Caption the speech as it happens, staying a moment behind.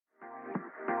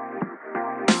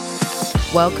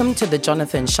Welcome to the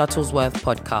Jonathan Shuttlesworth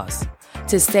podcast.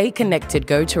 To stay connected,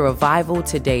 go to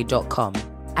revivaltoday.com.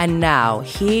 And now,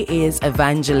 here is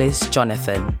Evangelist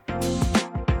Jonathan.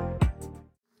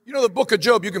 You know, the book of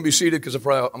Job, you can be seated because I'm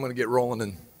going to get rolling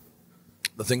and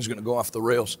the thing's going to go off the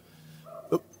rails.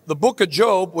 The book of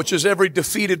Job, which is every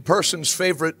defeated person's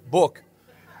favorite book,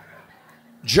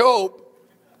 Job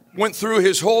went through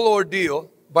his whole ordeal.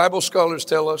 Bible scholars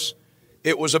tell us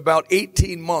it was about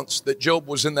 18 months that Job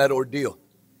was in that ordeal.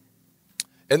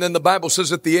 And then the Bible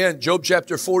says at the end, Job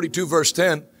chapter 42, verse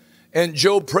 10, and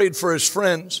Job prayed for his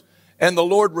friends, and the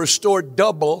Lord restored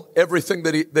double everything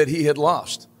that he had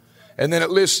lost. And then it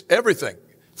lists everything,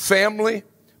 family,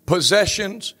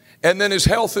 possessions, and then his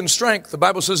health and strength. The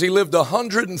Bible says he lived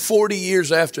 140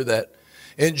 years after that,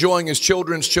 enjoying his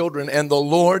children's children, and the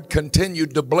Lord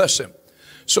continued to bless him.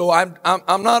 So I'm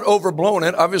not overblowing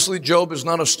it. Obviously, Job is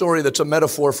not a story that's a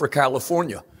metaphor for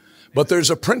California, but there's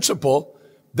a principle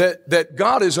that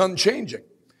God is unchanging.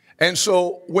 And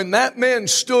so when that man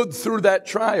stood through that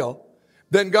trial,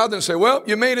 then God didn't say, well,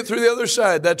 you made it through the other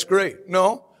side. That's great.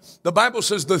 No, the Bible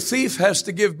says the thief has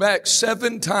to give back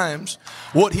 7 times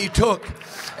what he took.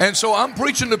 And so I'm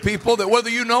preaching to people that whether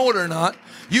you know it or not,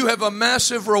 you have a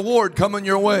massive reward coming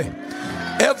your way.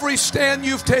 Every stand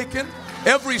you've taken,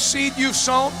 every seed you've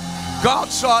sown, God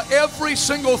saw every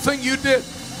single thing you did.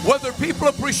 Whether people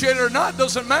appreciate it or not,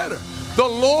 doesn't matter. The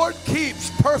Lord keeps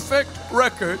perfect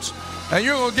records, and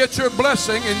you're going to get your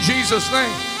blessing in Jesus'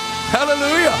 name.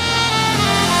 Hallelujah.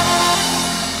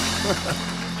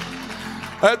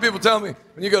 I had people tell me,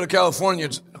 when you go to California,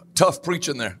 it's tough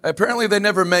preaching there. Apparently, they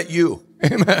never met you.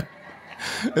 Amen.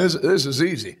 This is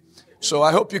easy. So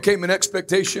I hope you came in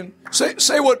expectation.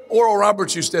 Say what Oral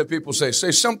Roberts used to have people say.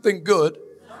 Say something good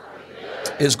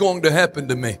is going to happen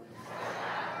to me.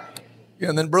 Yeah,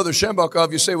 and then Brother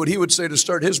Shambakov, you say what he would say to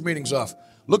start his meetings off.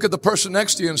 Look at the person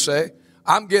next to you and say,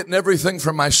 I'm getting everything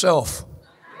for myself.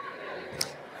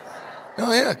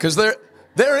 Oh yeah, because there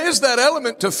is that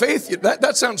element to faith.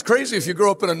 That sounds crazy if you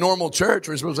grow up in a normal church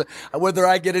where you're supposed to say, whether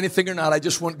I get anything or not, I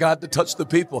just want God to touch the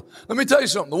people. Let me tell you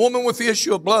something. The woman with the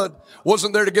issue of blood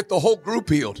wasn't there to get the whole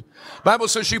group healed. The Bible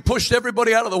says she pushed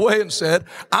everybody out of the way and said,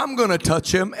 I'm going to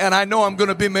touch him and I know I'm going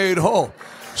to be made whole.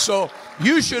 So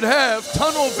you should have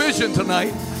tunnel vision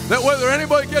tonight that whether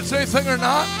anybody gets anything or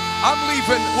not, I'm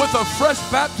leaving with a fresh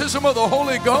baptism of the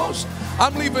Holy Ghost.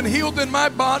 I'm leaving healed in my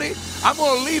body. I'm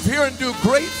going to leave here and do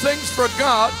great things for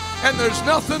God, and there's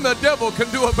nothing the devil can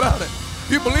do about it.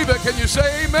 If you believe it, can you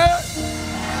say amen?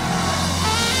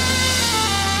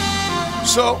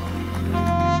 So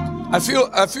I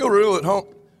feel real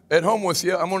at home with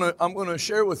you. I'm going to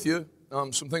share with you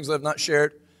some things that I've not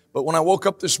shared. But when I woke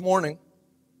up this morning,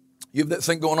 you have that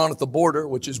thing going on at the border,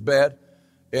 which is bad,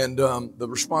 and the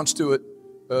response to it,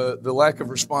 the lack of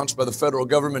response by the federal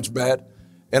government's bad.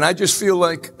 And I just feel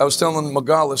like I was telling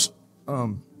Magalis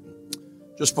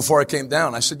just before I came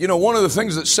down. I said, one of the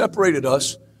things that separated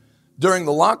us during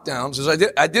the lockdowns is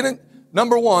I didn't.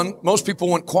 Number one, most people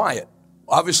went quiet.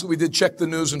 Obviously, we did check the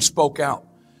news and spoke out.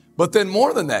 But then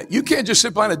more than that, you can't just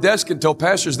sit behind a desk and tell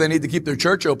pastors they need to keep their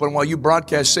church open while you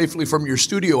broadcast safely from your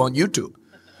studio on YouTube.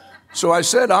 So I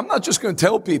said, I'm not just going to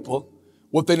tell people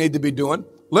what they need to be doing.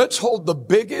 Let's hold the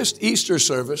biggest Easter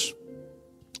service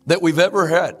that we've ever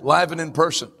had, live and in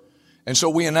person. And so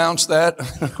we announced that.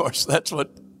 Of course, that's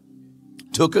what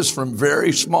took us from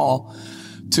very small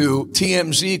to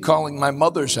TMZ calling my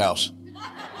mother's house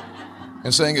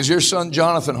and saying, is your son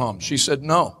Jonathan home? She said,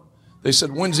 no. They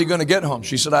said, when's he going to get home?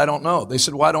 She said, I don't know. They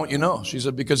said, why don't you know? She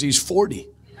said, because he's 40.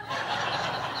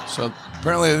 So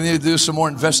apparently they need to do some more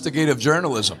investigative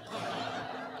journalism.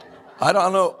 I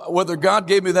don't know whether God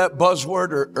gave me that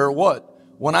buzzword or what.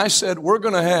 When I said we're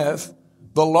going to have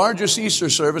the largest Easter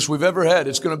service we've ever had,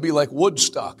 it's going to be like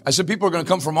Woodstock. I said people are going to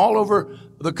come from all over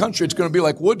the country. It's going to be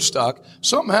like Woodstock.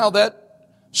 Somehow that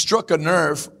struck a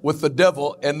nerve with the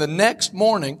devil. And the next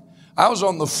morning, I was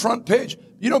on the front page.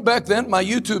 Back then, my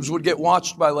YouTubes would get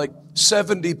watched by like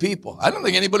 70 people. I didn't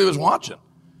think anybody was watching.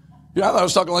 I thought I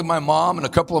was talking like my mom and a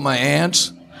couple of my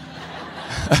aunts.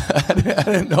 I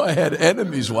didn't know I had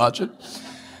enemies watching.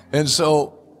 And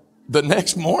so the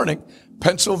next morning,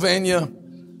 Pennsylvania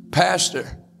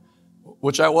pastor,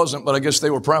 which I wasn't, but I guess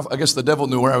I guess the devil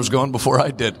knew where I was going before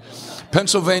I did.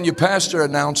 Pennsylvania pastor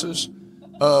announces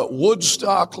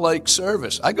Woodstock-like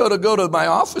service. I go to my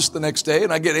office the next day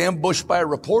and I get ambushed by a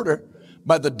reporter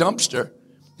by the dumpster.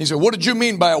 He said, what did you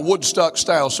mean by a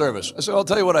Woodstock-style service? I said, I'll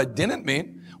tell you what I didn't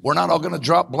mean. We're not all going to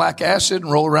drop black acid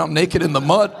and roll around naked in the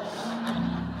mud.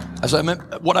 As I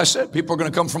meant what I said, people are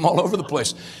going to come from all over the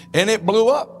place. And it blew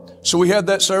up. So we had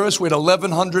that service. We had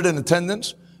 1,100 in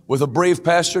attendance. with a brave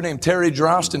pastor named Terry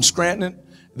Drost in Scranton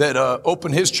that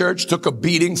opened his church, took a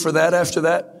beating for that after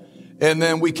that. And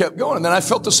then we kept going. And then I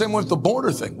felt the same way with the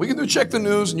border thing. We can do check the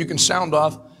news and you can sound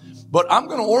off, but I'm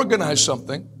going to organize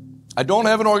something. I don't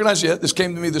have it organized yet. This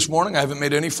came to me this morning. I haven't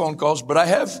made any phone calls, but I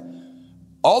have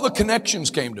all the connections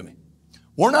came to me.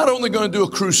 We're not only going to do a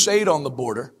crusade on the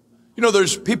border. You know,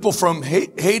 there's people from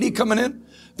Haiti coming in.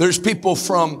 There's people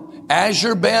from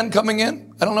Azure Band coming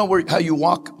in. I don't know how you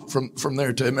walk from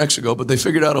there to Mexico, but they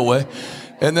figured out a way.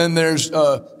 And then there's,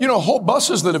 whole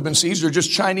buses that have been seized are just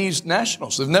Chinese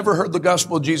nationals. They've never heard the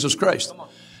gospel of Jesus Christ.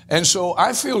 And so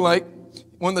I feel like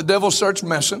when the devil starts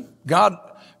messing, God,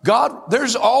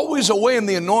 there's always a way in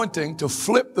the anointing to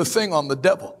flip the thing on the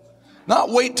devil. Not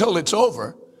wait till it's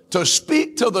over, to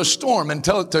speak to the storm and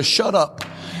tell it to shut up,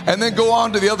 and then go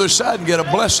on to the other side and get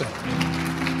a blessing.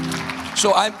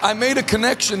 So I made a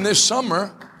connection this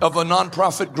summer of a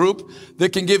nonprofit group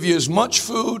that can give you as much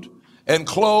food and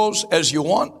clothes as you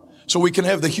want. So we can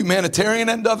have the humanitarian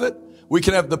end of it. We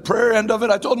can have the prayer end of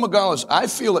it. I told Magalis, I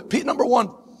feel it. Number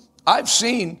one, I've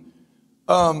seen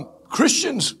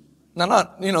Christians,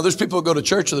 now there's people who go to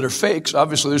church that are fakes.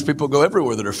 Obviously, there's people who go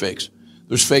everywhere that are fakes.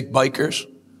 There's fake bikers.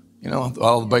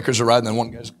 All the bikers are riding, and one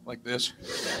guy's like this.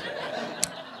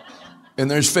 And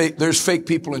there's fake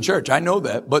people in church. I know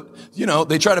that. But,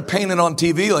 they try to paint it on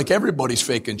TV like everybody's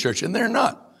fake in church, and they're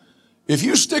not. If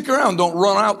you stick around, don't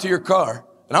run out to your car.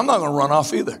 And I'm not going to run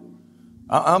off either.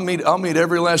 I'll meet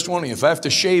every last one of you. If I have to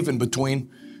shave in between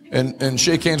and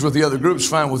shake hands with the other groups,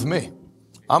 fine with me.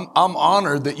 I'm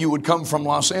honored that you would come from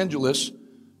Los Angeles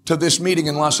to this meeting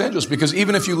in Los Angeles, because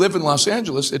even if you live in Los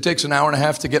Angeles, it takes an hour and a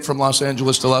half to get from Los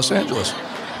Angeles to Los Angeles.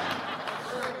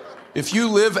 If you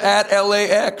live at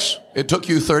LAX, it took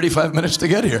you 35 minutes to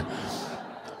get here.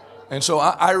 And so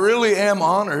I really am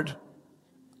honored.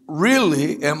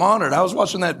 Really am honored. I was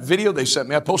watching that video they sent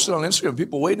me. I posted on Instagram,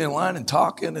 people waiting in line and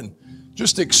talking and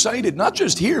just excited, not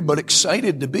just here, but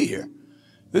excited to be here.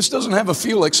 This doesn't have a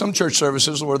feel like some church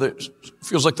services where it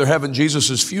feels like they're having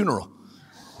Jesus' funeral.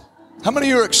 How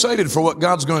many of you are excited for what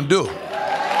God's going to do?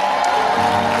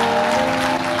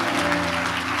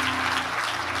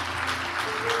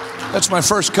 That's my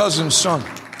first cousin's son.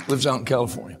 Lives out in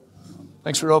California.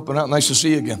 Thanks for opening up. Nice to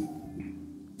see you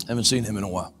again. Haven't seen him in a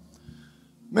while.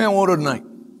 Man, what a night.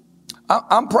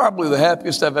 I'm probably the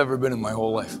happiest I've ever been in my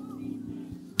whole life.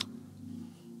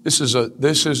 This is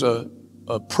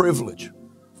a privilege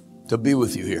to be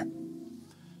with you here.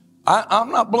 I'm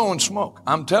not blowing smoke.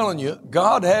 I'm telling you,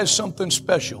 God has something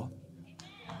special.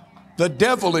 The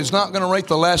devil is not going to write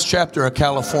the last chapter of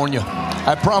California.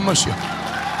 I promise you.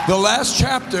 The last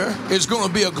chapter is going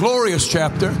to be a glorious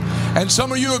chapter, and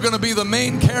some of you are going to be the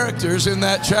main characters in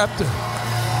that chapter.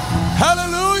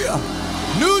 Hallelujah.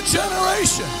 New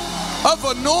generation of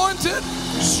anointed,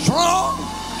 strong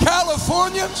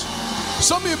Californians.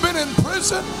 Some of you have been in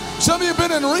prison. Some of you have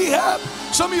been in rehab.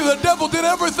 Some of you, the devil did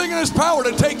everything in his power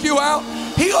to take you out.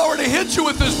 He already hit you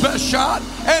with his best shot,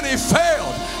 and he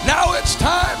failed. Now it's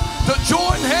time to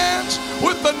join hands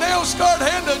with the nail-scarred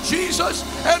hand of Jesus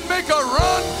and make a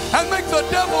run and make the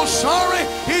devil sorry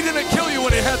he didn't kill you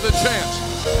when he had the chance.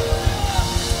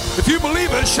 If you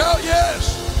believe it, shout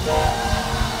yes.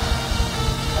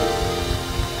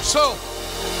 So,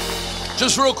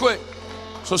 just real quick.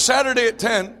 So Saturday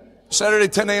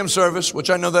 10 a.m. service, which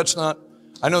I know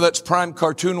that's prime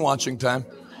cartoon watching time.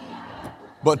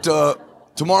 But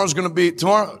tomorrow's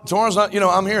not,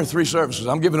 I'm here 3 services.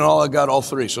 I'm giving it all I got, all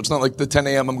 3. So it's not like the 10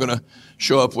 a.m. I'm going to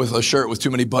show up with a shirt with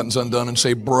too many buttons undone and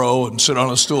say bro and sit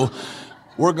on a stool.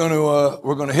 We're going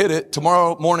to hit it.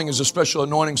 Tomorrow morning is a special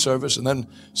anointing service. And then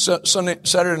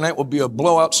Saturday night will be a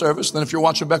blowout service. Then if you're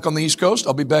watching back on the East Coast,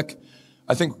 I'll be back.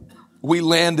 I think we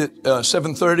land at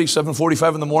 7:30,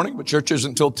 7:45 in the morning, but church isn't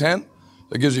until 10.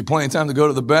 That gives you plenty of time to go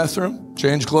to the bathroom,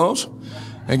 change clothes,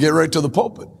 and get right to the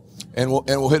pulpit. And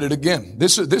we'll hit it again.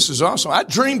 This is awesome. I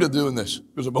dreamed of doing this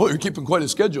because, you're keeping quite a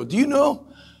schedule. Do you know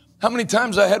how many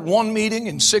times I had one meeting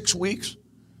in 6 weeks?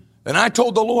 And I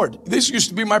told the Lord, this used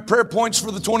to be my prayer points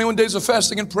for the 21 days of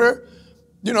fasting and prayer,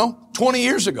 20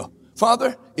 years ago.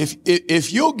 Father,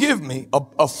 if you'll give me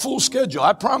a full schedule,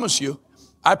 I promise you,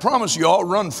 I'll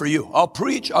run for you. I'll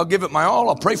preach. I'll give it my all.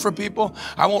 I'll pray for people.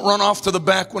 I won't run off to the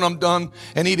back when I'm done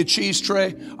and eat a cheese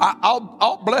tray.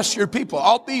 I'll bless your people.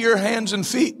 I'll be your hands and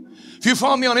feet. If you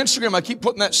follow me on Instagram, I keep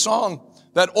putting that song,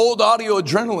 that old audio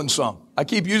adrenaline song. I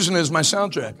keep using it as my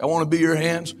soundtrack. I want to be your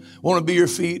hands. I want to be your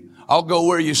feet. I'll go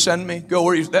where you send me. Go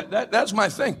where you, that's my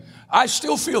thing. I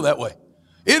still feel that way.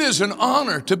 It is an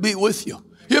honor to be with you.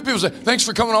 You hear people say, thanks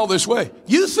for coming all this way.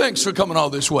 You thanks for coming all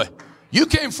this way. You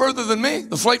came further than me.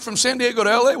 The flight from San Diego to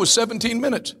LA was 17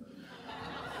 minutes.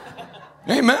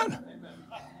 Amen.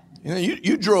 You know,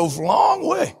 you drove a long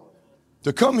way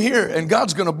to come here, and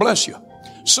God's going to bless you.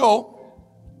 So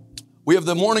we have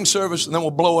the morning service, and then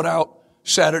we'll blow it out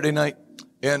Saturday night.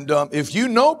 And if you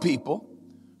know people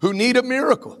who need a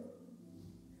miracle,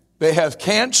 they have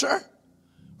cancer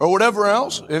or whatever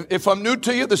else. If I'm new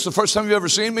to you, this is the first time you've ever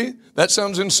seen me, that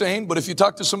sounds insane. But if you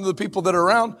talk to some of the people that are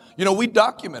around, you know, we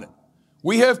document it.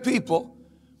 We have people.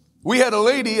 We had a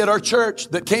lady at our church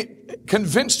that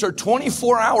convinced her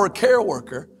 24-hour care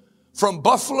worker from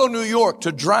Buffalo, New York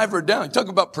to drive her down. You talk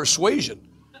about persuasion.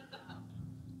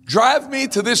 Drive me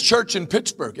to this church in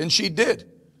Pittsburgh. And she did.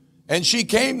 And she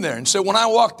came there and said, when I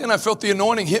walked in, I felt the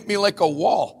anointing hit me like a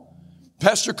wall.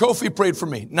 Pastor Kofi prayed for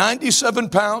me. 97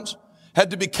 pounds,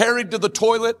 had to be carried to the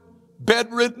toilet,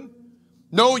 bedridden,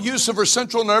 no use of her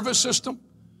central nervous system.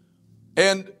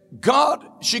 And God,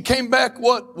 she came back,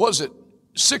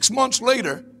 6 months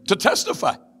later to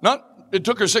testify. It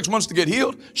took her 6 months to get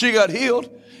healed. She got healed,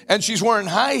 and she's wearing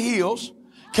high heels,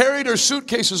 carried her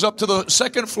suitcases up to the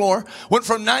second floor, went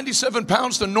from 97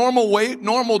 pounds to normal weight,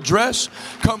 normal dress,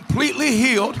 completely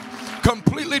healed,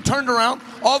 completely turned around,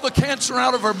 all the cancer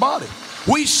out of her body.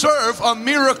 We serve a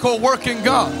miracle working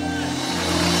God.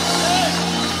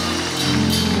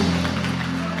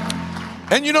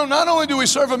 And you know, not only do we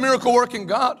serve a miracle working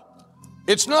God,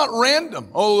 it's not random.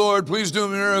 Oh Lord, please do a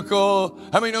miracle.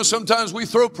 How many know sometimes we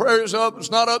throw prayers up?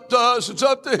 It's not up to us, it's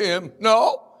up to Him.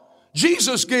 No.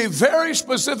 Jesus gave very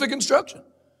specific instruction.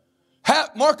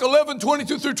 Mark 11,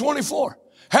 22 through 24.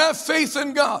 Have faith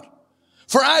in God.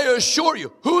 For I assure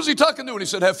you, who was He talking to when He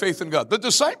said have faith in God? The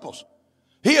disciples.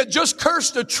 He had just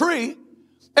cursed a tree,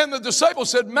 and the disciples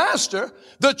said, Master,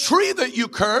 the tree that you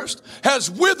cursed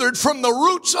has withered from the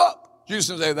roots up.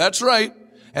 Jesus said, that's right.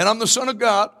 And I'm the Son of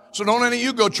God, so don't any of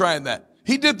you go trying that.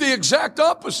 He did the exact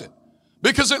opposite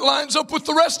because it lines up with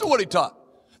the rest of what He taught.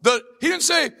 He didn't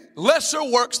say, lesser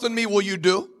works than me will you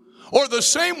do, or the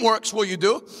same works will you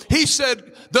do. He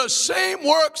said, the same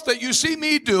works that you see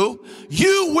me do,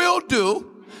 you will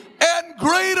do, and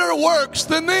greater works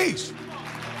than these.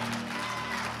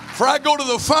 For I go to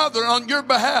the Father on your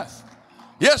behalf.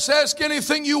 Yes, ask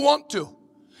anything you want to,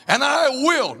 and I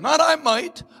will, not I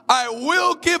might, I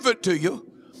will give it to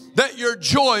you, that your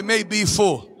joy may be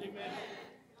full.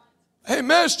 Hey,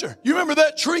 Master, you remember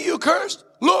that tree you cursed?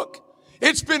 Look.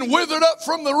 It's been withered up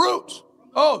from the roots.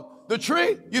 Oh, the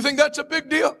tree? You think that's a big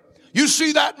deal? You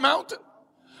see that mountain?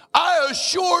 I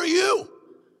assure you,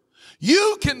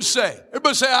 you can say,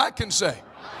 everybody say, I can say.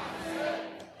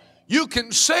 You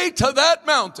can say to that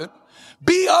mountain,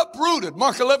 be uprooted.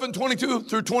 Mark 11, 22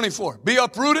 through 24. Be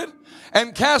uprooted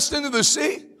and cast into the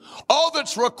sea. All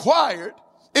that's required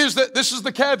is that, this is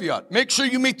the caveat. Make sure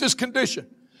you meet this condition.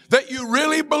 That you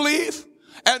really believe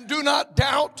and do not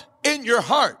doubt in your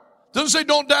heart. Doesn't say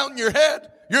don't doubt in your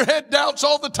head. Your head doubts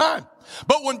all the time.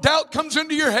 But when doubt comes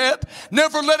into your head,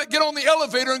 never let it get on the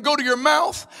elevator and go to your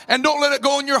mouth, and don't let it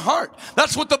go in your heart.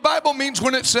 That's what the Bible means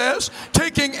when it says,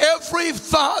 taking every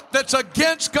thought that's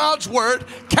against God's word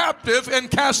captive and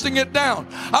casting it down.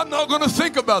 I'm not going to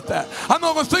think about that. I'm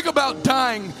not going to think about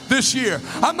dying this year.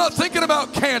 I'm not thinking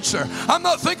about cancer. I'm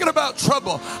not thinking about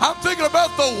trouble. I'm thinking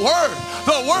about the word.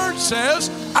 The word says,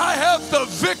 I have the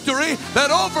victory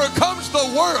that overcomes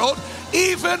the world,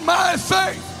 even my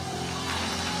faith.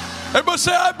 Everybody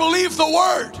say, I believe the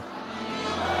word.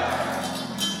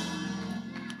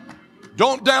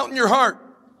 Don't doubt in your heart.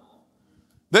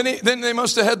 Then they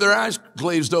must have had their eyes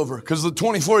glazed over, because the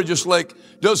 24 just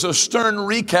does a stern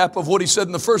recap of what he said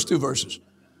in the first two verses.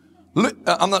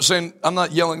 I'm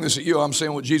not yelling this at you. I'm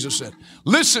saying what Jesus said.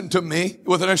 Listen to me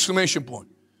with an exclamation point.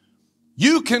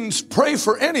 You can pray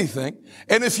for anything,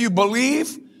 and if you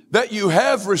believe that you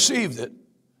have received it,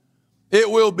 it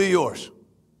will be yours.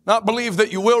 Not believe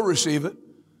that you will receive it.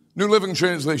 New Living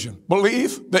Translation.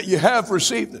 Believe that you have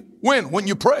received it. When? When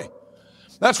you pray.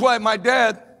 That's why my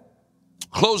dad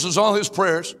closes all his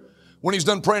prayers. When he's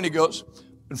done praying, he goes,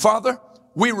 and Father,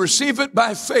 we receive it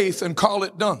by faith and call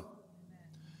it done.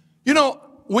 You know,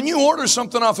 when you order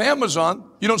something off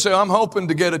Amazon, you don't say, I'm hoping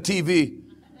to get a TV.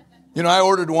 You know, I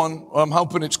ordered one. I'm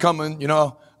hoping it's coming. You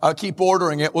know, I'll keep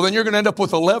ordering it. Well, then you're going to end up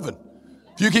with 11.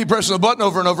 If you keep pressing the button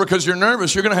over and over because you're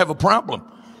nervous, you're going to have a problem.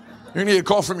 You're going to get a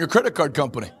call from your credit card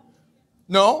company.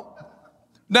 No.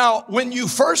 Now, when you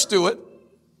first do it,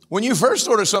 when you first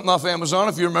order something off Amazon,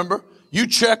 if you remember, you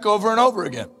check over and over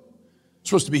again. It's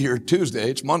supposed to be here Tuesday.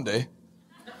 It's Monday.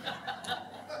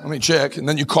 Let me check. And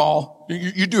then you call.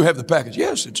 You do have the package.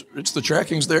 Yes, it's the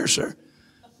tracking's there, sir.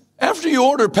 After you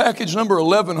order package number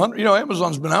 1100, you know,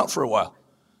 Amazon's been out for a while.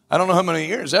 I don't know how many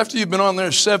years. After you've been on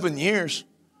there 7 years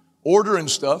ordering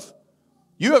stuff,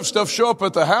 You have stuff show up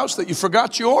at the house that you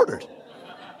forgot you ordered.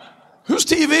 Whose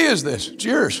TV is this? It's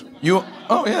yours.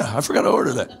 Oh yeah, I forgot to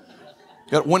order that.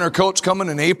 Got winter coats coming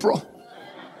in April.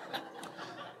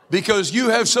 Because you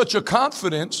have such a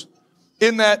confidence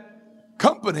in that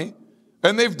company,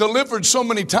 and they've delivered so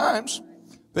many times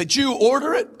that you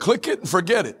order it, click it, and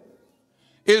forget it.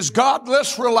 Is God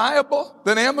less reliable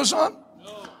than Amazon?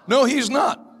 No, he's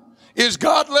not. Is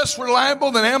God less reliable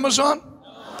than Amazon?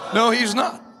 No, he's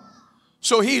not.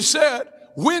 So he said,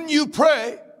 when you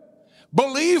pray,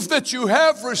 believe that you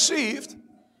have received,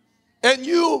 and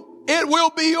it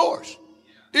will be yours.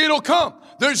 It'll come.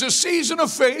 There's a season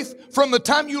of faith from the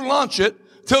time you launch it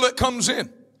till it comes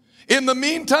in. In the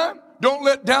meantime, don't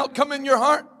let doubt come in your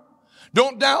heart.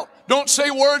 Don't doubt. Don't say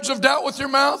words of doubt with your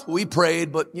mouth. We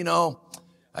prayed, but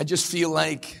I just feel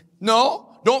like.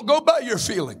 No, don't go by your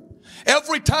feeling.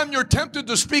 Every time you're tempted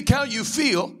to speak how you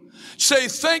feel, say,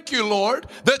 thank you, Lord,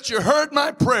 that you heard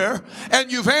my prayer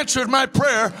and you've answered my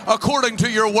prayer according to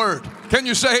your word. Can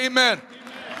you say amen?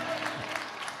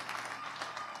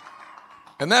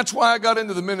 And that's why I got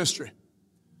into the ministry.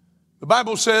 The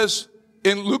Bible says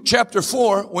in Luke chapter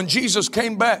 4, when Jesus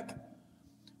came back,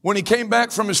 when he came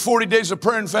back from his 40 days of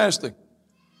prayer and fasting,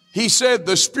 he said,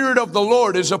 the Spirit of the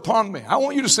Lord is upon me. I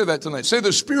want you to say that tonight. Say,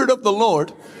 the Spirit of the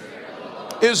Lord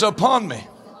is upon me.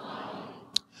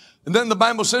 And then the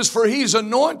Bible says, for he's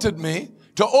anointed me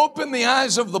to open the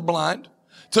eyes of the blind,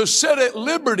 to set at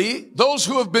liberty those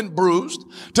who have been bruised,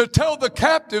 to tell the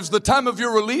captives the time of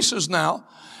your release is now,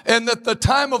 and that the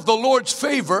time of the Lord's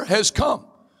favor has come.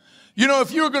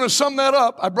 If you were going to sum that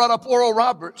up, I brought up Oral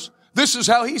Roberts. This is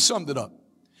how he summed it up.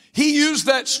 He used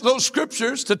those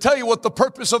scriptures to tell you what the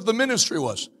purpose of the ministry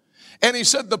was. And he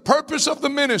said the purpose of the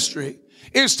ministry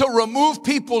is to remove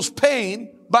people's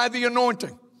pain by the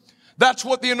anointing. That's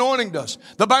what the anointing does.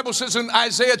 The Bible says in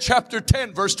Isaiah chapter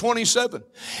 10, verse 27,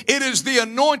 it is the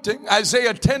anointing,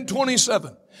 Isaiah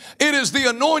 10:27. It is the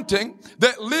anointing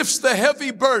that lifts the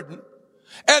heavy burden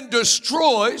and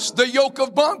destroys the yoke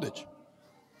of bondage.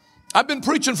 I've been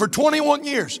preaching for 21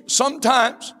 years.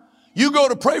 Sometimes you go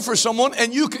to pray for someone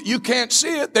and you can't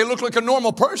see it. They look like a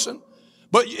normal person,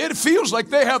 but it feels like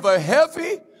they have a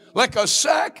heavy, like a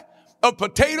sack of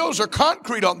potatoes or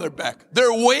concrete on their back.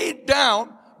 They're weighed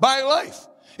down by life.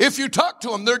 If you talk to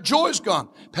them, their joy's gone.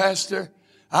 Pastor,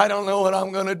 I don't know what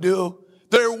I'm going to do.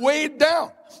 They're weighed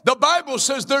down. The Bible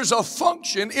says there's a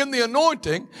function in the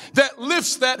anointing that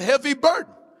lifts that heavy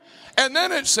burden. And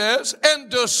then it says, and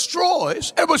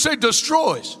destroys. Everybody say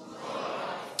destroys.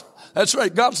 That's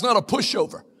right. God's not a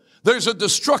pushover. There's a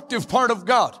destructive part of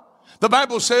God. The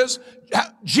Bible says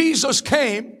Jesus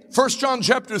came, 1 John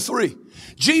chapter 3.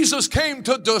 Jesus came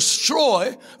to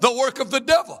destroy the work of the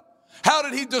devil. How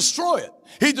did he destroy it?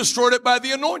 He destroyed it by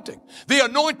the anointing. The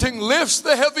anointing lifts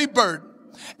the heavy burden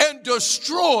and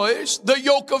destroys the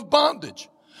yoke of bondage.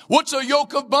 What's a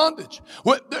yoke of bondage?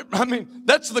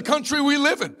 That's the country we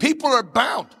live in. People are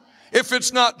bound. If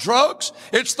it's not drugs,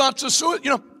 it's not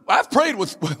suicide. I've prayed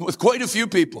with quite a few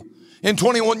people in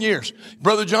 21 years.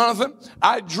 Brother Jonathan,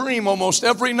 I dream almost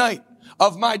every night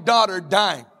of my daughter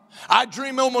dying. I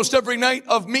dream almost every night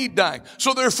of me dying.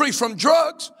 So they're free from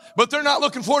drugs, but they're not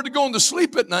looking forward to going to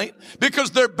sleep at night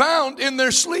because they're bound in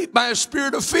their sleep by a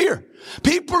spirit of fear.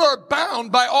 People are bound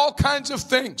by all kinds of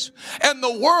things. And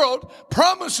the world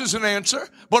promises an answer,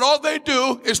 but all they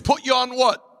do is put you on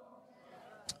what?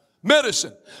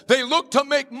 Medicine. They look to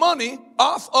make money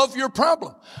off of your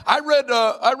problem. I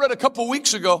read a couple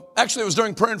weeks ago, actually it was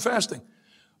during prayer and fasting,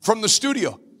 from the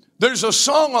studio. There's a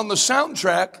song on the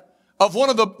soundtrack of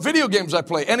one of the video games I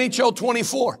play, NHL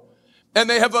 24. And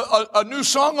they have a new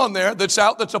song on there that's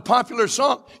out, that's a popular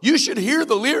song. You should hear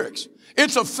the lyrics.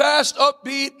 It's a fast,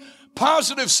 upbeat,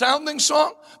 positive sounding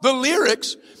song. The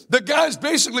lyrics, the guy's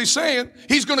basically saying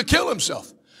he's going to kill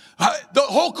himself. The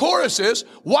whole chorus is,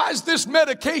 why is this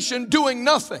medication doing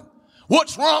nothing?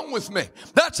 What's wrong with me?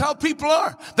 That's how people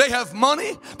are. They have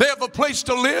money. They have a place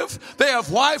to live. They have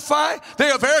Wi-Fi. They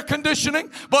have air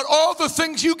conditioning. But all the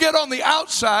things you get on the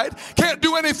outside can't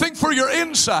do anything for your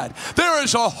inside. There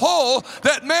is a hole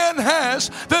that man has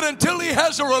that until he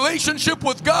has a relationship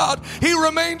with God, he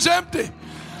remains empty.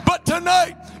 But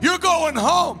tonight, you're going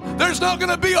home. There's not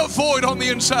going to be a void on the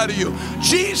inside of you.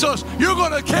 Jesus, you're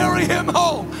going to carry him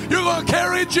home. You're going to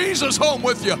carry Jesus home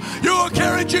with you. You're going to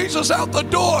carry Jesus out the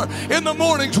door in the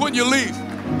mornings when you leave.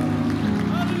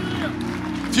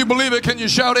 If you believe it, can you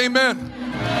shout amen?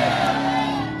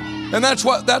 And that's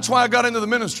why I got into the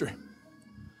ministry.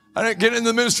 I didn't get into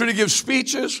the ministry to give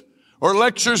speeches or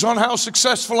lectures on how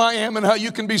successful I am and how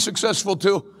you can be successful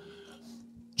too.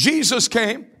 Jesus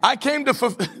came. I came to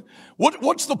fulfill.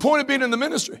 What's the point of being in the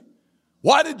ministry?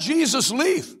 Why did Jesus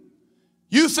leave?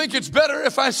 You think it's better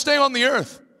if I stay on the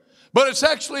earth, but it's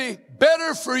actually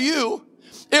better for you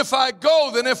if I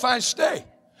go than if I stay.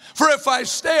 For if I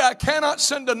stay, I cannot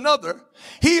send another.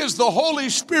 He is the Holy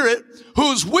Spirit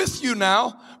who's with you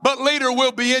now, but later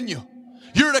will be in you.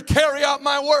 You're to carry out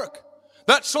my work.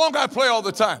 That song I play all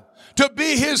the time. To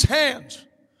be his hands,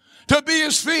 to be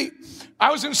his feet.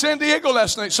 I was in San Diego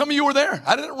last night. Some of you were there.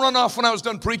 I didn't run off when I was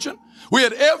done preaching. We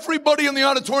had everybody in the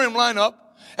auditorium line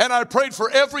up, and I prayed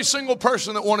for every single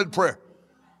person that wanted prayer.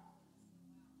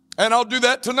 And I'll do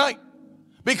that tonight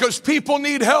because people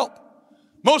need help.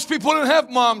 Most people didn't have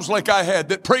moms like I had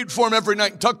that prayed for them every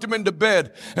night and tucked them into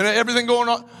bed and everything going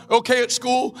on okay at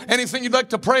school. Anything you'd like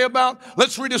to pray about?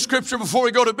 Let's read a scripture before we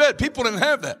go to bed. People didn't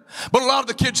have that. But a lot of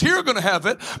the kids here are going to have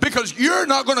it because you're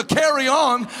not going to carry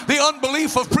on the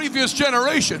unbelief of previous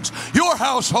generations. Your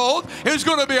household is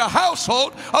going to be a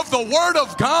household of the Word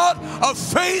of God, of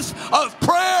faith, of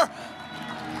prayer.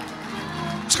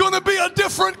 It's going to be a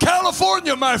different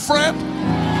California, my friend.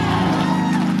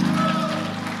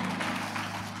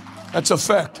 That's a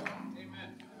fact.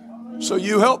 So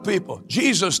you help people.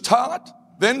 Jesus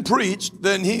taught, then preached,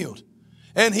 then healed.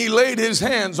 And he laid his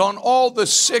hands on all the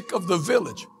sick of the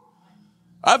village.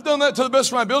 I've done that to the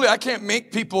best of my ability. I can't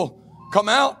make people come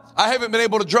out. I haven't been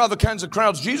able to draw the kinds of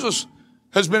crowds Jesus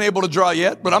has been able to draw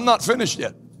yet, but I'm not finished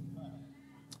yet.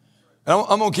 And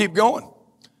I'm going to keep going.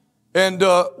 And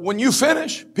when you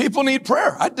finish, people need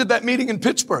prayer. I did that meeting in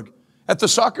Pittsburgh at the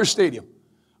soccer stadium.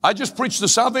 I just preached the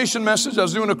salvation message. I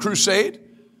was doing a crusade,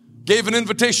 gave an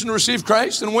invitation to receive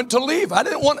Christ, and went to leave. I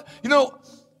didn't want,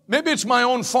 maybe it's my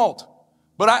own fault.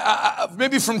 But I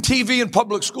maybe from TV and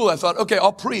public school, I thought, okay,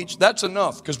 I'll preach. That's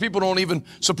enough because people don't even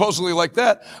supposedly like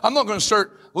that. I'm not going to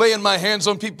start laying my hands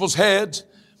on people's heads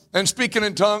and speaking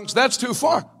in tongues. That's too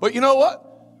far. But you know what?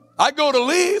 I go to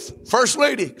leave. First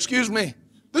lady, excuse me.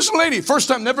 This lady, first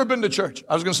time, never been to church.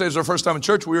 I was going to say it's our first time in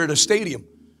church. We were at a stadium.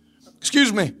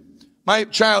 Excuse me. My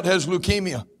child has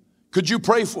leukemia. Could you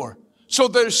pray for her? So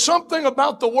there's something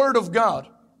about the Word of God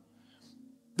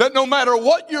that no matter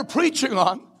what you're preaching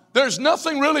on, there's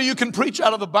nothing really you can preach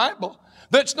out of the Bible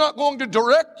that's not going to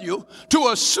direct you to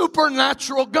a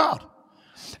supernatural God.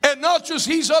 And not just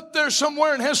he's up there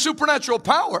somewhere and has supernatural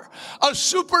power, a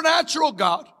supernatural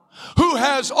God who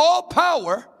has all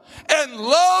power and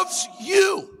loves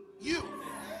you.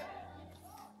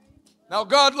 Now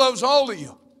God loves all of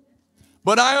you.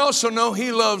 But I also know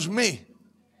he loves me.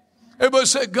 Everybody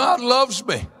say, God loves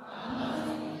me.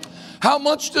 How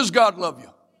much does God love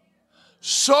you?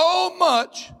 So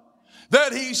much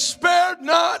that he spared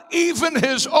not even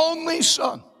his only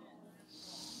son.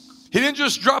 He didn't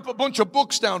just drop a bunch of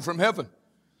books down from heaven.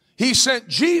 He sent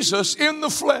Jesus in the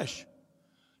flesh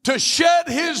to shed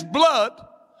his blood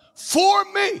for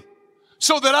me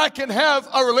so that I can have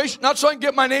a relation, not so I can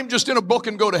get my name just in a book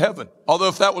and go to heaven. Although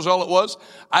if that was all it was,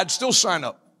 I'd still sign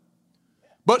up.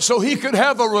 But so he could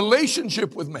have a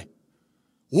relationship with me.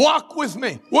 Walk with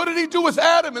me. What did he do with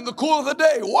Adam in the cool of the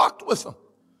day? Walked with him.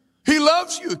 He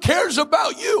loves you, cares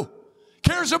about you,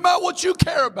 cares about what you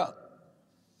care about.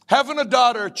 Having a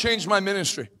daughter changed my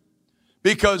ministry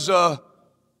because to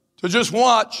just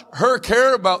watch her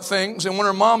care about things, and when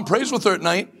her mom prays with her at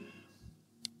night,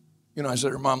 I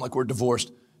said her mom like we're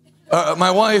divorced.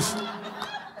 My wife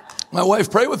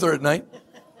prayed with her at night.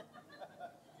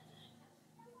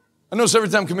 I notice every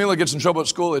time Camila gets in trouble at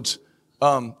school, it's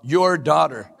your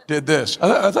daughter did this.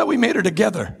 I thought we made her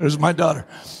together. It was my daughter.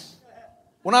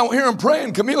 When I hear him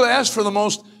praying, Camila asked for the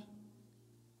most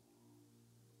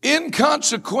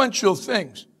inconsequential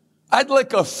things. I'd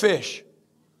like a fish.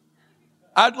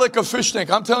 I'd like a fish tank.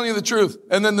 I'm telling you the truth.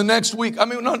 And then the next week,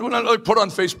 when I put on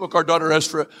Facebook, our daughter asked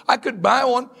for it. I could buy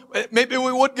one. Maybe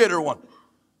we would get her one.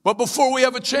 But before we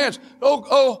have a chance,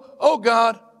 oh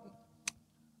God,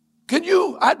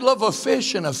 I'd love a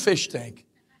fish and a fish tank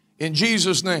in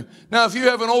Jesus' name. Now, if you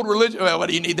have an old religion, well, what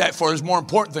do you need that for? There's more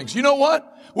important things. You know what?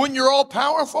 When you're all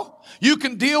powerful, you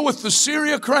can deal with the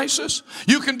Syria crisis.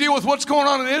 You can deal with what's going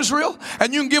on in Israel.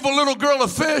 And you can give a little girl a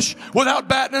fish without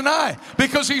batting an eye.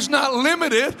 Because he's not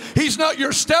limited. He's not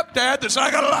your stepdad that's,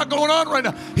 I got a lot going on right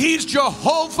now. He's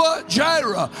Jehovah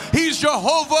Jireh. He's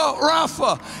Jehovah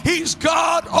Rapha. He's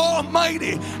God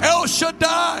Almighty. El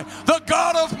Shaddai. The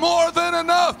God of more than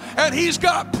enough. And he's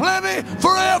got plenty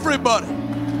for everybody.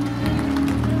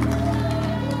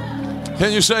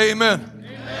 Can you say amen?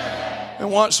 And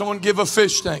want someone to give a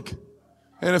fish tank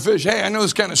and a fish. Hey, I know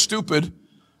it's kind of stupid,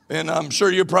 and I'm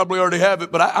sure you probably already have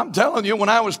it, but I'm telling you, when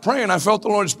I was praying, I felt the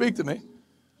Lord speak to me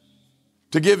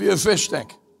to give you a fish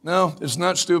tank. No, it's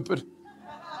not stupid.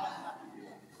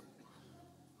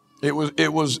 It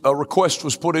was a request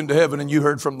was put into heaven and you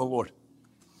heard from the Lord.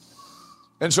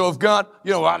 And so if God,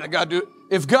 what did God do?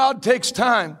 If God takes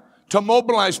time to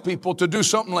mobilize people to do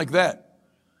something like that,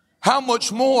 how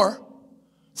much more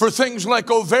for things like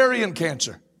ovarian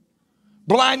cancer,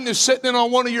 blindness sitting in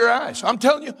on one of your eyes? I'm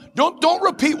telling you, don't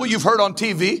repeat what you've heard on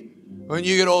TV. When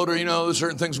you get older,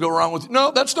 certain things go wrong with you.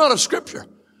 No, that's not a scripture.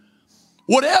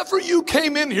 Whatever you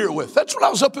came in here with, that's what I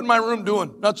was up in my room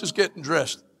doing, not just getting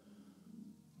dressed.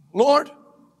 Lord,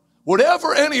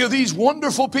 whatever any of these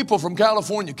wonderful people from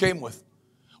California came with,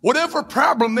 whatever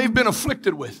problem they've been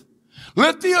afflicted with,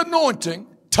 let the anointing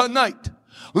tonight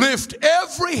lift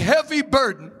every heavy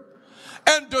burden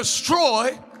and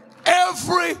destroy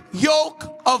every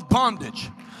yoke of bondage.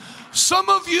 Some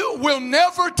of you will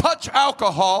never touch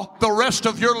alcohol the rest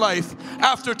of your life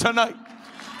after tonight.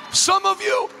 Some of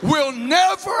you will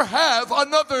never have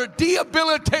another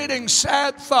debilitating,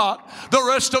 sad thought the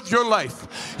rest of your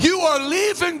life. You are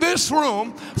leaving this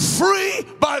room free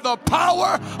by the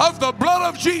power of the blood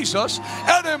of Jesus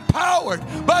and empowered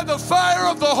by the fire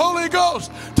of the Holy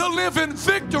Ghost to live in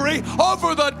victory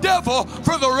over the devil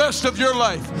for the rest of your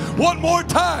life. One more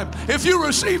time, if you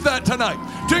receive that tonight,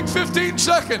 take 15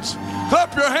 seconds.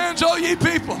 Clap your hands, all ye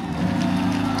people.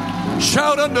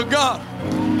 Shout unto God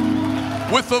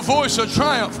with the voice of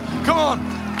triumph. Come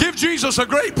on, give Jesus a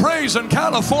great praise in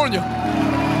California.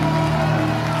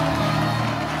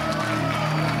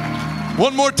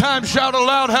 One more time, shout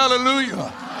aloud,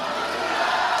 hallelujah.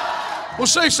 Well,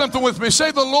 say something with me.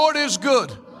 Say, the Lord is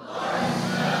good,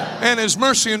 and His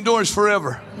mercy endures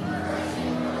forever.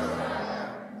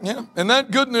 Yeah, and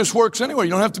that goodness works anywhere.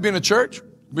 You don't have to be in a church. You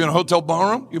can be in a hotel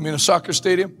ballroom. You can be in a soccer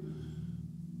stadium.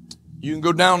 You can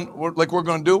go down, like we're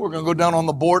going to do. We're going to go down on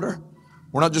the border.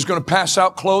 We're not just going to pass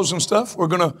out clothes and stuff. We're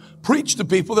going to preach to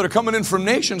people that are coming in from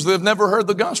nations that have never heard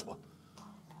the gospel.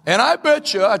 And I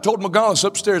bet you, I told Magalis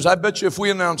upstairs, I bet you if we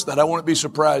announce that, I wouldn't be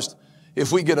surprised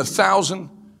if we get 1,000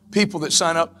 people that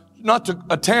sign up, not to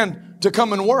attend, to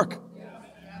come and work.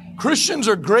 Christians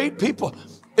are great people.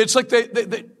 It's like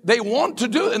they want to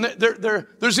do, and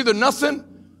there's either nothing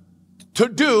to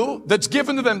do that's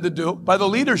given to them to do by the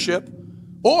leadership,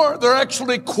 or they're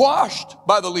actually quashed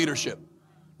by the leadership.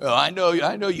 Oh, I know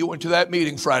you went to that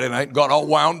meeting Friday night and got all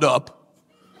wound up.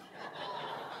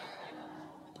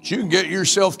 But you can get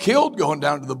yourself killed going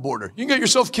down to the border. You can get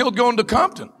yourself killed going to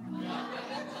Compton.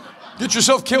 Get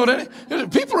yourself killed.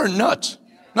 People are nuts.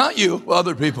 Not you,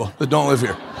 other people that don't live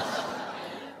here.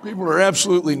 People are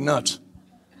absolutely nuts.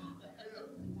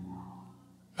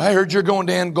 I heard you're going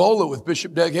to Angola with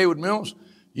Bishop Dag Haywood Mills.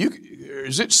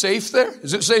 Is it safe there?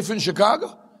 Is it safe in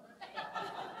Chicago?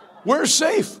 Where's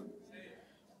safe?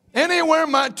 Anywhere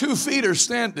my 2 feet are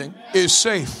standing is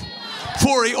safe.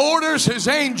 For He orders His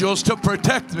angels to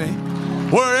protect me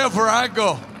wherever I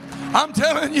go. I'm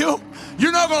telling you,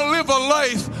 you're not going to live a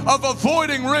life of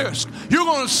avoiding risk. You're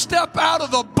going to step out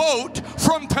of the boat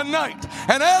from tonight.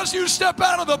 And as you step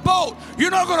out of the boat,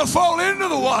 you're not going to fall into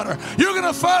the water. You're going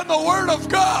to find the Word of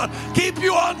God keep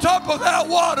you on top of that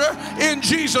water in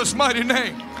Jesus' mighty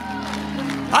name.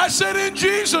 I said in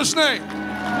Jesus' name.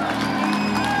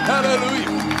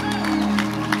 Hallelujah.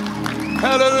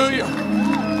 Hallelujah.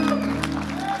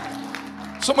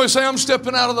 Somebody say, I'm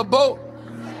stepping out of the boat.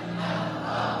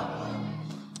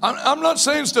 I'm not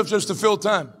saying stuff just to fill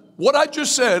time. What I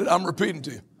just said, I'm repeating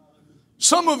to you.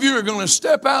 Some of you are going to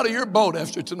step out of your boat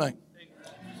after tonight.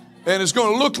 And it's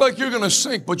going to look like you're going to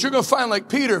sink, but you're going to find like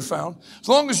Peter found. As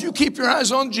long as you keep your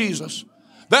eyes on Jesus,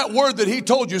 that word that He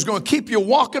told you is going to keep you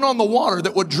walking on the water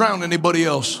that would drown anybody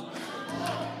else.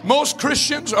 Most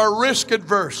Christians are risk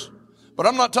adverse. But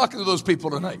I'm not talking to those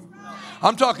people tonight.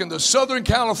 I'm talking to Southern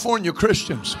California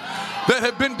Christians that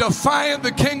have been defying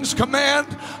the King's command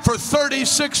for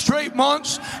 36 straight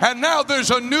months, and now there's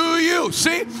a new you.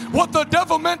 See, what the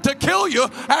devil meant to kill you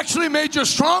actually made you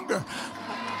stronger.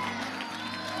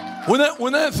 When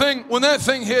that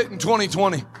thing hit in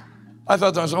 2020, I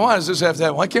thought to myself, why does this have to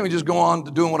happen? Why can't we just go on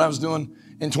to doing what I was doing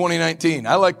in 2019?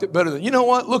 I liked it better than, you know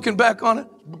what? Looking back on it,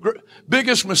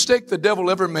 biggest mistake the devil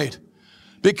ever made.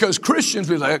 Because Christians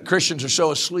are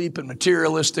so asleep and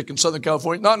materialistic in Southern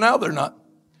California. Now they're not.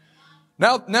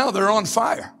 Now they're on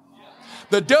fire.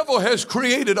 The devil has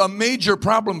created a major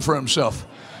problem for himself.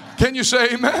 Can you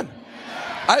say amen?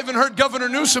 I even heard Governor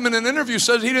Newsom in an interview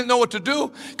said he didn't know what to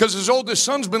do because his oldest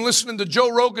son's been listening to Joe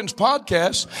Rogan's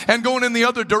podcast and going in the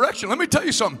other direction. Let me tell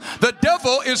you something. The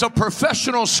devil is a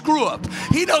professional screw-up.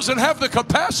 He doesn't have the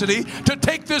capacity to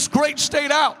take this great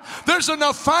state out. There's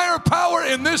enough firepower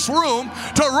in this room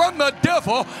to run the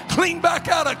devil clean back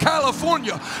out of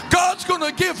California. God's going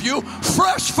to give you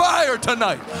fresh fire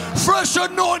tonight, fresh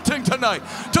anointing tonight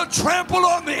to trample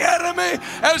on the enemy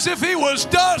as if he was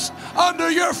dust under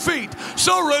your feet.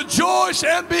 So rejoice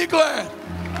and be glad,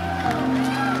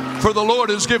 for the Lord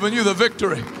has given you the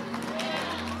victory.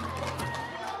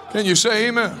 Can you say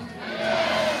amen?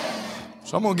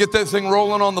 So I'm going to get that thing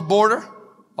rolling on the border.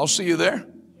 I'll see you there.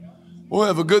 We'll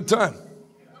have a good time.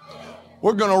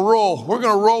 We're going to roll. We're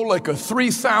going to roll like a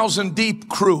 3,000 deep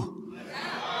crew.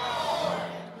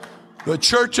 The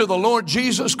Church of the Lord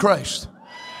Jesus Christ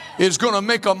is going to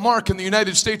make a mark in the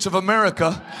United States of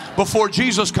America before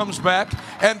Jesus comes back,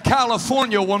 and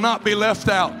California will not be left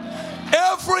out.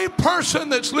 Every person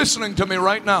that's listening to me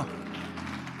right now,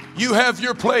 you have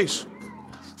your place.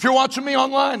 If you're watching me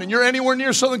online and you're anywhere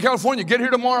near Southern California, get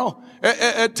here tomorrow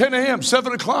at 10 a.m.,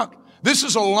 7 o'clock. This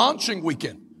is a launching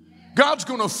weekend. God's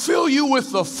going to fill you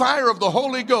with the fire of the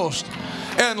Holy Ghost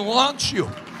and launch you,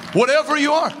 whatever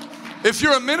you are. If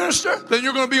you're a minister, then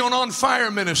you're going to be an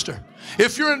on-fire minister.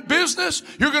 If you're in business,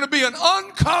 you're going to be an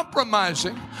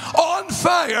uncompromising,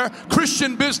 on-fire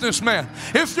Christian businessman.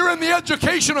 If you're in the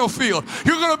educational field,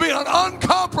 you're going to be an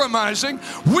uncompromising,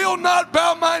 will not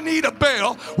bow my knee to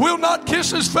Baal, will not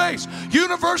kiss his face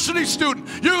university student.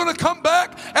 You're going to come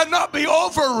back and not be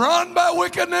overrun by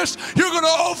wickedness. You're going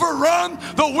to overrun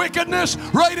the wickedness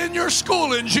right in your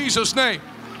school in Jesus' name.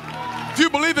 If you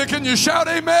believe it, can you shout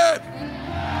amen?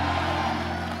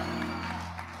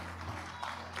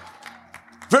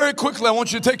 Very quickly, I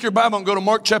want you to take your Bible and go to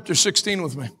Mark chapter 16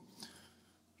 with me.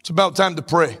 It's about time to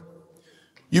pray.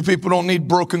 You people don't need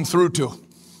broken through to.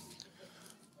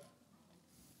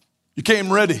 You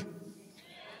came ready.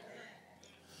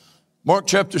 Mark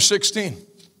chapter 16.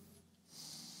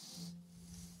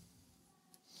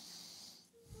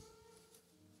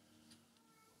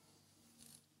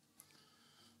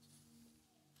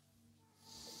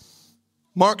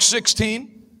 Mark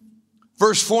 16,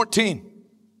 verse 14.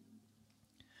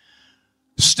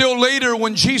 Still later,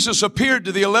 when Jesus appeared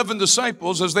to the 11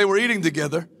 disciples as they were eating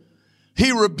together,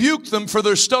 he rebuked them for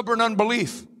their stubborn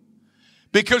unbelief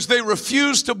because they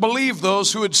refused to believe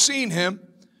those who had seen him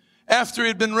after he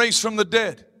had been raised from the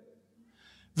dead.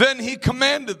 Then he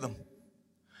commanded them,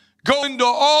 go into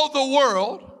all the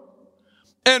world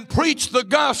and preach the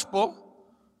gospel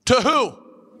to who?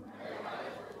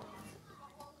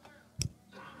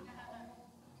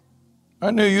 I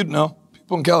knew you'd know.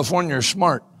 People in California are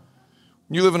smart.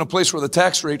 You live in a place where the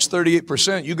tax rate's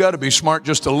 38%. You got to be smart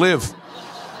just to live.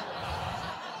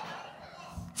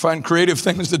 Find creative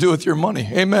things to do with your money.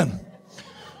 Amen.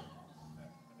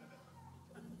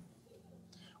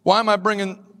 Why am I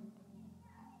bringing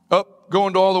up go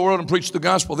into all the world and preach the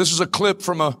gospel? This is a clip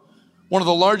from one of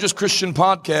the largest Christian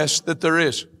podcasts that there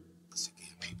is.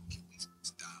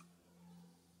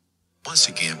 Once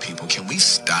again, people, can we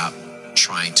stop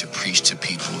trying to preach to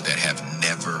people that have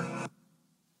never...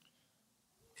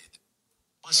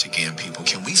 Once again, people,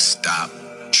 can we stop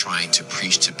trying to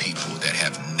preach to people that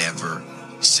have never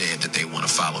said that they want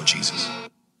to follow Jesus?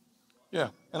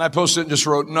 Yeah, and I posted it and just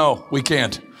wrote, no, we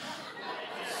can't.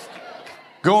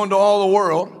 Go into all the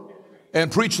world and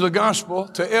preach the gospel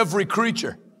to every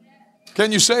creature.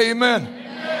 Can you say amen?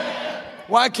 Amen.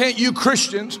 Why can't you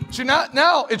Christians? See,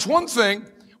 now it's one thing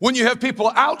when you have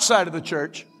people outside of the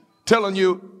church telling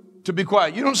you to be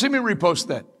quiet. You don't see me repost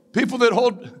that. People that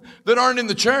aren't in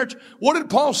the church. What did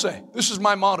Paul say? This is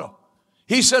my motto.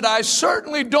 He said, I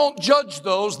certainly don't judge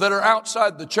those that are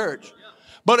outside the church,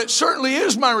 but it certainly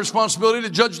is my responsibility to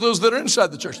judge those that are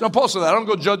inside the church. Now, Paul said that. I don't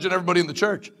go judging everybody in the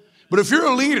church. But if you're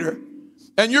a leader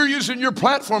and you're using your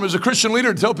platform as a Christian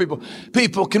leader to tell people,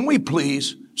 can we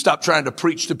please stop trying to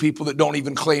preach to people that don't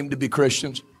even claim to be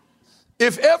Christians?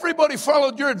 If everybody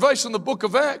followed your advice in the book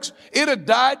of Acts, it had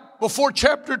died before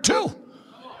chapter 2.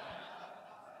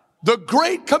 The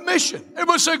Great Commission.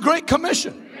 Everybody say Great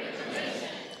Commission. Great Commission.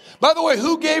 By the way,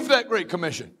 who gave that Great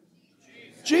Commission?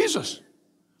 Jesus.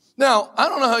 Now, I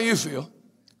don't know how you feel,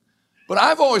 but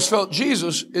I've always felt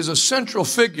Jesus is a central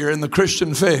figure in the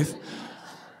Christian faith,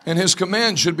 and his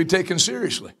command should be taken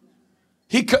seriously.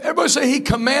 Everybody say he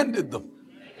commanded them.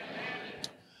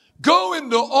 Go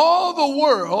into all the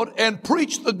world and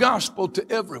preach the gospel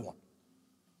to everyone.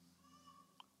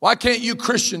 Why can't you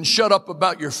Christians shut up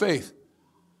about your faith?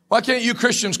 Why can't you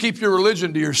Christians keep your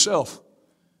religion to yourself?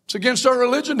 It's against our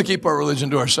religion to keep our religion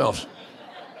to ourselves.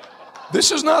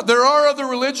 This is not, there are other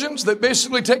religions that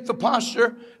basically take the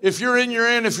posture, if you're in, you're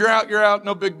in, if you're out,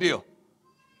 no big deal.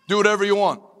 Do whatever you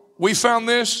want. We found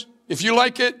this. If you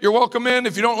like it, you're welcome in.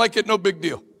 If you don't like it, no big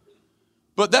deal.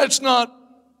 But that's not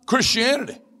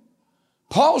Christianity.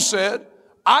 Paul said,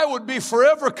 I would be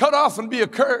forever cut off and be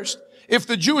accursed if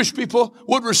the Jewish people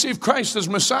would receive Christ as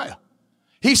Messiah.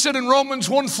 He said in Romans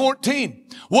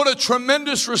 1:14, what a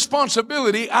tremendous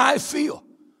responsibility I feel.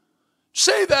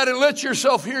 Say that and let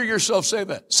yourself hear yourself say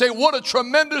that. Say, what a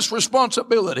tremendous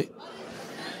responsibility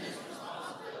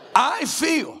I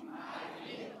feel.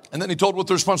 And then he told what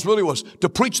the responsibility was, to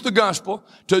preach the gospel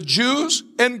to Jews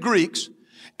and Greeks,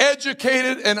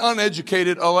 educated and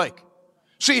uneducated alike.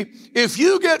 See, if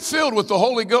you get filled with the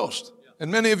Holy Ghost, and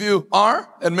many of you are,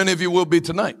 and many of you will be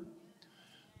tonight,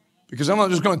 because I'm not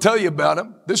just going to tell you about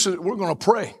him. We're going to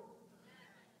pray.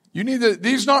 You need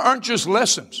these aren't just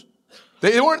lessons.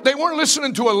 They weren't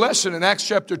listening to a lesson in Acts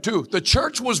chapter 2. The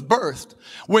church was birthed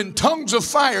when tongues of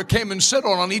fire came and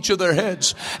settled on each of their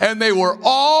heads, and they were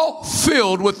all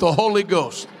filled with the Holy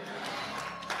Ghost.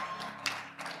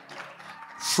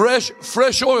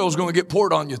 Fresh oil is going to get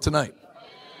poured on you tonight.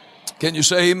 Can you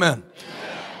say amen?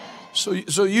 So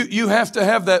you have to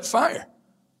have that fire.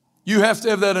 You have to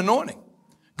have that anointing.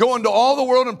 Go into all the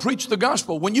world and preach the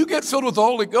gospel. When you get filled with the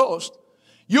Holy Ghost,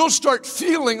 you'll start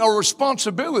feeling a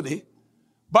responsibility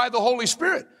by the Holy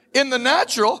Spirit. In the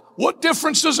natural, what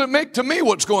difference does it make to me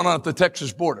what's going on at the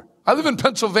Texas border? I live in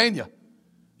Pennsylvania.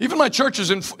 Even my church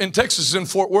is in Texas, in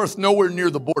Fort Worth, nowhere near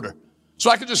the border. So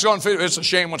I could just go on Facebook, it's a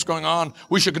shame what's going on.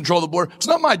 We should control the border. It's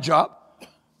not my job.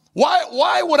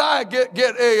 Why would I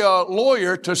get a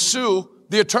lawyer to sue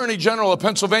the Attorney General of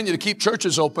Pennsylvania to keep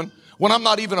churches open when I'm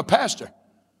not even a pastor?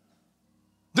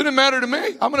 Didn't matter to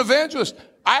me. I'm an evangelist.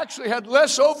 I actually had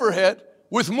less overhead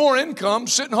with more income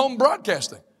sitting home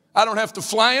broadcasting. I don't have to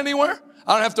fly anywhere.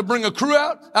 I don't have to bring a crew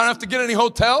out. I don't have to get any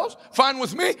hotels. Fine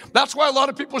with me. That's why a lot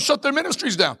of people shut their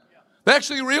ministries down. They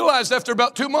actually realized after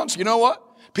about 2 months, you know what?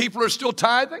 People are still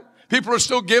tithing. People are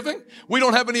still giving. We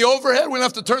don't have any overhead. We don't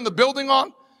have to turn the building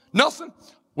on. Nothing.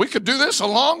 We could do this a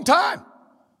long time.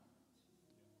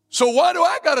 So why do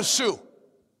I got to sue?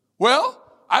 Well,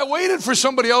 I waited for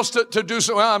somebody else to do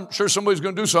something. Well, I'm sure somebody's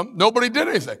going to do something. Nobody did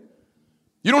anything.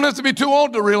 You don't have to be too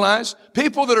old to realize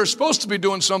people that are supposed to be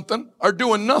doing something are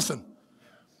doing nothing.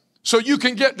 So you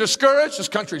can get discouraged. This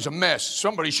country's a mess.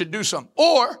 Somebody should do something.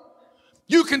 Or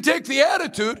you can take the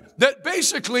attitude that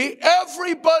basically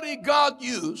everybody God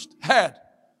used had.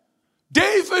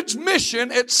 David's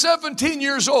mission at 17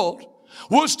 years old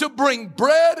was to bring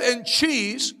bread and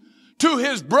cheese to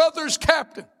his brother's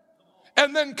captain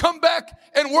and then come back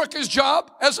and work his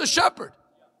job as a shepherd.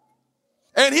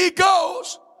 And he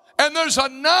goes, and there's a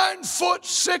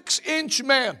 9'6"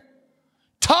 man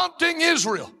taunting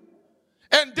Israel.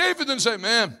 And David then said,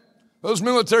 man, those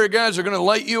military guys are going to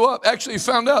light you up. Actually, he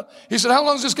found out. He said, how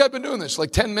long has this guy been doing this?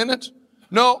 Like 10 minutes?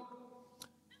 No.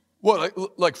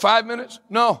 What, like 5 minutes?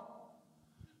 No.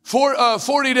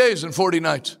 40 days and 40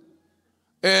 nights.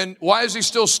 And why is he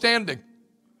still standing?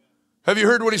 Have you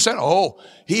heard what he said? Oh,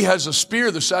 he has a spear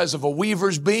the size of a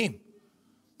weaver's beam.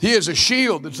 He has a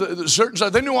shield that's a certain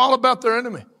size. They knew all about their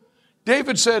enemy.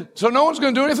 David said, so no one's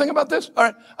going to do anything about this? All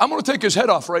right, I'm going to take his head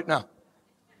off right now.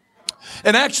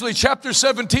 And actually, chapter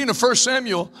 17 of 1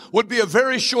 Samuel would be a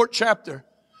very short chapter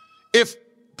if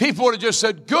people would have just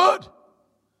said, good,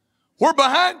 we're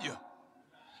behind you.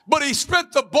 But he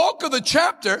spent the bulk of the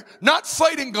chapter not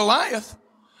fighting Goliath,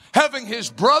 having his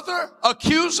brother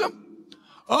accuse him.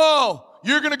 Oh,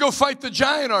 you're going to go fight the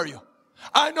giant, are you?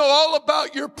 I know all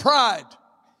about your pride.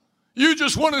 You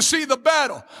just want to see the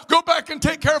battle. Go back and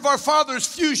take care of our father's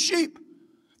few sheep.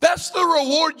 That's the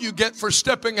reward you get for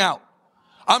stepping out.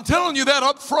 I'm telling you that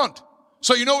up front,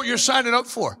 so you know what you're signing up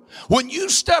for. When you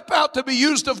step out to be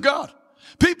used of God,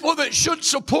 people that should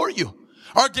support you,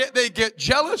 they get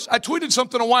jealous. I tweeted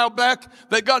something a while back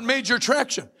that got major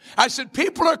traction. I said,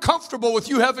 people are comfortable with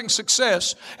you having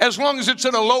success as long as it's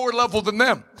at a lower level than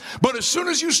them. But as soon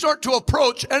as you start to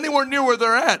approach anywhere near where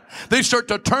they're at, they start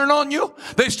to turn on you.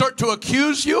 They start to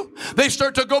accuse you. They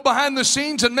start to go behind the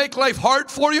scenes and make life hard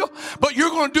for you. But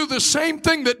you're going to do the same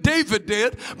thing that David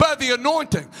did by the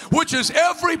anointing, which is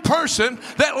every person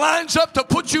that lines up to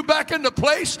put you back into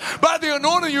place by the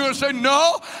anointing, you're going to say,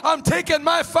 no, I'm taking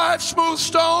my 5 smooth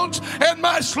stones and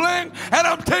my sling, and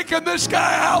I'm taking this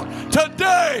guy out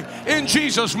today in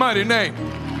Jesus' mighty name.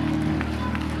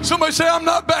 Somebody say, I'm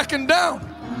not backing down.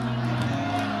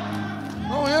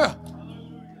 Oh yeah.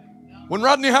 When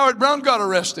Rodney Howard Brown got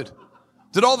arrested,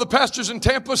 did all the pastors in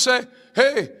Tampa say,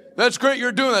 hey, that's great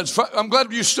you're doing that. I'm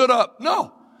glad you stood up?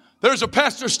 No. There's a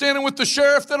pastor standing with the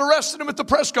sheriff that arrested him at the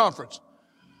press conference,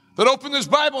 that opened his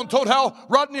Bible and told how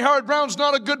Rodney Howard-Browne's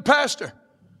not a good pastor.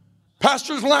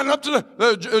 Pastors lining up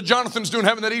to Jonathan's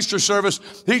having that Easter service.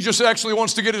 He just actually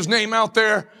wants to get his name out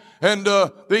there, and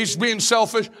he's being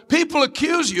selfish. People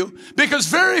accuse you because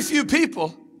very few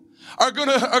people are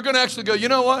gonna actually go, you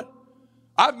know what?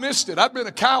 I've missed it. I've been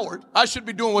a coward. I should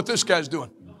be doing what this guy's doing.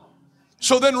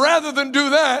 So then rather than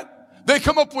do that, they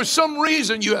come up with some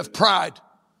reason. You have pride.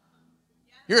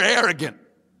 You're arrogant.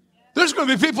 There's going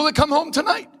to be people that come home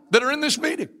tonight that are in this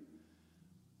meeting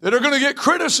that are going to get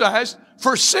criticized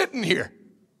for sitting here.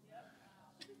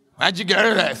 How'd you get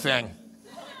her that thing?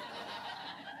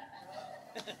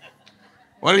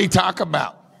 What did he talk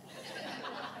about?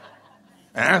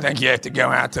 I don't think you have to go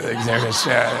out to the exhibit.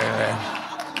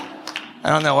 I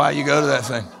don't know why you go to that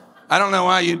thing. I don't know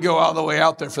why you'd go all the way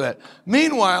out there for that.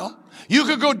 Meanwhile,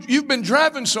 you've been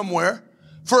driving somewhere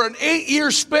for an 8-year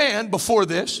span before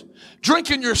this,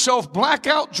 drinking yourself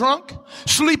blackout drunk,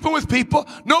 sleeping with people.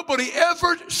 Nobody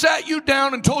ever sat you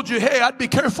down and told you, hey, I'd be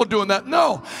careful doing that.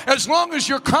 No. As long as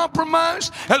you're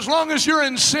compromised, as long as you're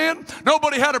in sin,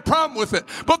 nobody had a problem with it.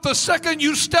 But the second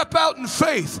you step out in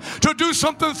faith to do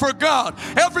something for God,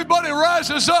 everybody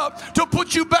rises up to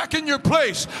put you back in your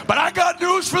place. But I got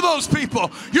news for those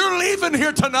people. You're leaving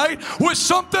here tonight with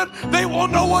something they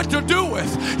won't know what to do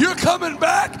with. You're coming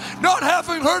back not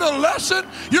having heard a lesson.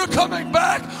 You're coming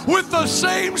back with the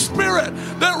same spirit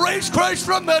that raised Christ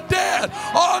from the dead,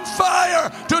 on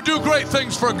fire to do great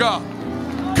things for God.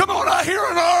 Come on, I hear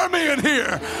an army in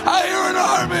here. I hear an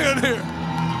army in here.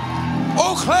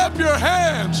 Oh, clap your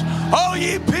hands, all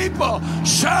ye people.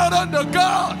 Shout unto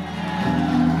God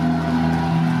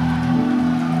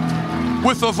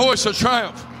with a voice of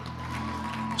triumph.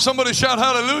 Somebody shout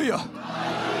hallelujah.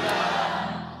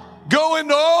 Hallelujah. Go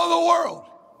into all the world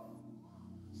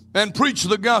and preach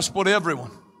the gospel to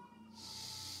everyone.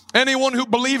 Anyone who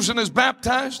believes and is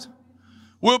baptized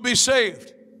will be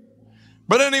saved.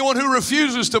 But anyone who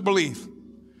refuses to believe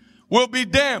will be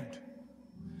damned.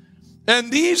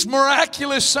 And these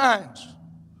miraculous signs.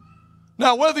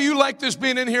 Now, whether you like this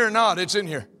being in here or not, it's in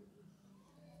here.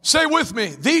 Say with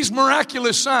me, these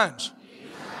miraculous signs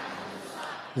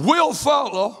will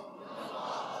follow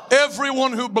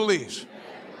everyone who believes.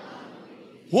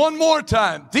 One more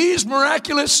time. These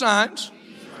miraculous signs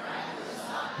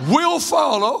will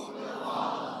follow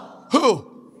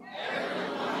who?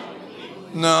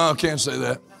 No, I can't say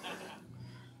that.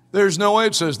 There's no way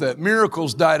it says that.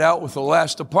 Miracles died out with the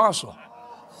last apostle.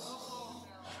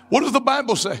 What does the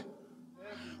Bible say?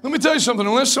 Let me tell you something.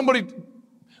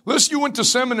 Unless you went to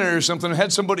seminary or something and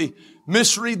had somebody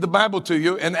misread the Bible to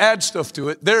you and add stuff to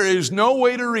it, there is no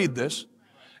way to read this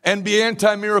and be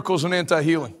anti-miracles and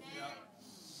anti-healing.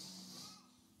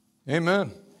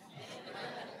 Amen.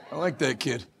 I like that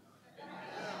kid.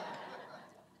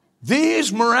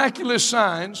 These miraculous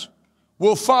signs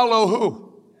will follow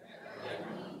who?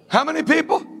 How many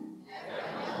people?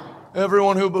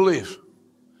 Everyone who believes.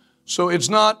 So it's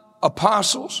not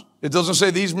apostles. It doesn't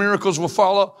say these miracles will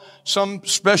follow some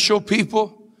special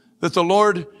people that the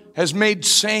Lord has made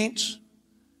saints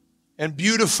and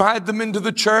beautified them into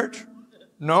the church.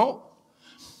 No.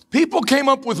 People came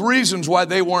up with reasons why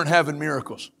they weren't having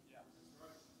miracles.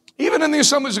 Even in the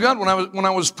Assemblies of God, when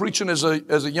I was preaching as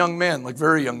a young man, like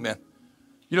very young man,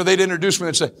 they'd introduce me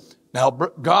and say, now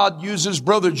God uses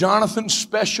Brother Jonathan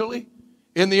specially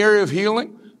in the area of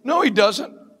healing. No, he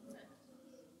doesn't.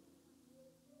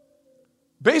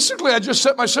 Basically, I just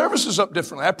set my services up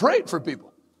differently. I prayed for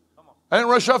people. I didn't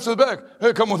rush off to the back.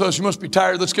 Hey, come with us. You must be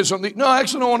tired. Let's get something to eat. No, I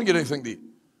actually don't want to get anything to eat.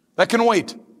 That can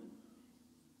wait.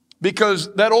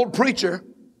 Because that old preacher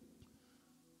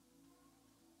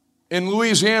in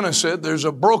Louisiana said there's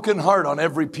a broken heart on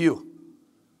every pew.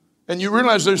 And you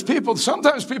realize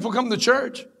sometimes people come to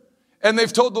church and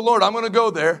they've told the Lord, I'm going to go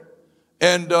there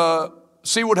and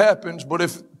see what happens. But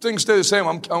if things stay the same,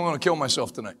 I'm going to kill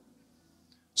myself tonight.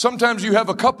 Sometimes you have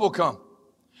a couple come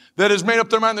that has made up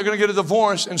their mind they're going to get a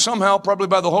divorce. And somehow, probably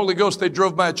by the Holy Ghost, they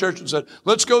drove by a church and said,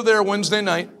 let's go there Wednesday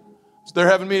night. They're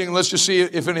having a meeting. Let's just see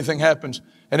if anything happens.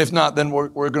 And if not, then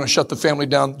we're going to shut the family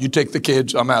down. You take the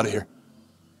kids. I'm out of here.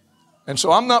 And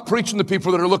so I'm not preaching to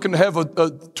people that are looking to have a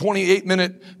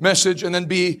 28-minute message and then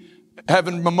be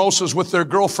having mimosas with their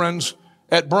girlfriends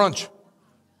at brunch.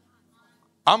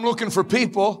 I'm looking for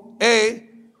people,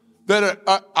 that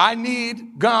I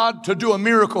need God to do a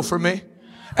miracle for me.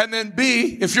 And then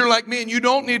B, if you're like me and you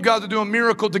don't need God to do a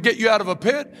miracle to get you out of a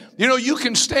pit, you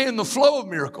can stay in the flow of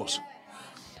miracles.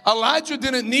 Elijah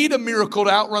didn't need a miracle to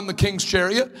outrun the king's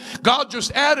chariot. God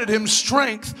just added him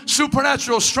strength,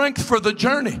 supernatural strength for the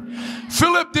journey.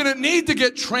 Philip didn't need to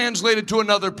get translated to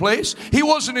another place. He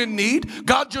wasn't in need.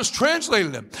 God just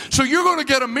translated him. So you're going to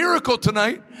get a miracle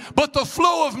tonight, but the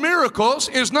flow of miracles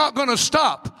is not going to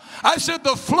stop. I said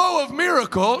the flow of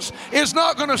miracles is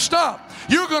not going to stop.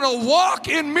 You're going to walk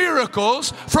in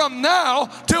miracles from now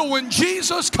till when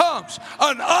Jesus comes.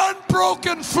 An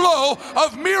unbroken flow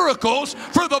of miracles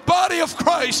for the body of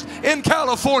Christ in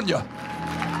California.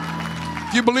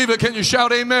 If you believe it, can you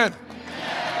shout amen?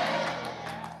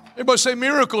 Everybody say,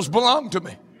 miracles belong to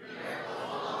me.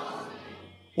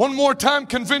 One more time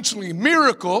convincingly,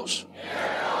 miracles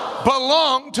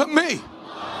belong to me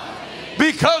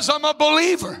because I'm a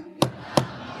believer.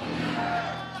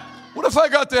 What if I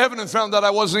got to heaven and found out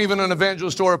I wasn't even an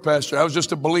evangelist or a pastor? I was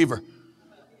just a believer,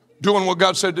 doing what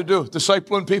God said to do,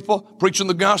 discipling people, preaching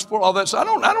the gospel, all that stuff.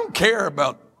 I don't care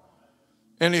about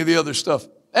any of the other stuff.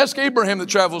 Ask Abraham that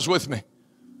travels with me.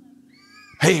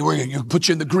 Hey, we're going to put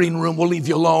you in the green room. We'll leave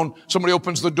you alone. Somebody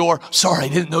opens the door. Sorry, I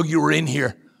didn't know you were in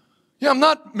here. Yeah, I'm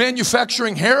not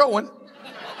manufacturing heroin.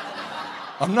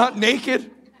 I'm not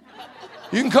naked.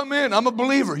 You can come in. I'm a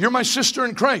believer. You're my sister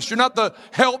in Christ. You're not the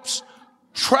helps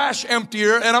trash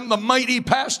emptier, and I'm the mighty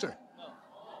pastor.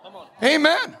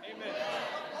 Amen.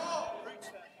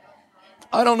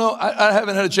 I don't know. I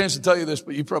haven't had a chance to tell you this,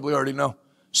 but you probably already know.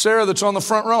 Sarah that's on the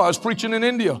front row, I was preaching in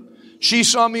India. She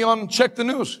saw me on Check the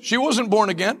News. She wasn't born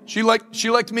again. She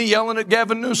liked me yelling at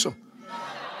Gavin Newsom.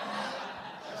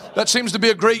 That seems to be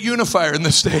a great unifier in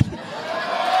this state.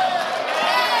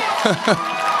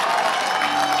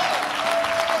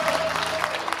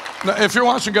 Now, if you're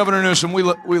watching Governor Newsom, we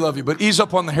love you, but ease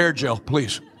up on the hair gel,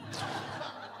 please.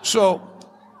 So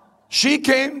she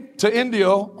came to India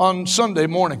on Sunday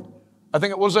morning. I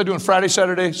think, what was I doing? Friday,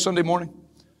 Saturday, Sunday morning?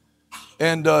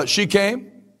 And she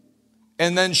came,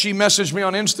 and then she messaged me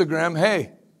on Instagram,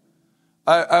 hey,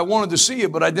 I wanted to see you,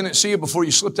 but I didn't see you before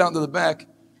you slipped out into the back.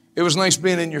 It was nice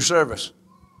being in your service.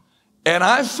 And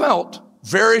I felt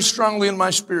very strongly in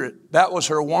my spirit that was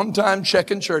her one time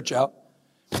checking church out.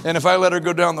 And if I let her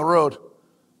go down the road,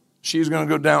 she's going to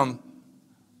go down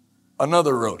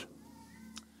another road.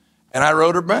 And I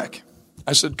wrote her back.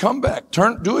 I said, come back,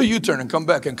 do a U-turn and come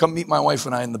back and come meet my wife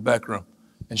and I in the back room.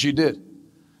 And she did.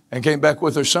 And came back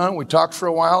with her son. We talked for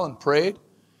a while and prayed.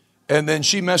 And then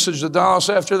she messaged Dallas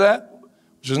after that,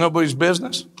 which is nobody's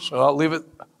business. So I'll leave it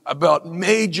about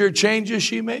major changes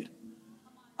she made.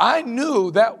 I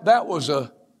knew that was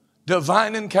a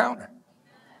divine encounter.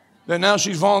 Then now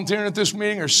she's volunteering at this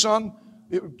meeting. Her son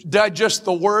digests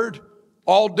the word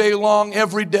all day long,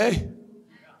 every day.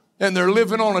 And they're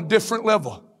living on a different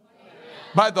level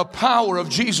by the power of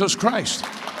Jesus Christ.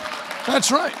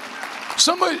 That's right.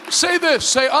 Somebody say this.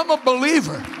 Say, I'm a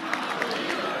believer.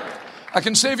 I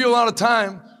can save you a lot of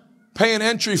time paying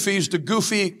entry fees to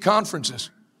goofy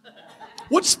conferences.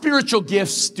 What spiritual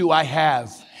gifts do I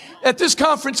have? At this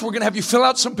conference, we're going to have you fill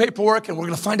out some paperwork and we're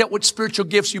going to find out what spiritual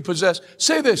gifts you possess.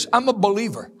 Say this, I'm a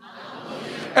believer.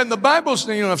 And the Bible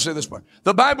says, you don't have to say this part.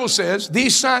 The Bible says,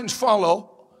 these signs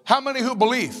follow how many who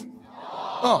believe?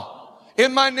 Oh,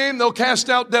 in my name, they'll cast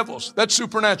out devils. That's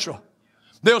supernatural.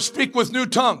 They'll speak with new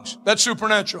tongues. That's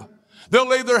supernatural. They'll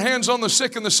lay their hands on the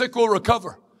sick and the sick will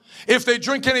recover. If they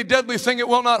drink any deadly thing, it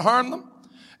will not harm them.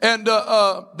 And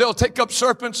they'll take up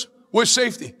serpents with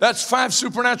safety. That's 5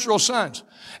 supernatural signs.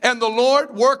 And the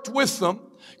Lord worked with them,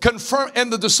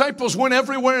 and the disciples went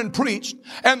everywhere and preached,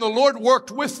 and the Lord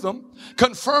worked with them,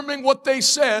 confirming what they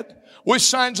said with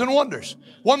signs and wonders.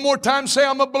 One more time, say,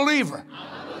 I'm a believer.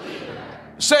 I'm a believer.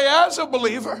 Say, as a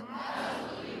believer,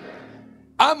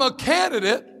 I'm a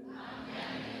candidate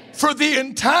for the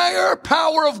entire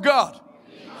power of God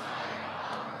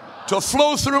to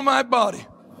flow through my body,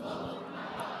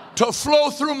 to flow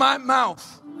through my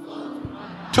mouth,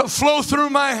 to flow through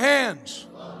my hands,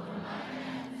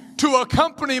 to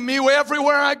accompany me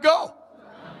everywhere I go.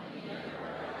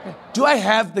 Do I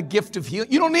have the gift of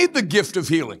healing? You don't need the gift of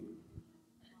healing.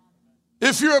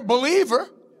 If you're a believer,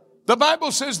 the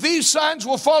Bible says these signs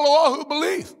will follow all who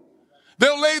believe.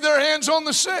 They'll lay their hands on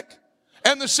the sick,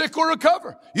 and the sick will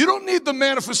recover. You don't need the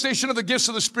manifestation of the gifts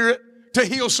of the Spirit to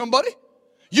heal somebody.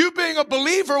 You being a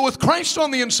believer with Christ on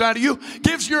the inside of you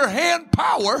gives your hand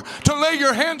power to lay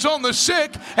your hands on the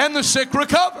sick and the sick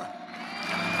recover.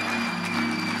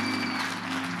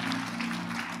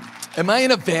 Am I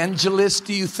an evangelist,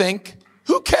 do you think?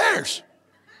 Who cares?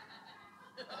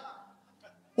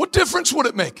 What difference would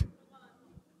it make?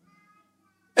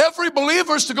 Every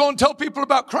believer is to go and tell people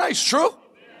about Christ, true?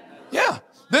 Yeah.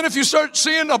 Then if you start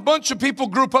seeing a bunch of people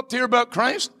group up to hear about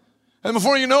Christ, And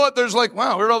before you know it, there's like,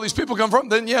 wow, where did all these people come from?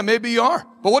 Then yeah, maybe you are.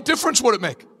 But what difference would it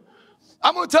make?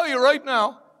 I'm going to tell you right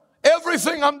now,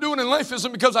 everything I'm doing in life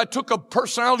isn't because I took a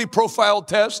personality profile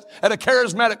test at a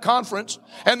charismatic conference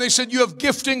and they said you have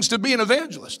giftings to be an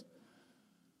evangelist.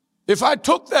 If I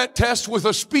took that test with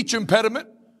a speech impediment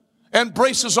and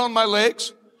braces on my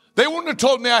legs, they wouldn't have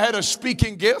told me I had a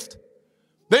speaking gift.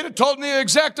 They'd have told me the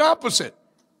exact opposite.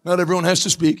 Not everyone has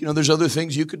to speak. There's other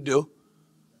things you could do.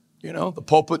 The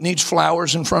pulpit needs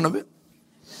flowers in front of it.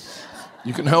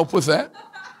 You can help with that.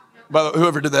 By the way,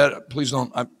 whoever did that, please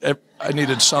don't. I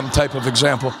needed some type of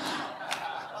example.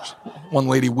 One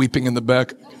lady weeping in the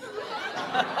back.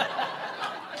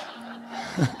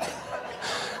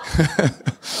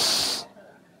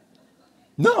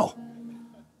 No.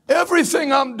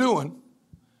 Everything I'm doing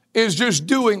is just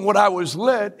doing what I was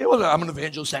led. It wasn't, I'm an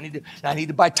evangelist. I need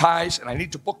to buy tithes and I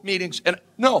need to book meetings. And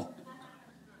no.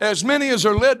 As many as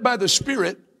are led by the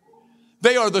Spirit,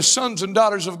 they are the sons and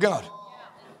daughters of God.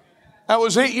 I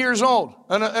was 8 years old,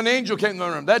 and an angel came to the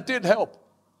room. That did help.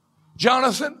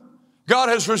 Jonathan, God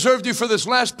has reserved you for this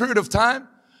last period of time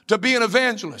to be an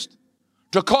evangelist,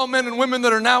 to call men and women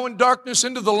that are now in darkness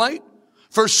into the light,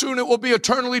 for soon it will be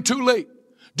eternally too late.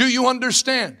 Do you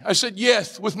understand? I said,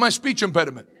 yes, with my speech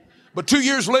impediment. But 2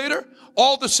 years later,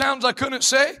 all the sounds I couldn't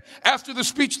say, after the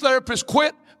speech therapist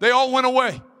quit, they all went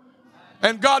away.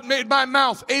 And God made my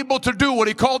mouth able to do what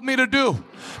He called me to do.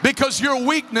 Because your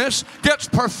weakness gets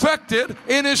perfected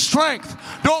in His strength.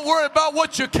 Don't worry about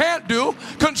what you can't do.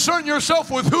 Concern yourself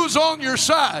with who's on your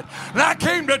side. And I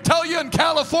came to tell you in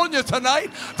California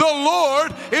tonight, the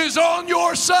Lord is on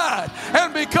your side.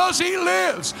 And because He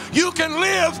lives, you can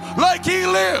live like He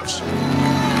lives.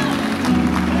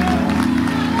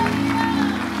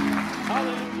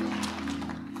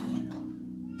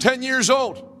 10 years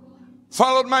old.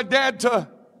 Followed my dad to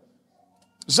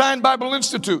Zion Bible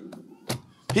Institute.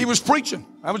 He was preaching.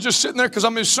 I was just sitting there because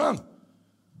I'm his son.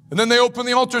 And then they opened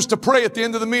the altars to pray at the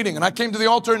end of the meeting. And I came to the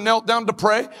altar and knelt down to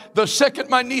pray the second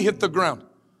my knee hit the ground.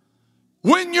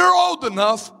 When you're old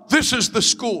enough, this is the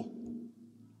school.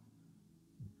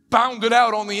 Bounded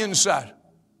out on the inside.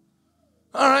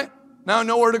 All right, now I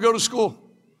know where to go to school.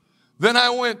 Then I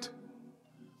went.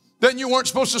 Then you weren't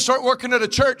supposed to start working at a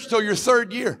church till your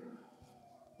third year.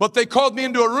 But they called me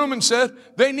into a room and said,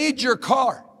 they need your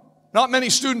car. Not many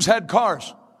students had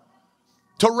cars.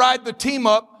 To ride the team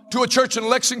up to a church in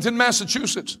Lexington,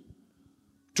 Massachusetts.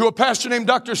 To a pastor named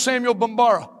Dr. Samuel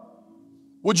Bombara.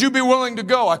 Would you be willing to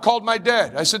go? I called my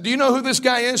dad. I said, do you know who this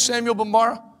guy is, Samuel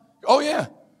Bombara? Oh yeah,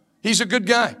 he's a good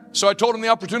guy. So I told him the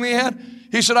opportunity he had.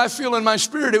 He said, I feel in my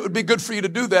spirit it would be good for you to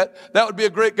do that. That would be a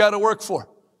great guy to work for.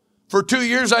 For 2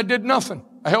 years, I did nothing.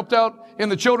 I helped out in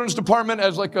the children's department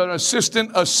as like an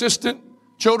assistant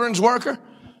children's worker.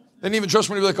 They didn't even trust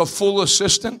me to be like a full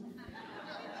assistant.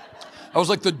 I was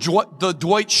like the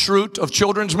Dwight Schrute of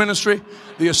children's ministry,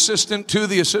 the assistant to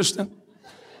the assistant.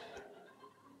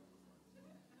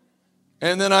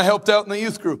 And then I helped out in the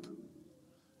youth group.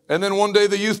 And then one day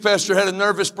the youth pastor had a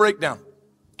nervous breakdown.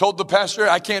 Told the pastor,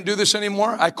 I can't do this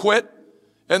anymore. I quit.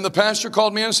 And the pastor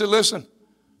called me in and said, listen,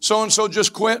 so-and-so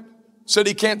just quit. Said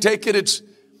he can't take it.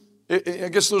 I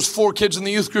guess those 4 kids in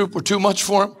the youth group were too much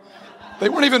for him. They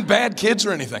weren't even bad kids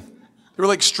or anything. They were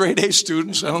like straight A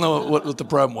students. I don't know what the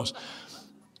problem was.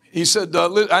 He said,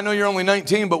 I know you're only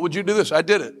 19, but would you do this? I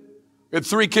did it. We had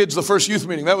 3 kids the first youth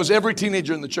meeting. That was every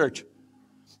teenager in the church.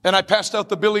 And I passed out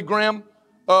the Billy Graham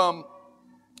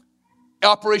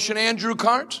Operation Andrew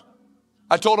cards.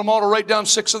 I told them all to write down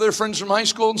 6 of their friends from high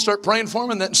school and start praying for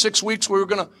them. And then in 6 weeks, we were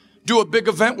going to do a big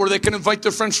event where they can invite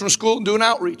their friends from school and do an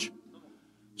outreach.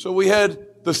 So we had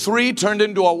the 3 turned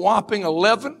into a whopping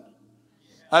 11.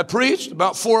 I preached.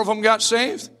 About 4 of them got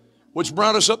saved, which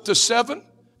brought us up to 7.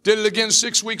 Did it again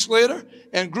 6 weeks later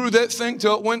and grew that thing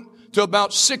till it went to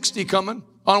about 60 coming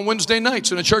on Wednesday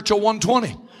nights in a church of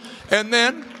 120. And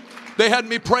then they had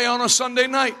me pray on a Sunday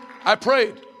night. I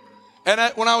prayed. And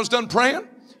when I was done praying,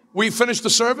 we finished the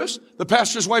service. The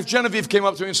pastor's wife, Genevieve, came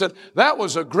up to me and said, that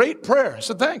was a great prayer. I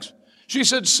said, thanks. She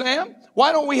said, Sam,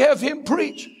 why don't we have him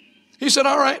preach? He said,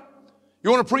 all right.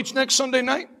 You want to preach next Sunday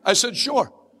night? I said,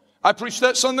 sure. I preached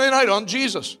that Sunday night on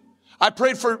Jesus. I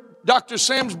prayed for Dr.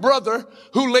 Sam's brother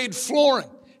who laid flooring.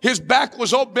 His back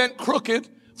was all bent crooked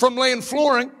from laying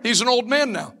flooring. He's an old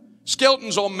man now.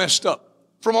 Skeleton's all messed up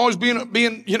from always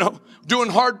being, doing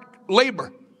hard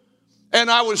labor. And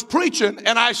I was preaching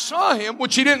and I saw him,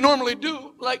 which he didn't normally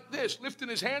do, like this, lifting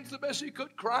his hands the best he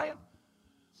could, crying.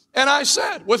 And I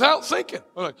said, without thinking,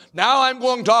 now I'm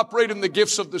going to operate in the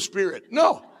gifts of the Spirit.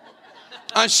 No.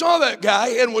 I saw that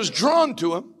guy and was drawn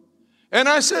to him. And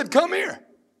I said, come here.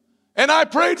 And I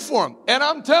prayed for him. And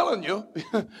I'm telling you,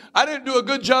 I didn't do a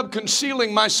good job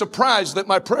concealing my surprise that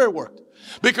my prayer worked.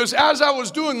 Because as I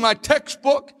was doing my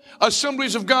textbook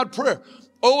Assemblies of God prayer,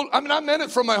 I meant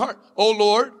it from my heart. Oh,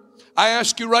 Lord, I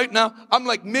ask you right now, I'm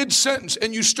like mid-sentence,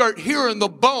 and you start hearing the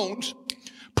bones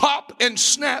pop and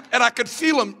snap, and I could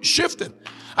feel them shifting.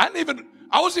 I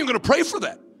wasn't even going to pray for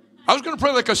that. I was going to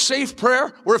pray like a safe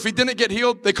prayer where if he didn't get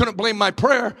healed, they couldn't blame my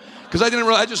prayer because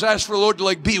I just asked for the Lord to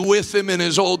like be with him in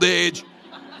his old age.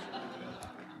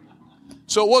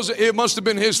 So it must have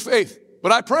been his faith.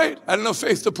 But I prayed. I had enough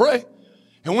faith to pray.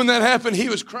 And when that happened, he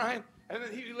was crying. And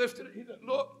then he lifted it. He said,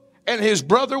 look. And his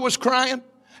brother was crying.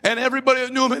 And everybody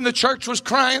that knew him in the church was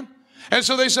crying. And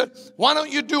so they said, why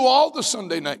don't you do all the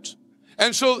Sunday nights?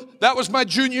 And so that was my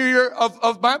junior year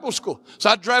of Bible school.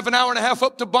 So I'd drive an hour and a half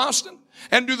up to Boston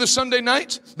and do the Sunday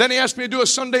nights. Then he asked me to do a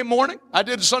Sunday morning. I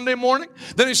did a Sunday morning.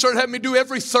 Then he started having me do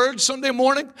every third Sunday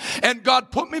morning. And God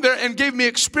put me there and gave me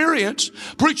experience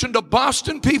preaching to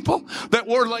Boston people that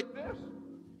were like this.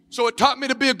 So it taught me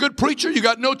to be a good preacher. You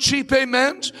got no cheap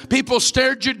amens. People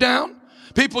stared you down.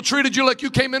 People treated you like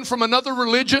you came in from another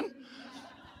religion.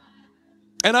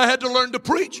 And I had to learn to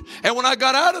preach. And when I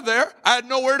got out of there, I had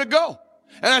nowhere to go.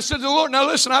 And I said to the Lord, now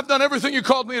listen, I've done everything you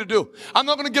called me to do. I'm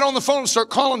not going to get on the phone and start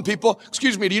calling people.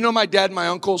 Excuse me, do you know my dad and my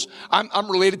uncles? I'm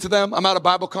related to them. I'm out of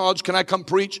Bible college. Can I come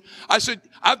preach? I said,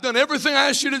 I've done everything I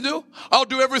asked you to do. I'll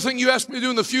do everything you asked me to do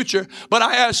in the future. But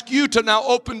I ask you to now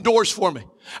open doors for me.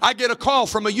 I get a call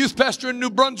from a youth pastor in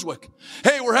New Brunswick.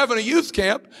 Hey, we're having a youth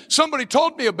camp. Somebody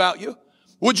told me about you.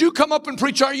 Would you come up and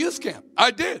preach our youth camp?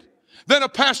 I did. Then a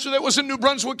pastor that was in New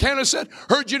Brunswick, Canada said,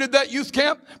 heard you did that youth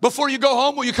camp. Before you go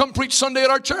home, will you come preach Sunday at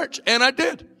our church? And I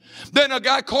did. Then a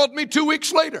guy called me 2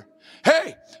 weeks later.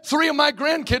 Hey, 3 of my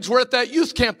grandkids were at that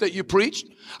youth camp that you preached.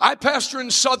 I pastor in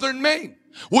southern Maine.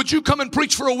 Would you come and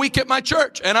preach for a week at my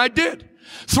church? And I did.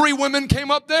 3 women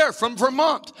came up there from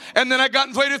Vermont. And then I got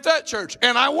invited at that church.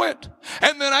 And I went.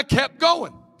 And then I kept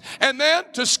going. And then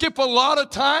to skip a lot of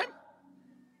time,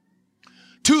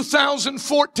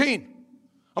 2014.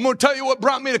 I'm going to tell you what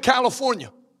brought me to California.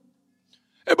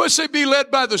 Everybody say, be led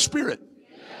by the Spirit.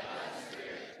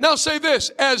 Now say this,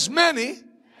 as many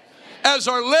as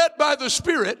are led by the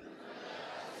Spirit,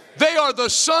 they are the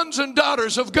sons and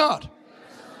daughters of God.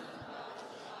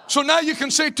 So now you can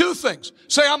say 2 things.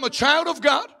 Say, I'm a child of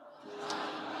God.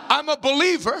 I'm a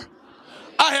believer.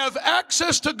 I have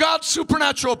access to God's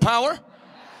supernatural power.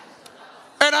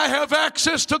 And I have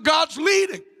access to God's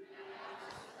leading.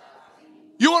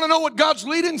 You want to know what God's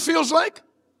leading feels like?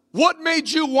 What made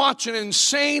you watch an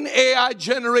insane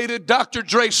AI-generated Dr.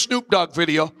 Dre Snoop Dogg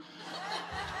video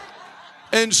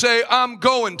and say, I'm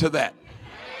going to that?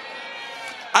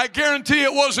 I guarantee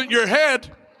it wasn't your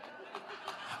head.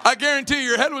 I guarantee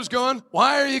your head was going,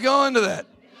 why are you going to that?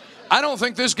 I don't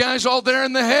think this guy's all there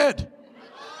in the head.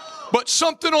 But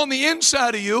something on the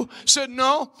inside of you said,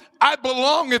 no, I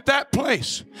belong at that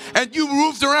place. And you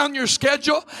moved around your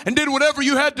schedule and did whatever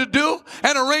you had to do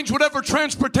and arranged whatever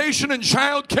transportation and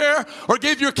child care or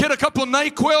gave your kid a couple of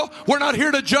NyQuil. We're not here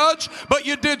to judge, but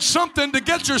you did something to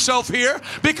get yourself here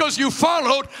because you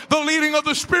followed the leading of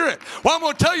the Spirit. Well, I'm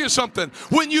going to tell you something.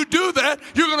 When you do that,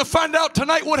 you're going to find out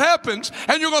tonight what happens,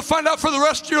 and you're going to find out for the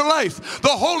rest of your life. The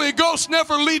Holy Ghost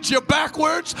never leads you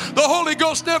backwards. The Holy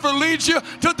Ghost never leads you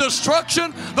to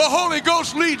destruction. The Holy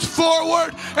Ghost leads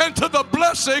forward and to the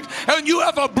blessing, and you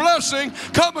have a blessing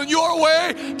coming your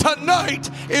way tonight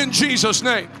in Jesus'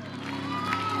 name.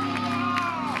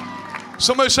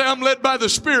 Somebody say, I'm led by the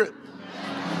Spirit.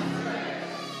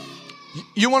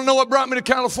 You want to know what brought me to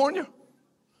California?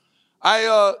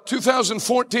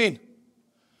 2014,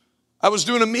 I was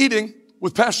doing a meeting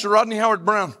with Pastor Rodney Howard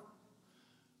Brown.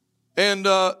 And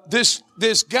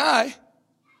this guy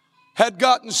had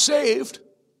gotten saved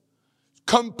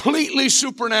completely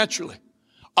supernaturally.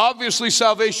 Obviously,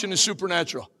 salvation is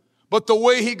supernatural. But the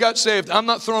way he got saved, I'm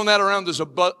not throwing that around as a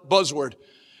buzzword.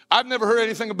 I've never heard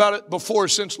anything about it before or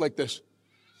since like this.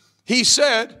 He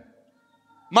said,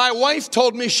 my wife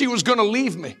told me she was going to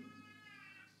leave me.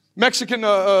 Mexican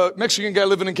guy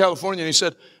living in California, and he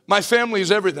said, my family is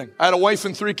everything. I had a wife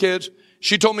and 3 kids.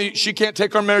 She told me she can't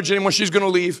take our marriage anymore. She's going to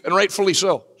leave, and rightfully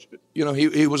so. You know,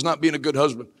 he was not being a good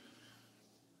husband.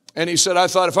 And he said, I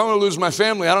thought, if I'm going to lose my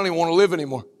family, I don't even want to live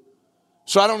anymore.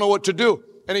 So I don't know what to do.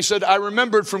 And he said, I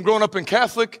remembered from growing up in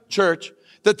Catholic church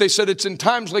that they said it's in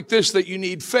times like this that you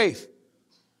need faith.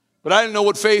 But I didn't know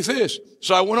what faith is.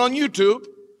 So I went on YouTube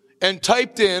and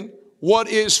typed in, what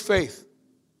is faith?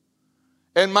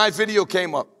 And my video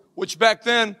came up, which back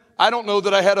then, I don't know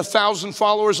that I had 1,000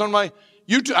 followers on my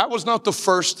YouTube. I was not the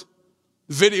first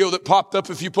video that popped up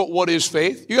if you put "what is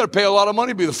faith." You got to pay a lot of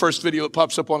money to be the first video that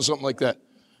pops up on something like that.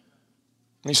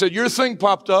 And he said, your thing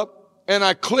popped up, and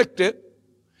I clicked it,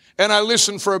 and I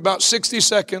listened for about 60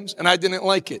 seconds, and I didn't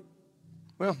like it.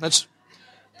 Well, that's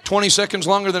 20 seconds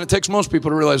longer than it takes most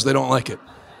people to realize they don't like it.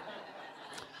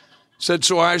 Said,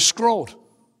 so I scrolled.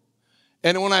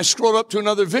 And when I scrolled up to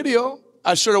another video,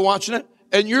 I started watching it,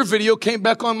 and your video came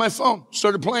back on my phone,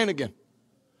 started playing again.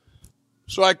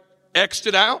 So I X'd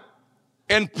it out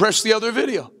and pressed the other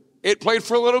video. It played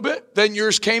for a little bit, then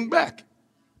yours came back.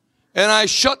 And I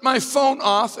shut my phone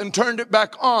off and turned it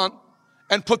back on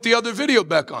and put the other video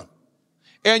back on.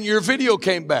 And your video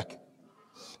came back.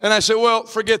 And I said, well,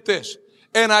 forget this.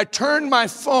 And I turned my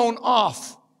phone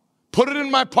off, put it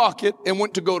in my pocket, and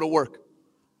went to go to work.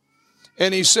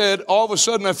 And he said, all of a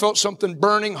sudden I felt something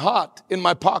burning hot in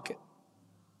my pocket.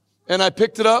 And I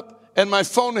picked it up, and my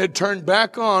phone had turned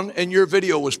back on, and your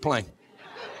video was playing.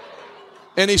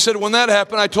 And he said, when that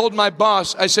happened, I told my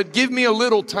boss, I said, give me a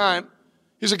little time.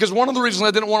 He said, because one of the reasons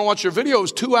I didn't want to watch your video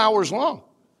was 2 hours long.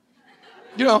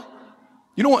 You know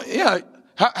what? Yeah.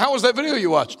 How was that video you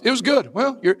watched? It was good.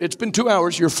 Well, it's been 2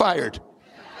 hours. You're fired.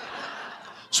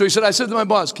 So he said, I said to my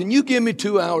boss, can you give me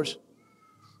 2 hours?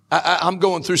 I'm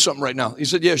going through something right now. He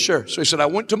said, yeah, sure. So he said, I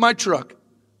went to my truck,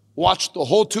 watched the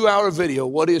whole 2 hour video.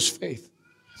 What is faith?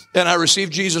 And I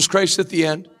received Jesus Christ at the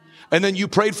end. And then you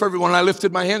prayed for everyone. And I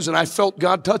lifted my hands and I felt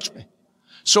God touch me.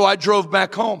 So I drove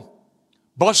back home,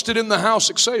 busted in the house,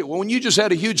 excited. Well, when you just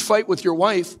had a huge fight with your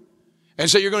wife and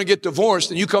say you're going to get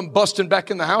divorced and you come busting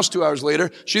back in the house 2 hours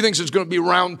later, she thinks it's going to be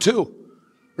round two.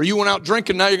 Or you went out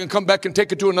drinking, now you're going to come back and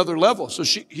take it to another level. So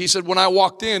he said, when I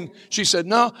walked in, she said,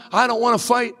 no, I don't want to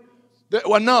fight.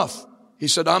 Enough. He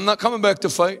said, I'm not coming back to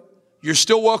fight. You're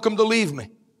still welcome to leave me.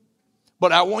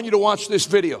 But I want you to watch this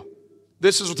video.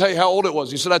 This will tell you how old it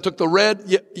was. He said, I took the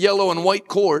red, yellow, and white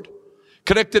cord,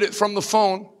 connected it from the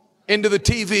phone into the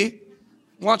TV.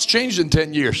 Lots changed in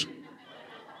 10 years.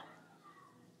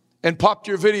 And popped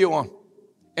your video on.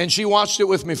 And she watched it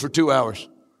with me for 2 hours.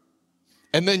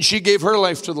 And then she gave her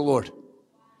life to the Lord.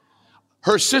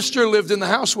 Her sister lived in the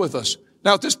house with us.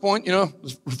 Now at this point,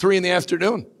 it's 3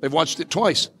 p.m. They've watched it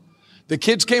twice. The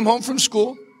kids came home from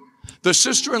school. The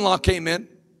sister-in-law came in.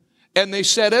 And they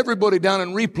sat everybody down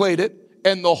and replayed it.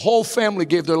 And the whole family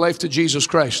gave their life to Jesus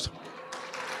Christ.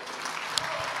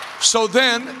 So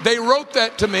then they wrote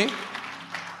that to me.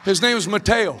 His name is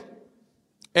Mateo.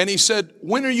 And he said,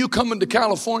 when are you coming to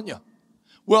California?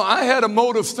 Well, I had a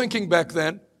mode of thinking back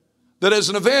then that as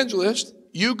an evangelist,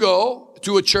 you go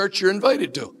to a church you're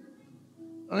invited to.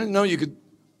 I didn't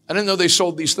know they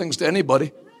sold these things to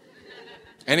anybody.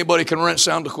 Anybody can rent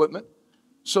sound equipment.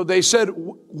 So they said,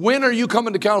 when are you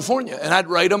coming to California? And I'd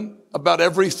write them about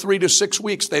every 3 to 6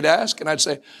 weeks. They'd ask, and I'd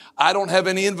say, I don't have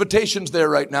any invitations there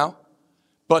right now,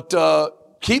 but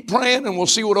keep praying and we'll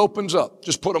see what opens up.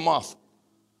 Just put them off.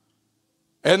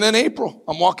 And then April,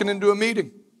 I'm walking into a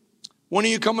meeting. When are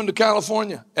you coming to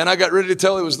California? And I got ready to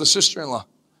tell it was the sister-in-law.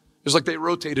 It was like they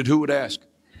rotated who would ask.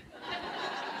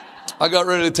 I got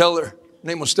ready to tell her. Her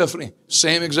name was Stephanie.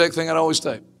 Same exact thing I'd always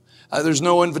type. There's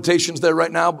no invitations there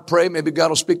right now, but pray. Maybe God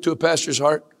will speak to a pastor's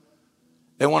heart.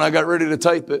 And when I got ready to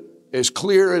type it, as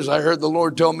clear as I heard the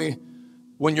Lord tell me,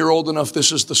 when you're old enough,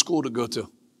 this is the school to go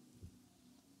to.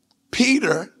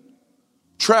 Peter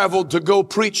traveled to go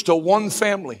preach to one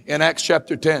family in Acts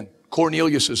chapter 10,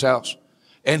 Cornelius' house.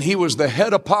 And he was the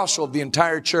head apostle of the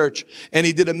entire church. And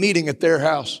he did a meeting at their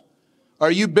house. Are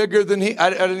you bigger than he? I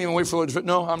didn't even wait for the Lord to fit.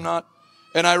 No, I'm not.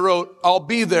 And I wrote, I'll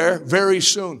be there very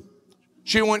soon.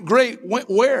 She went, great.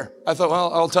 Where? I thought,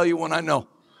 well, I'll tell you when I know.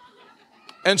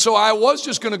 And so I was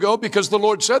just going to go because the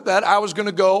Lord said that. I was going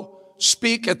to go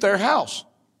speak at their house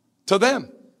to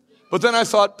them. But then I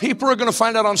thought, people are going to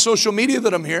find out on social media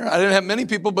that I'm here. I didn't have many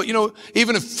people, but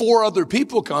even if 4 other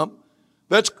people come,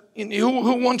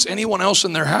 who wants anyone else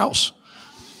in their house?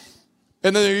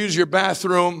 And then they use your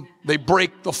bathroom. They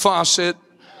break the faucet.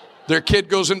 Their kid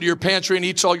goes into your pantry and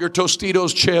eats all your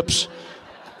Tostitos chips.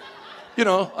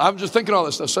 I'm just thinking all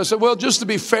this stuff. So I said, well, just to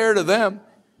be fair to them,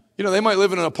 they might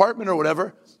live in an apartment or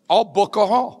whatever. I'll book a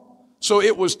hall. So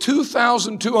it was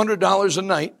 $2,200 a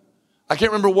night. I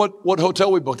can't remember what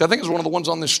hotel we booked. I think it was one of the ones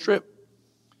on this strip.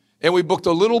 And we booked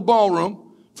a little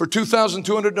ballroom for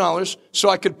 $2,200 so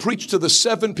I could preach to the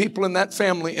 7 people in that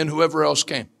family and whoever else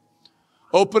came.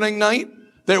 Opening night,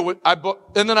 and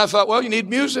then I thought, well, you need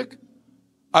music.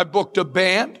 I booked a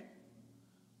band,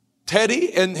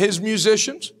 Teddy and his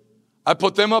musicians. I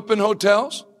put them up in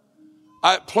hotels.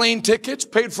 Plane tickets,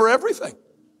 paid for everything.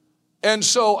 And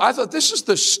so I thought, this is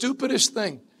the stupidest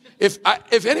thing.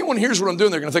 If anyone hears what I'm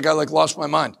doing, they're going to think I lost my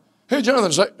mind. Hey,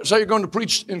 Jonathan, so you're going to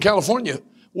preach in California.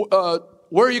 Where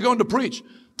are you going to preach?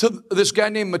 To this guy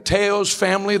named Mateo's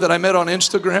family that I met on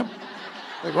Instagram.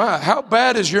 Like, wow, how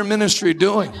bad is your ministry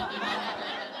doing?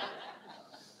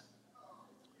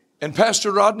 And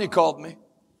Pastor Rodney called me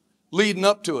leading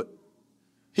up to it.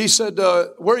 He said,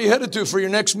 where are you headed to for your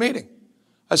next meeting?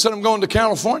 I said, I'm going to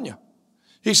California.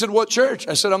 He said, what church?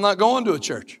 I said, I'm not going to a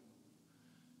church.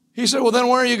 He said, well, then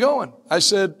where are you going? I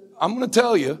said, I'm going to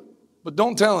tell you, but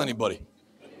don't tell anybody.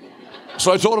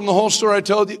 So I told him the whole story I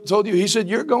told you. He said,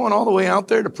 you're going all the way out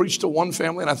there to preach to one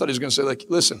family? And I thought he was going to say, like,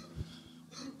 listen,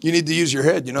 you need to use your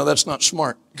head. You know, that's not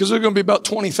smart. Because they're going to be about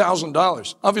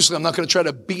 $20,000. Obviously, I'm not going to try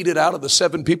to beat it out of the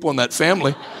 7 people in that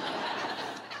family.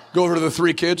 Go over to the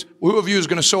 3 kids. Who of you is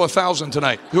going to sow 1,000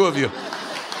 tonight? Who of you?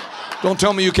 Don't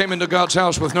tell me you came into God's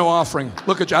house with no offering.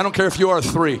 Look at you. I don't care if you are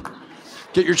 3.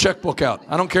 Get your checkbook out.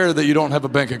 I don't care that you don't have a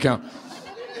bank account.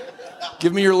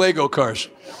 Give me your Lego cars.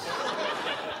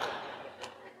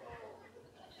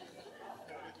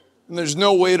 And there's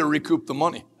no way to recoup the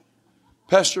money.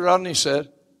 Pastor Rodney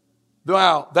said,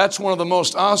 wow, that's one of the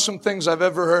most awesome things I've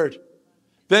ever heard.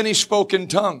 Then he spoke in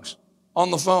tongues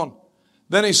on the phone.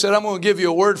 Then he said, I'm going to give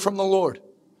you a word from the Lord.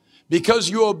 Because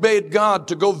you obeyed God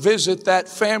to go visit that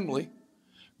family,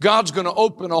 God's going to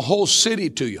open a whole city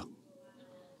to you.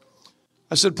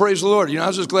 I said, praise the Lord. You know, I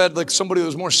was just glad like somebody who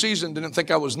was more seasoned didn't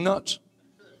think I was nuts.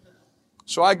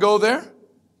 So I go there.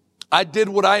 I did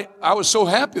what I was so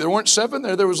happy. There weren't 7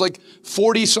 there. There was like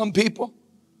 40 some people.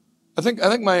 I think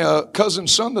my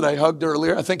cousin's son that I hugged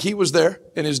earlier, I think he was there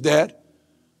and his dad.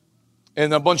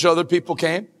 And a bunch of other people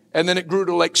came. And then it grew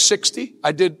to like 60.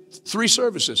 I did 3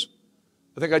 services.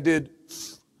 I think I did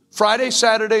Friday,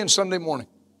 Saturday, and Sunday morning.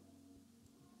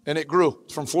 And it grew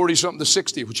from 40 something to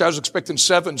 60, which I was expecting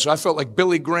 7. So I felt like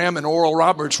Billy Graham and Oral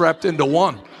Roberts wrapped into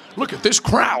one. Look at this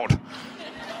crowd.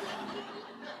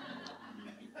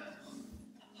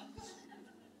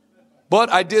 But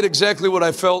I did exactly what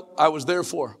I felt I was there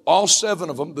for. All 7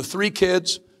 of them, the 3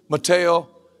 kids, Mateo,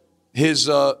 his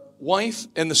wife,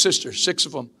 and the sister, 6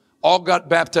 of them, all got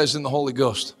baptized in the Holy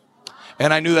Ghost.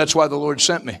 And I knew that's why the Lord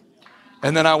sent me.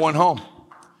 And then I went home.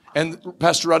 And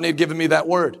Pastor Rodney had given me that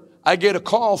word. I get a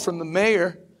call from the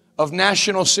mayor of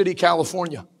National City,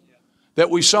 California, that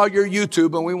we saw your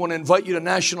YouTube and we want to invite you to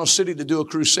National City to do a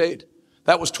crusade.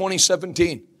 That was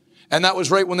 2017. And that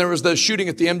was right when there was the shooting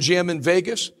at the MGM in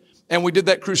Vegas. And we did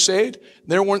that crusade.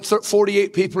 There weren't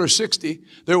 48 people or 60.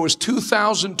 There was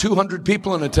 2,200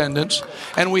 people in attendance.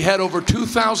 And we had over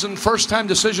 2,000 first-time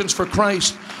decisions for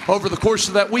Christ over the course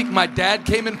of that week. My dad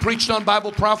came and preached on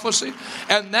Bible prophecy.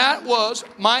 And that was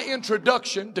my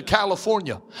introduction to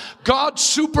California. God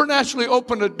supernaturally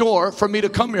opened a door for me to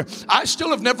come here. I still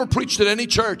have never preached at any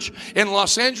church in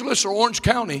Los Angeles or Orange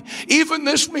County. Even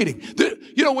this meeting.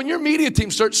 You know, when your media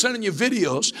team starts sending you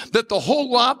videos that the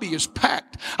whole lobby is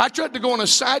packed. I tried to go on a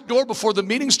side door before the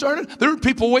meeting started. There were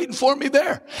people waiting for me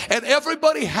there. And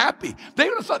everybody happy. They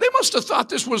must have thought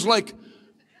this was like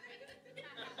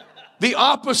the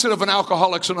opposite of an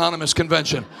Alcoholics Anonymous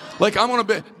convention. Like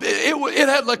it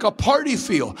had like a party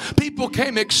feel. People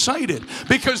came excited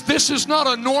because this is not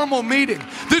a normal meeting.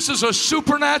 This is a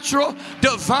supernatural,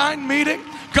 divine meeting.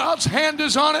 God's hand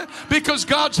is on it because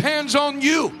God's hand's on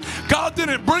you. God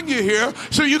didn't bring you here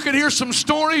so you could hear some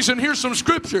stories and hear some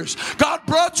scriptures. God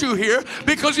brought you here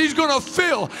because He's going to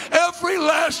fill every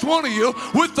last one of you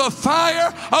with the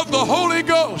fire of the Holy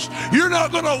Ghost. You're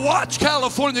not going to watch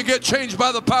California get changed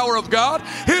by the power of God.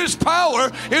 His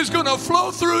power is going to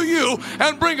flow through you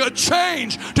and bring a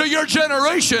change to your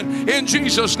generation in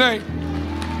Jesus' name.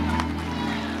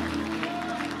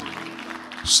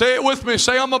 Say it with me.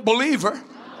 Say, I'm a believer.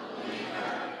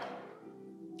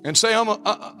 And say, I'm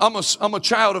a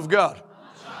child of God.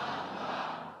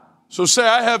 So say,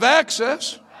 I have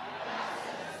access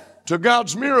to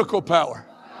God's miracle power.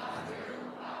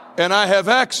 And I have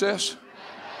access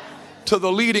to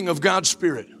the leading of God's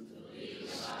Spirit.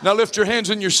 Now lift your hands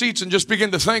in your seats and just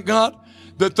begin to thank God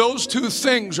that those 2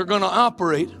 things are going to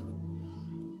operate.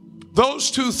 Those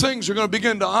 2 things are going to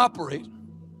begin to operate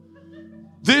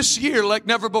this year like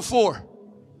never before.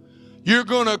 You're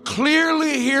going to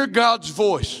clearly hear God's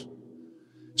voice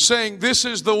saying, this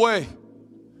is the way.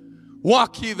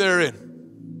 Walk ye therein.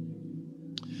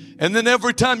 And then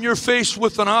every time you're faced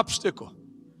with an obstacle,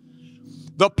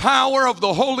 the power of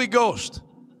the Holy Ghost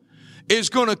is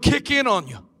going to kick in on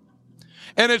you.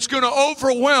 And it's going to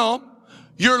overwhelm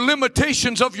your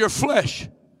limitations of your flesh.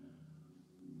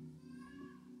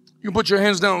 You can put your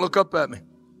hands down and look up at me.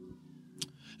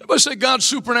 Everybody say God's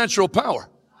supernatural power.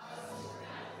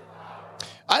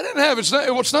 I didn't have it.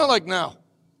 It's not like now.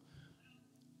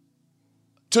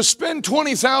 To spend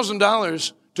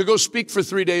 $20,000 to go speak for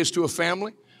 3 days to a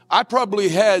family, I probably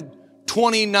had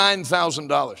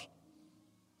 $29,000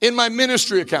 in my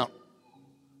ministry account.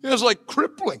 It was like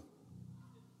crippling.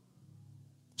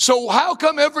 So how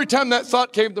come every time that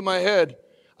thought came to my head,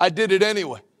 I did it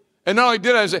anyway? And not only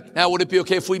did I say, now would it be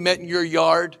okay if we met in your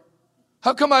yard?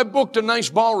 How come I booked a nice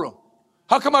ballroom?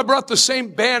 How come I brought the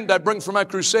same band I bring for my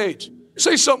crusades?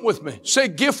 Say something with me. Say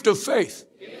gift of faith.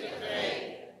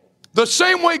 The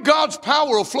same way God's power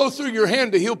will flow through your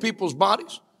hand to heal people's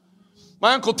bodies.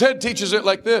 My Uncle Ted teaches it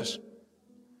like this.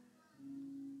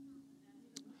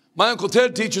 My Uncle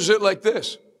Ted teaches it like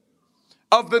this.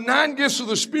 Of the 9 gifts of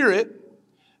the Spirit,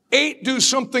 8 do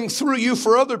something through you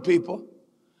for other people,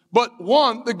 but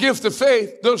 1, the gift of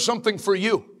faith, does something for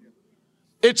you.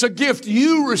 It's a gift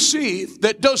you receive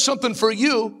that does something for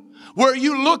you where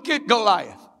you look at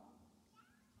Goliath.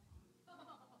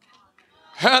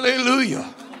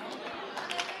 Hallelujah.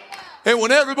 And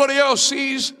when everybody else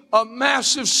sees a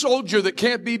massive soldier that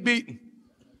can't be beaten,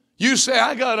 you say,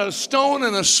 I got a stone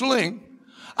and a sling.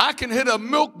 I can hit a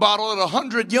milk bottle at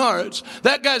 100 yards.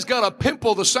 That guy's got a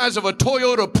pimple the size of a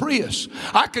Toyota Prius.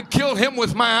 I could kill him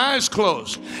with my eyes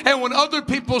closed. And when other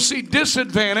people see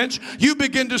disadvantage, you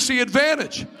begin to see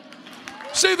advantage.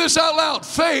 Say this out loud.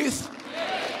 Faith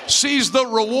sees the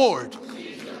reward.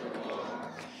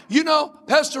 You know,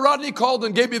 Pastor Rodney called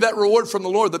and gave me that reward from the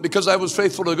Lord that because I was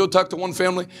faithful to go talk to one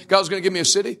family, God was going to give me a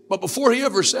city. But before he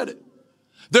ever said it,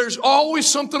 there's always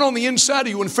something on the inside of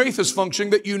you when faith is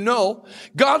functioning that you know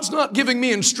God's not giving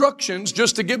me instructions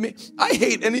just to give me. I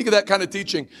hate any of that kind of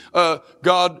teaching.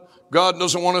 God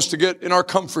doesn't want us to get in our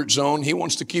comfort zone. He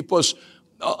wants to keep us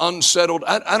unsettled.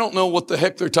 I don't know what the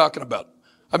heck they're talking about.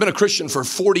 I've been a Christian for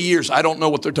 40 years. I don't know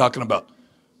what they're talking about.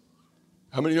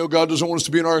 How many know God doesn't want us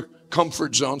to be in our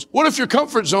comfort zones? What if your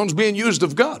comfort zone's being used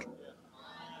of God?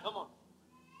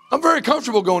 I'm very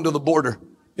comfortable going to the border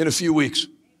in a few weeks,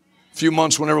 a few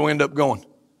months, whenever we end up going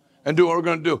and do what we're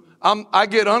going to do. I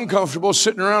get uncomfortable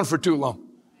sitting around for too long.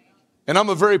 And I'm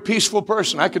a very peaceful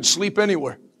person. I could sleep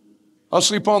anywhere. I'll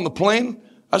sleep on the plane.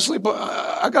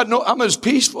 I'm as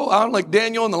peaceful. I'm like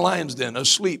Daniel in the lion's den,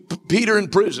 asleep. Peter in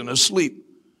prison, asleep.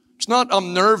 It's not,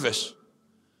 I'm nervous.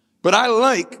 But I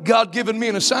like God giving me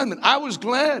an assignment. I was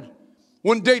glad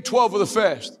when day 12 of the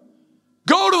fast.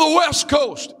 Go to the West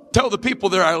Coast. Tell the people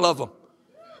there I love them.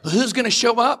 Well, who's going to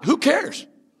show up? Who cares? Do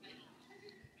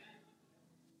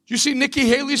you see Nikki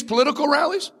Haley's political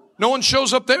rallies? No one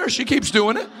shows up there. She keeps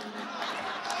doing it.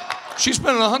 She's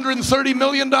spending $130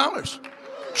 million.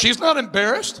 She's not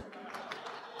embarrassed.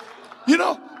 You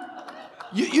know,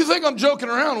 you think I'm joking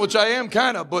around, which I am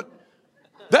kind of, but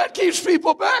that keeps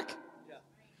people back.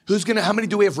 How many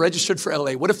do we have registered for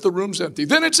LA? What if the room's empty?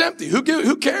 Then it's empty. Who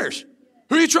cares?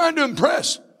 Who are you trying to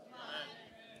impress?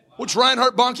 What's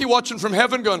Reinhard Bonnke watching from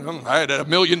heaven going, I had 1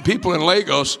 million people in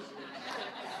Lagos.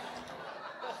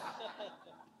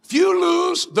 If you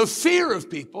lose the fear of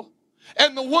people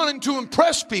and the wanting to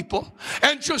impress people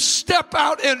and just step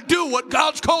out and do what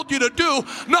God's called you to do,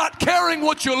 not caring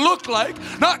what you look like,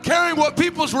 not caring what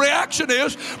people's reaction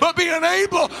is, but being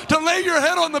able to lay your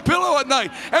head on the pillow at night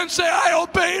and say, I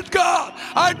obeyed God.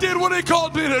 I did what he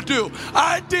called me to do.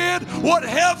 I did what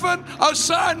heaven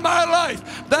assigned my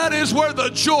life. That is where the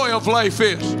joy of life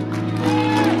is.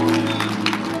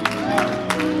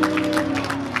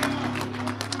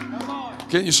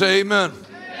 Can you say amen?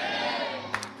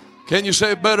 Can you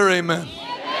say better amen?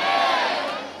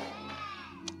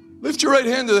 Lift your right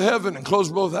hand to heaven and close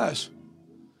both eyes.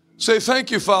 Say, thank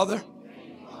you, Father,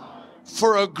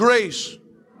 for a grace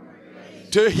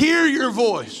to hear your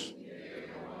voice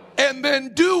and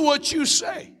then do what you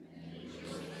say,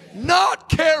 not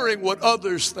caring what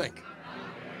others think.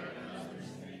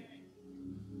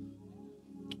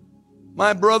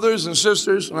 My brothers and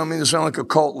sisters, and I mean to sound like a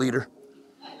cult leader,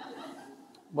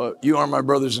 but you are my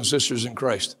brothers and sisters in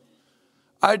Christ.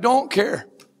 I don't care.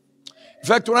 In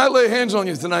fact, when I lay hands on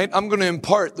you tonight, I'm going to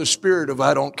impart the spirit of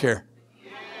I don't care.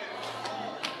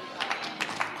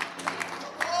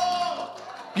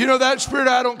 You know, that spirit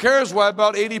of I don't care is why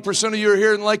about 80% of you are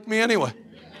here and like me anyway.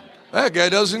 That guy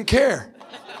doesn't care.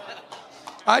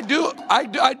 I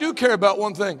do care about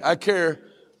one thing. I care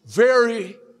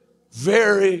very,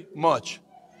 very much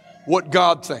what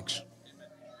God thinks.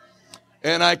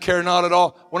 And I care not at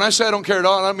all. When I say I don't care at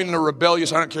all, I don't mean in a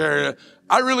rebellious, I don't care.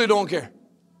 I really don't care.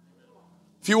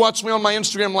 If you watch me on my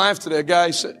Instagram live today, a guy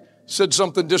said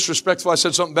something disrespectful. I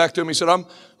said something back to him. He said,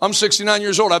 I'm 69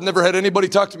 years old. I've never had anybody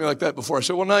talk to me like that before. I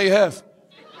said, well, now you have.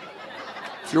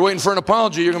 If you're waiting for an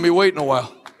apology, you're going to be waiting a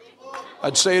while.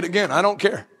 I'd say it again. I don't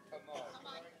care.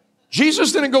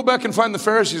 Jesus didn't go back and find the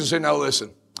Pharisees and say, now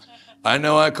listen, I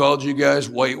know I called you guys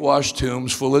whitewashed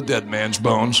tombs full of dead man's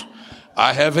bones.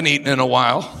 I haven't eaten in a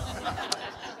while.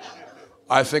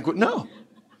 I think, no. I'm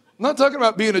not talking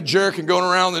about being a jerk and going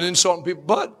around and insulting people,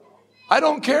 but I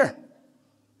don't care.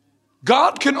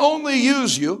 God can only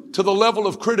use you to the level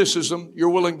of criticism you're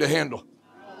willing to handle.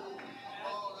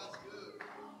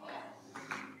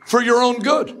 For your own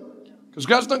good. Because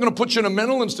God's not going to put you in a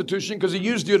mental institution because he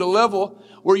used you at a level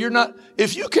where you're not.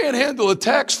 If you can't handle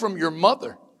attacks from your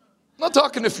mother, I'm not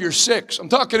talking if you're 6, I'm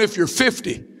talking if you're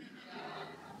 50.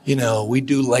 You know, we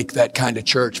do like that kind of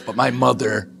church, but my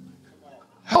mother,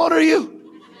 how old are you?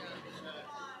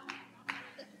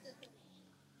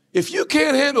 If you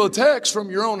can't handle attacks from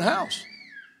your own house,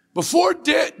 before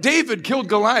David killed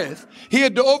Goliath, he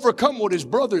had to overcome what his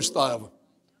brothers thought of him.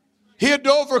 He had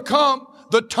to overcome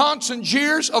the taunts and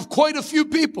jeers of quite a few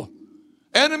people,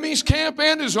 enemy's camp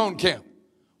and his own camp.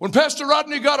 When Pastor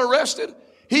Rodney got arrested,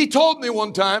 he told me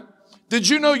one time, did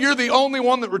you know you're the only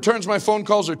one that returns my phone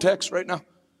calls or texts right now?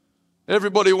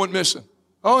 Everybody went missing.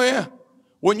 Oh yeah.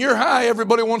 When you're high,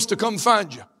 everybody wants to come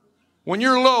find you. When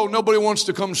you're low, nobody wants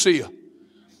to come see you.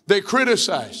 They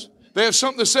criticize. They have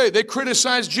something to say. They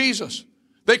criticize Jesus.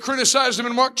 They criticize him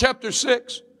in Mark chapter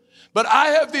 6. But I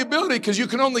have the ability, because you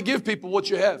can only give people what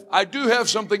you have. I do have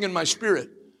something in my spirit.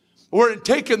 We're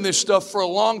taking this stuff for a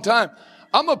long time.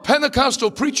 I'm a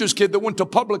Pentecostal preacher's kid that went to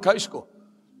public high school.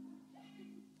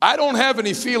 I don't have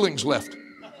any feelings left.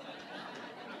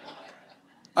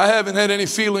 I haven't had any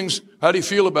feelings. How do you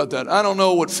feel about that? I don't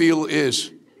know what feel is.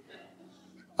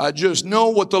 I just know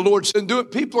what the Lord said. Do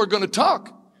it. People are going to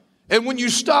talk. And when you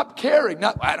stop caring,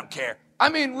 I don't care. I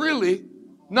mean, really,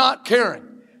 not caring.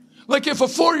 Like if a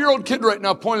 4-year-old kid right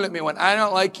now pointed at me and went, I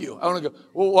don't like you. I want to go,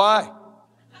 well, why?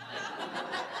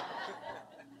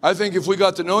 I think if we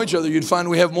got to know each other, you'd find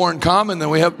we have more in common than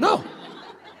we have. No.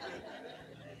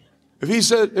 If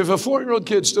a 4-year-old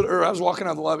kid stood, or I was walking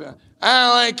out the lobby, I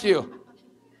don't like you.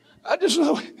 I just,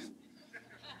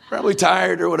 probably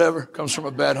tired or whatever, comes from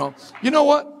a bad home. You know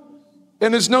what?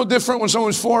 And it's no different when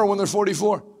someone's 4 or when they're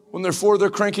 44. When they're 4, they're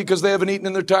cranky because they haven't eaten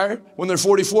and they're tired. When they're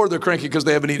 44, they're cranky because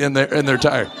they haven't eaten and they're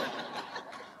tired.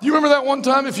 Do you remember that one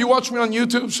time, if you watch me on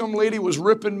YouTube, some lady was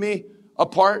ripping me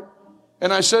apart,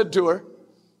 and I said to her,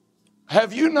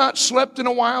 have you not slept in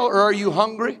a while, or are you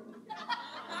hungry?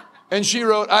 And she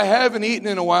wrote, I haven't eaten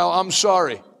in a while, I'm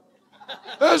sorry.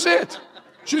 That's it.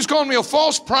 She was calling me a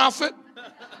false prophet.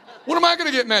 What am I going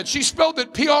to get mad? She spelled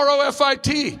it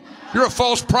P-R-O-F-I-T. You're a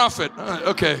false prophet.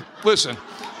 Okay, listen.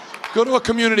 Go to a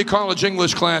community college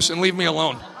English class and leave me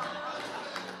alone.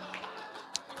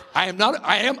 I'm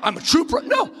a true prophet.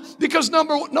 No, because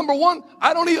number one,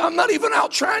 I'm not even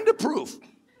out trying to prove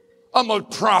I'm a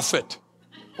prophet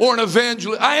or an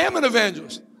evangelist. I am an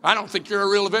evangelist. I don't think you're a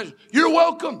real evangelist. You're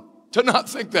welcome to not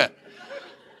think that.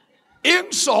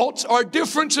 Insults are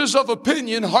differences of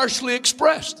opinion harshly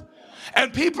expressed.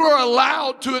 And people are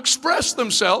allowed to express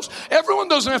themselves. Everyone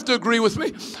doesn't have to agree with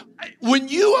me. When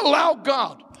you allow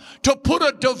God to put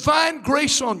a divine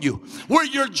grace on you, where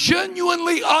you're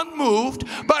genuinely unmoved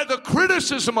by the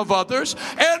criticism of others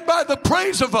and by the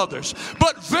praise of others,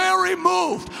 but very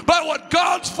moved by what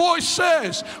God's voice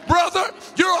says. Brother,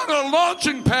 you're on a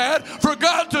launching pad for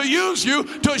God to use you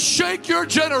to shake your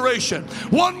generation.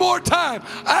 One more time,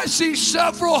 I see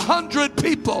several hundred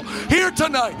people here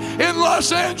tonight in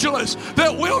Los Angeles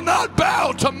that will not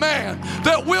bow to man,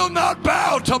 that will not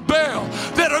bow to Baal,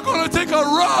 that are going to take a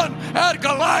run at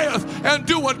Goliath and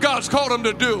do what God's called them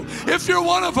to do. If you're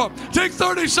one of them, take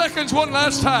 30 seconds one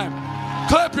last time.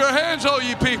 Clap your hands, all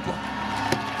ye people.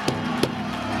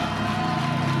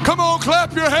 Come on,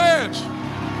 clap your hands.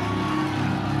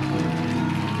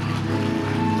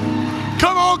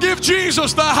 Come on, give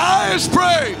Jesus the highest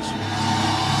praise.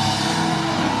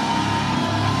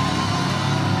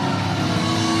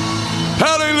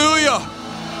 Hallelujah.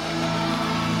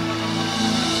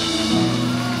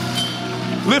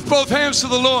 Lift both hands to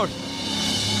the Lord.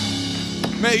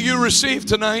 May you receive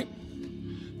tonight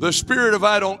the spirit of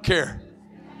I don't care.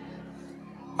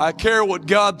 I care what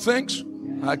God thinks.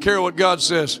 I care what God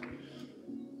says.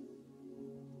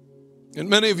 And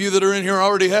many of you that are in here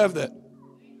already have that.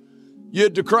 You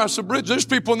had to cross a bridge. There's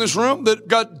people in this room that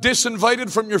got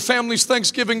disinvited from your family's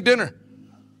Thanksgiving dinner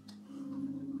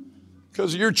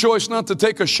because of your choice not to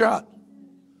take a shot.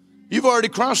 You've already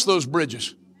crossed those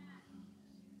bridges.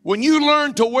 When you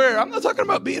learn to wear, I'm not talking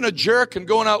about being a jerk and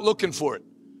going out looking for it,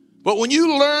 but when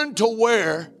you learn to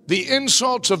wear the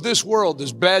insults of this world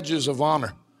as badges of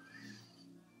honor,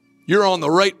 you're on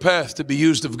the right path to be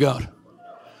used of God.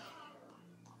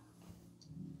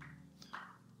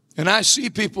 And I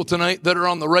see people tonight that are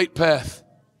on the right path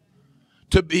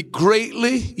to be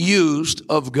greatly used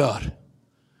of God.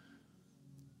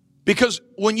 Because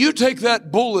when you take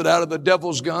that bullet out of the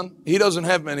devil's gun, he doesn't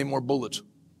have many more bullets.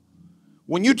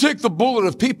 When you take the bullet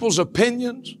of people's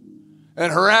opinions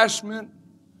and harassment,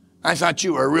 I thought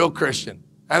you were a real Christian.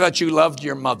 I thought you loved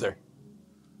your mother.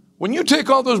 When you take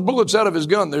all those bullets out of his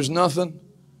gun, there's nothing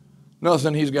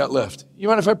he's got left. You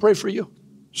mind if I pray for you?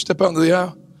 Step out into the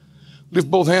aisle.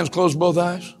 Lift both hands, close both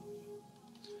eyes.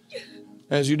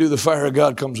 As you do, the fire of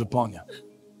God comes upon you.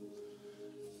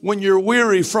 When you're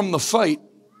weary from the fight,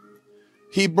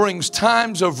 he brings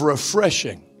times of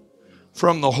refreshing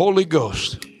from the Holy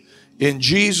Ghost. In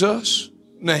Jesus'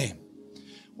 name.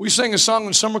 We sang a song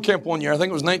in summer camp one year. I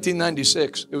think it was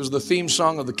 1996. It was the theme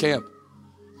song of the camp.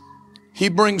 He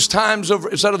brings times of,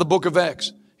 it's out of the book of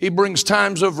Acts. He brings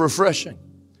times of refreshing.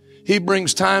 He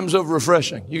brings times of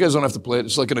refreshing. You guys don't have to play it.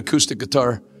 It's like an acoustic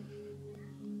guitar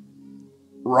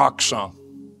rock song.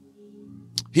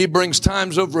 He brings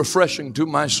times of refreshing to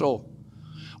my soul.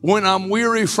 When I'm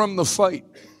weary from the fight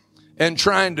and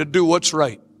trying to do what's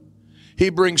right, he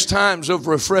brings times of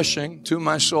refreshing to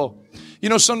my soul. You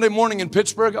know, Sunday morning in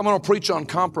Pittsburgh, I'm going to preach on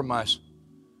compromise.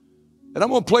 And I'm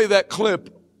going to play that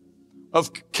clip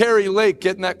of Carrie Lake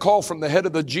getting that call from the head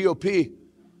of the GOP,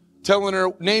 telling her,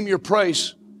 name your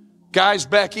price. Guys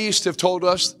back east have told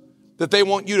us that they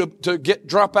want you to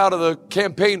drop out of the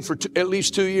campaign for at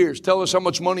least 2 years. Tell us how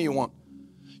much money you want.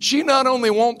 She not only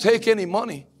won't take any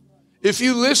money, if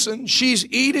you listen, she's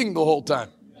eating the whole time.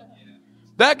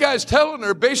 That guy's telling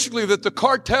her basically that the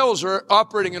cartels are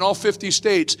operating in all 50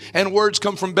 states and words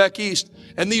come from back east.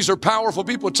 And these are powerful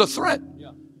people. It's a threat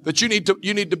that you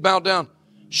need to bow down.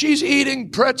 She's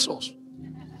eating pretzels.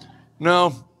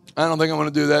 No, I don't think I'm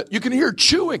going to do that. You can hear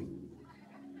chewing.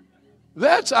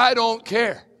 That's I don't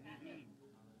care.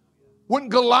 When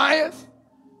Goliath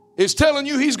is telling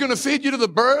you he's going to feed you to the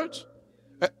birds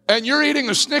and you're eating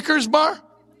a Snickers bar,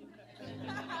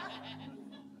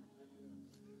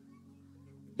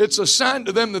 it's a sign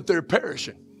to them that they're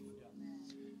perishing,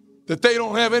 that they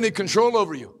don't have any control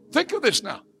over you. Think of this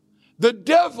now. The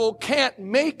devil can't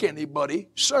make anybody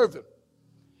serve him.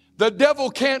 The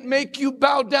devil can't make you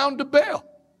bow down to Baal.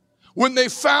 When they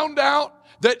found out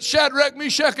that Shadrach,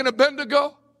 Meshach, and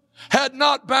Abednego had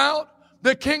not bowed,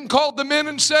 the king called them in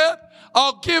and said,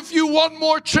 I'll give you one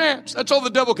more chance. That's all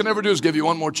the devil can ever do is give you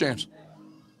one more chance.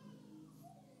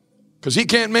 Because he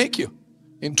can't make you.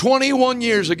 In 21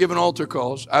 years of giving altar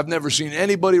calls, I've never seen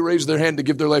anybody raise their hand to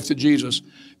give their life to Jesus,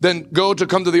 then go to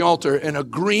come to the altar and a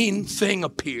green thing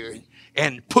appear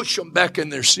and push them back in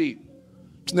their seat.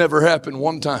 It's never happened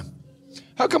one time.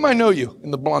 How come I know you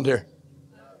in the blonde hair?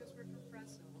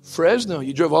 Fresno.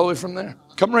 You drove all the way from there.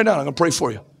 Come right out. I'm going to pray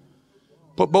for you.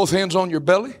 Put both hands on your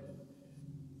belly.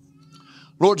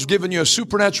 Lord's given you a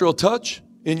supernatural touch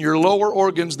in your lower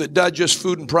organs that digest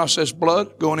food and processed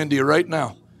blood going into you right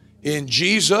now. In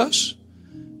Jesus'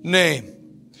 name.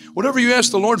 Whatever you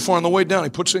ask the Lord for on the way down, he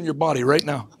puts in your body right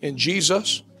now. In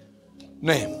Jesus'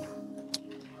 name.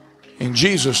 In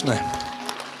Jesus' name.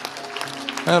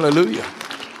 Hallelujah.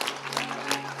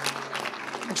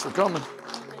 Thanks for coming.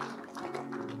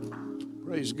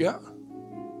 Praise God.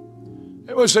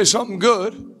 Everybody say something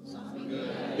good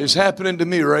is happening to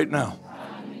me right now.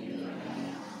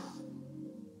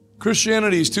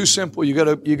 Christianity is too simple. You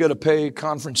gotta pay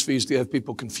conference fees to have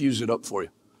people confuse it up for you.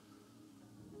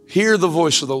 Hear the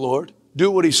voice of the Lord.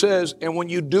 Do what he says. And when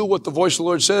you do what the voice of the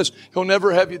Lord says, he'll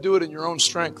never have you do it in your own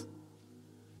strength.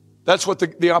 That's what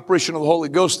the operation of the Holy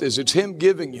Ghost is. It's him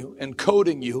giving you and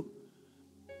coding you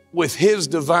with his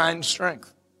divine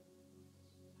strength.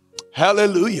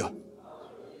 Hallelujah.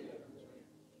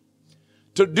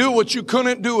 To do what you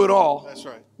couldn't do at all. That's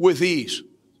right. With ease.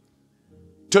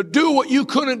 To do what you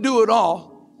couldn't do at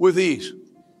all with ease.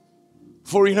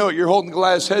 Before you know it, you're holding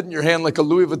Goliath's head in your hand like a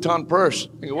Louis Vuitton purse.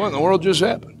 You go, what in the world just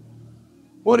happened?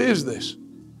 What is this?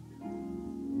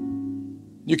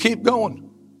 You keep going.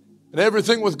 And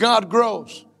everything with God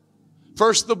grows.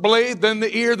 First the blade, then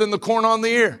the ear, then the corn on the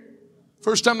ear.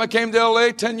 First time I came to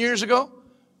LA 10 years ago,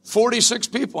 46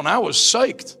 people, and I was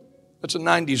psyched. That's a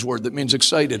 90s word that means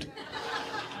excited.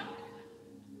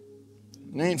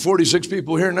 There ain't 46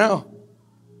 people here now.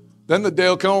 Then the day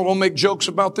will come, we'll make jokes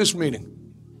about this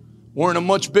meeting. We're in a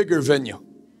much bigger venue.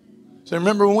 So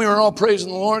remember when we were all praising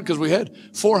the Lord because we had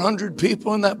 400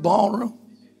 people in that ballroom?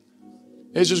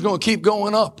 It's just going to keep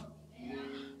going up.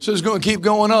 So it's going to keep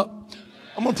going up.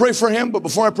 I'm going to pray for him, but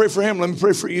before I pray for him, let me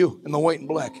pray for you in the white and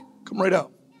black. Come right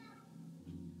out.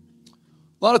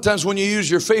 A lot of times when you use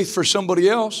your faith for somebody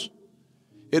else,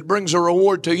 it brings a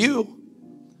reward to you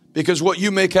because what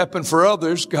you make happen for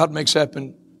others, God makes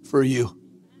happen for you.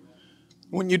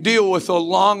 When you deal with a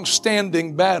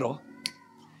long-standing battle,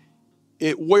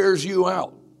 it wears you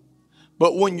out.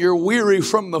 But when you're weary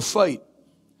from the fight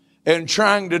and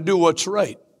trying to do what's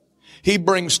right, He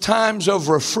brings times of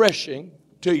refreshing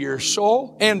to your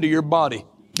soul and to your body.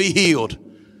 Be healed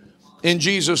in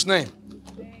Jesus' name.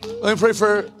 Let me pray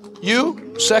for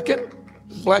you, second,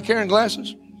 black hair and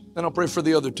glasses. Then I'll pray for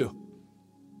the other two.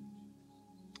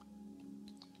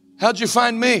 How'd you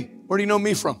find me? Where do you know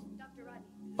me from? Dr. Rodney.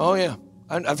 Oh, yeah.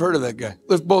 I've heard of that guy.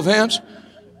 Lift both hands.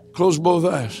 Close both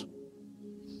eyes.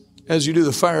 As you do,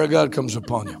 the fire of God comes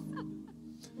upon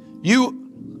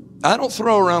you. I don't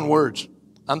throw around words.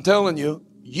 I'm telling you,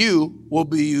 you will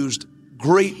be used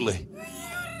greatly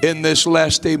in this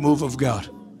last day move of God.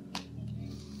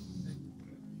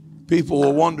 People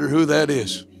will wonder who that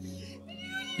is.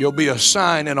 You'll be a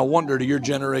sign and a wonder to your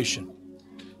generation.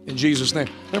 In Jesus' name.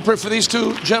 Let me pray for these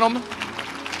two gentlemen.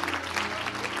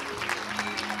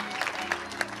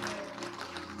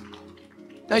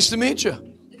 Nice to meet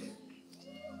you.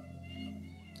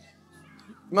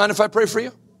 Mind if I pray for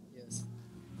you? Yes.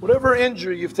 Whatever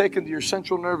injury you've taken to your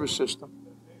central nervous system,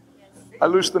 I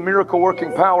loose the miracle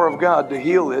working power of God to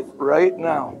heal it right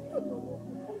now.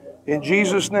 In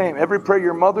Jesus' name. Every prayer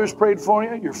your mother's prayed for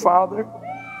you, your father,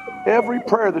 every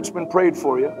prayer that's been prayed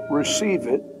for you, receive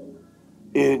it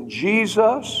in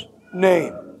Jesus'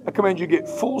 name. I command you to get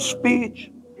full speech,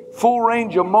 full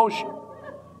range of motion,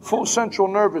 full central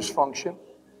nervous function.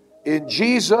 In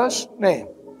Jesus' name.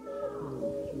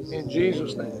 In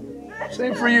Jesus' name.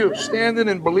 Same for you. Standing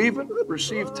and believing.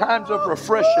 Receive times of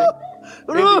refreshing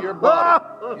into your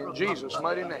body. In Jesus'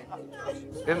 mighty name.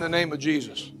 In the name of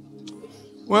Jesus.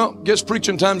 Well, guess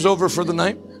preaching time's over for the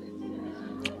night.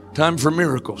 Time for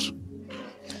miracles.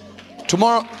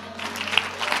 Tomorrow.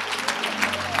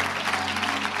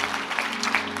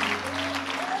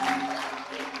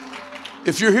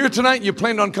 If you're here tonight and you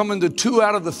planned on coming to 2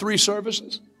 out of the 3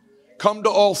 services, come to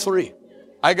all 3.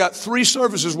 I got 3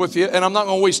 services with you, and I'm not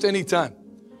going to waste any time.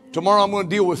 Tomorrow I'm going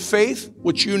to deal with faith,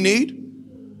 which you need.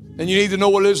 And you need to know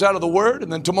what it is out of the Word.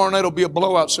 And then tomorrow night will be a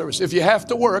blowout service. If you have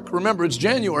to work, remember it's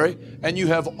January, and you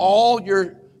have all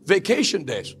your vacation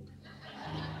days.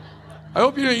 I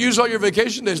hope you didn't use all your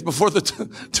vacation days before the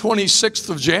 26th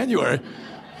of January.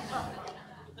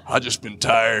 I've just been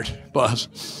tired, boss.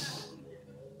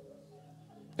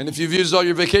 And if you've used all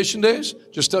your vacation days,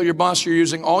 just tell your boss you're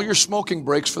using all your smoking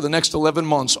breaks for the next 11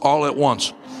 months all at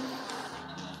once.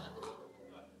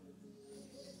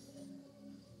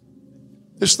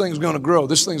 This thing's going to grow.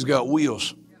 This thing's got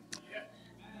wheels.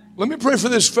 Let me pray for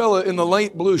this fella in the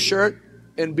light blue shirt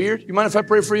and beard. You mind if I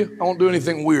pray for you? I won't do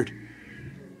anything weird.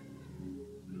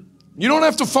 You don't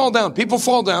have to fall down. People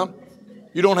fall down.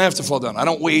 You don't have to fall down. I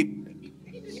don't wait.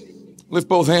 Lift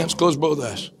both hands. Close both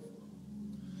eyes.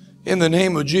 In the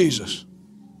name of Jesus.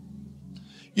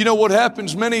 You know what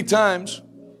happens many times,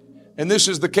 and this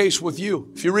is the case with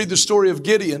you. If you read the story of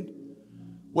Gideon,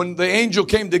 when the angel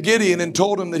came to Gideon and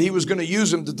told him that he was going to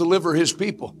use him to deliver his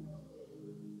people,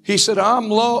 he said, I'm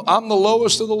the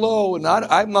lowest of the low, and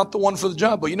I'm not the one for the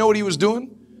job. But you know what he was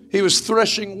doing? He was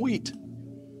threshing wheat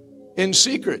in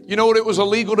secret. You know what it was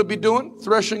illegal to be doing?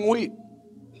 Threshing wheat.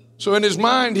 So in his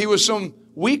mind, he was some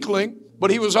weakling,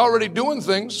 but he was already doing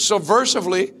things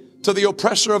subversively to the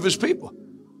oppressor of his people.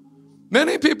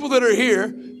 Many people that are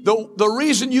here, the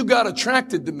reason you got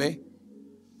attracted to me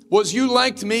was you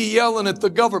liked me yelling at the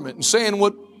government and saying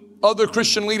what other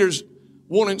Christian leaders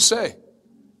wouldn't say.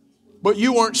 But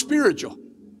you weren't spiritual.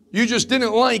 You just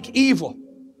didn't like evil.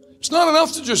 It's not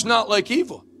enough to just not like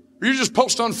evil. Or you just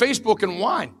post on Facebook and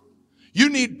whine. You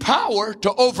need power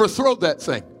to overthrow that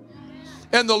thing.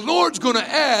 And the Lord's going to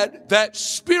add that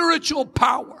spiritual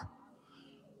power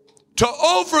to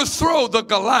overthrow the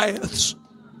Goliaths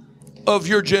of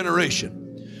your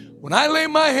generation. When I lay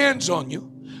my hands on you,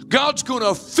 God's going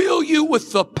to fill you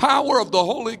with the power of the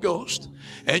Holy Ghost,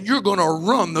 and you're going to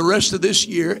run the rest of this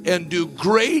year and do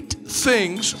great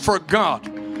things for God.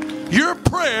 Your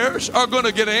prayers are going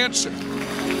to get answered.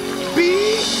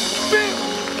 Be filled.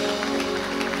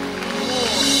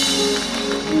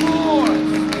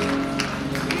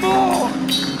 More.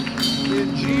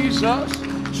 In Jesus'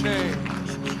 name.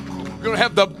 You're going to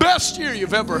have the best year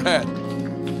you've ever had.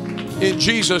 In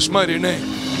Jesus' mighty name.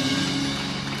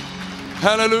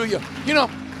 Hallelujah. You know,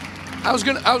 I was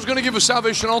gonna give a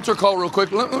salvation altar call real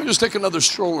quick. Let me just take another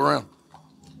stroll around.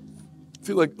 I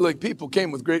feel like people came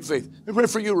with great faith. Let me pray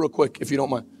for you real quick, if you don't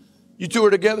mind. You two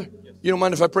are together? You don't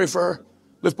mind if I pray for her?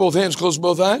 Lift both hands, close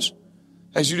both eyes.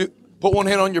 As you do, put one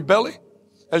hand on your belly.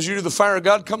 As you do, the fire of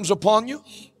God comes upon you.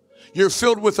 You're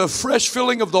filled with a fresh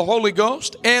filling of the Holy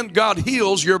Ghost, and God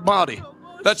heals your body.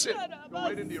 That's it.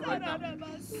 right into you right now. There it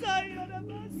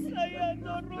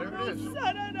is.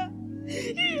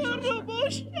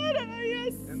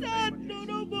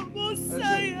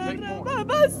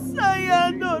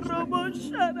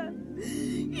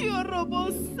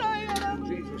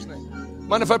 Jesus' name.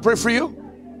 Mind if I pray for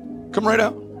you? Come right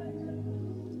out.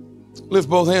 Lift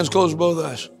both hands, close both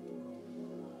eyes.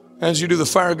 As you do, the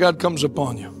fire of God comes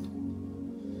upon you.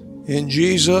 In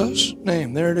Jesus'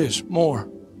 name. There it is. More.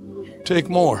 Take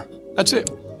more. That's it.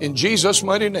 In Jesus'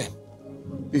 mighty name.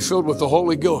 Be filled with the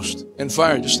Holy Ghost and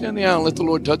fire. Just stand in the aisle and let the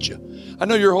Lord touch you. I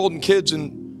know you're holding kids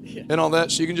and all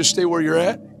that, so you can just stay where you're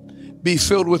at. Be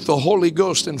filled with the Holy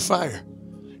Ghost and fire.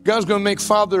 God's going to make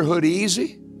fatherhood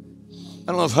easy. I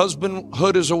don't know if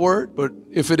husbandhood is a word, but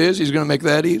if it is, He's going to make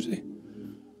that easy.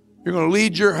 You're going to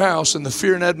lead your house in the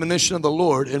fear and admonition of the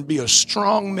Lord and be a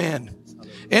strong man.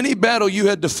 Any battle you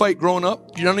had to fight growing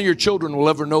up, none of your children will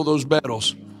ever know those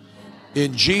battles.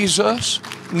 In Jesus'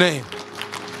 name.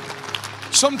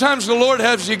 Sometimes the Lord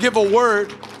has you give a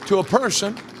word to a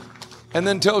person and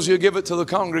then tells you to give it to the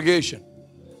congregation.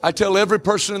 I tell every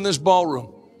person in this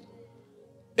ballroom,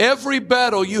 every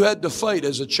battle you had to fight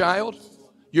as a child,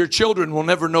 your children will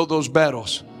never know those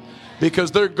battles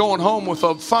because they're going home with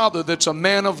a father that's a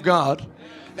man of God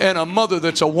and a mother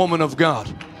that's a woman of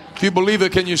God. If you believe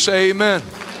it, can you say amen?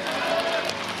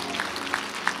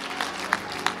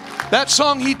 That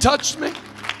song, He Touched Me,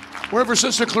 wherever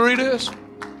Sister Clarita is,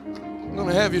 I'm going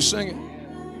to have you sing it.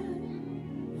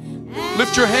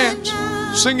 Lift your hands.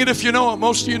 Sing it if you know it.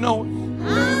 Most of you know it.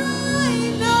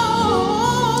 I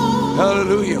know.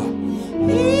 Hallelujah.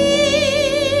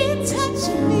 He touched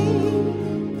me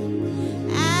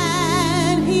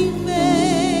and He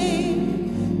made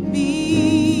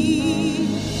me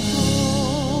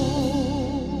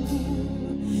whole.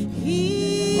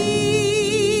 He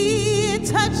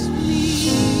touched me.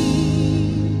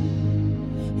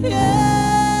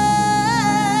 Yes,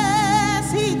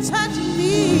 He touched me.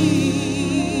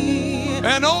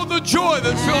 And oh, the joy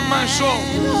that filled my soul.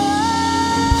 And oh,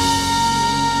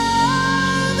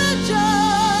 the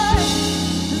joy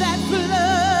that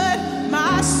flooded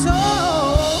my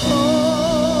soul.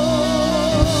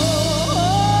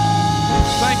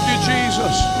 Thank you,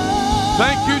 Jesus.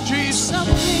 Thank you, Jesus.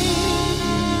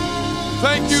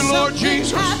 Thank you, Lord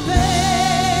Jesus.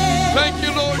 Thank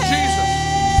you, Lord Jesus.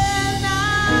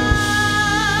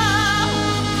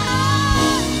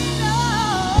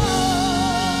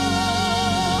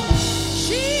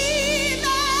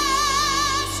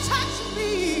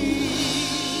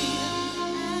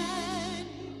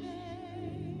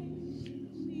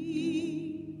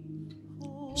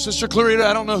 Sister Clarita,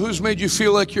 I don't know who's made you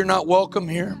feel like you're not welcome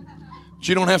here. But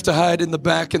you don't have to hide in the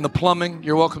back in the plumbing.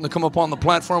 You're welcome to come up on the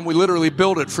platform. We literally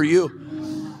built it for you.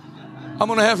 I'm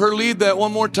going to have her lead that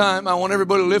one more time. I want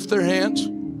everybody to lift their hands.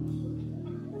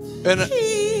 And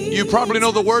you probably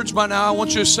know the words by now. I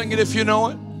want you to sing it if you know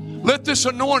it. Let this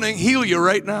anointing heal you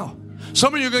right now.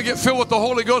 Some of you are going to get filled with the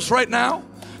Holy Ghost right now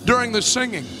during the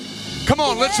singing. Come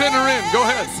on, let's enter in. Go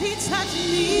ahead. He touched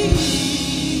me.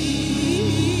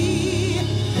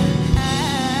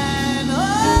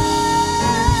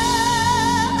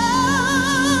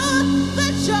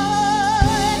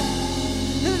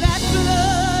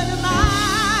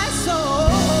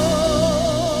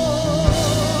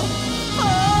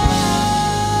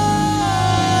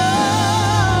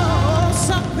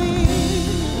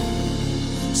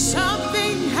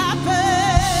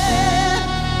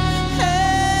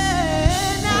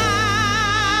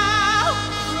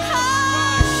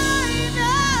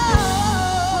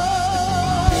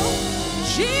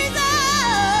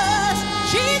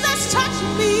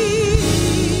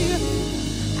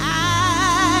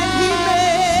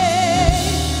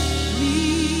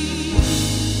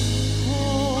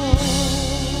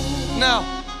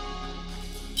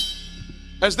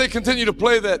 As they continue to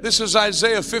play that, this is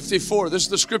Isaiah 54. This is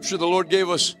the scripture the Lord gave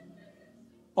us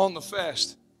on the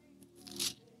fast.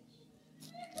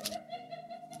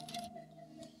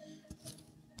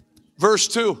 Verse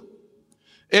 2.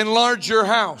 Enlarge your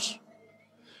house.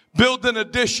 Build an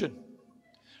addition.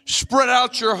 Spread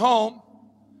out your home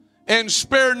and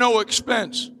spare no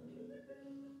expense.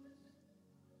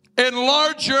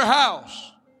 Enlarge your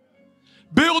house.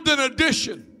 Build an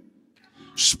addition.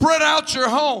 Spread out your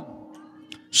home.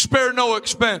 Spare no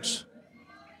expense.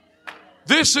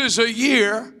 This is a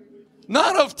year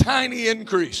not of tiny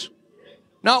increase.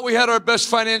 Not we had our best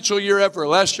financial year ever.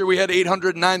 Last year we had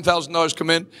 $809,000 come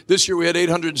in. This year we had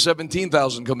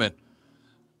 $817,000 come in.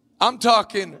 I'm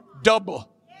talking double.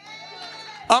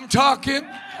 I'm talking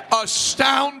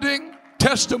astounding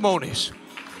testimonies.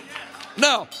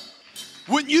 Now,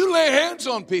 when you lay hands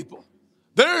on people,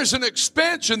 There is an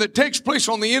expansion that takes place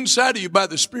on the inside of you by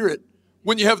the Spirit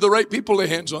when you have the right people lay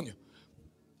hands on you.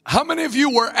 How many of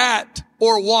you were at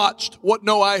or watched What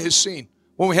No Eye Has Seen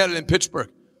when we had it in Pittsburgh?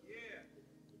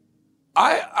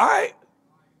 I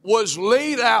was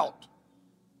laid out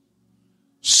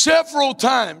several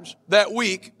times that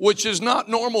week, which is not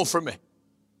normal for me.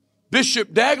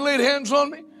 Bishop Dag laid hands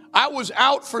on me. I was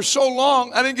out for so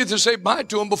long, I didn't get to say bye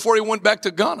to him before he went back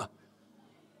to Ghana.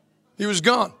 He was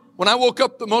gone. When I woke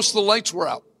up, most of the lights were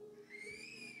out.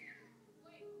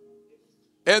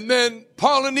 And then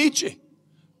Paula Nietzsche.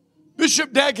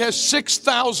 Bishop Dag has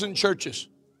 6,000 churches.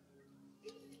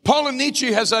 Paula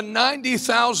Nietzsche has a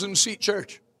 90,000 seat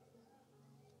church.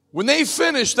 When they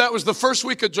finished, that was the first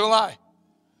week of July.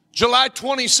 July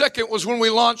 22nd was when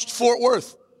we launched Fort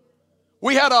Worth.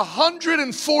 We had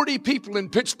 140 people in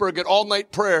Pittsburgh at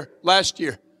all-night prayer last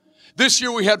year. This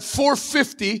year we had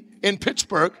 450 in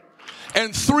Pittsburgh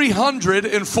and 300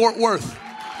 in Fort Worth.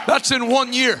 That's in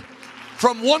 1 year.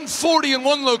 From 140 in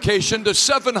one location to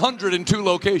 700 in 2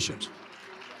 locations.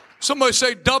 Somebody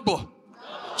say double.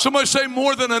 Somebody say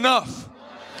more than enough.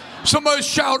 Somebody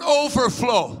shout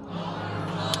overflow.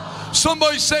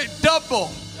 Somebody say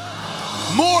double.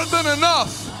 More than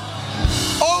enough.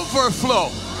 Overflow.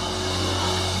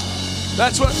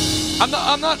 That's what,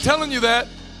 I'm not telling you that.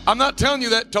 I'm not telling you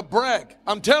that to brag.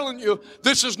 I'm telling you,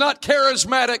 this is not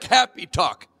charismatic happy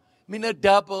talk. I mean, a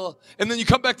double. And then you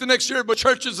come back the next year, but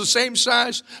church is the same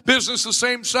size, business the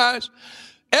same size.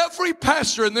 Every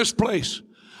pastor in this place,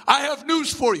 I have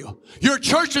news for you. Your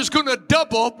church is going to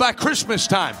double by Christmas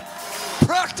time.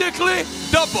 Practically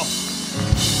double.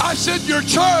 I said your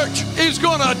church is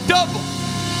going to double.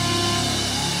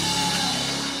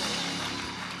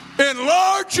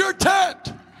 Enlarge your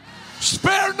tent.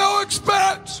 Spare no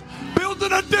expense. Build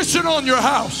an addition on your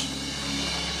house.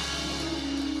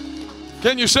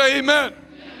 Can you say amen?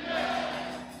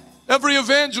 Every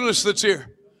evangelist that's here,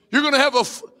 you're going to have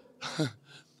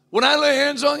when I lay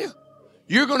hands on you,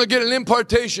 you're going to get an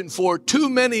impartation for too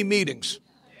many meetings.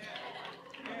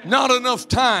 Not enough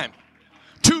time.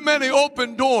 Too many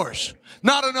open doors.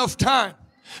 Not enough time.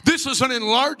 This is an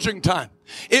enlarging time.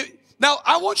 Now,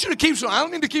 I want you to keep, I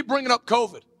don't need to keep bringing up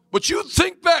COVID, but you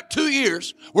think back 2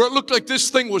 years where it looked like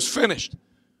this thing was finished.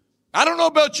 I don't know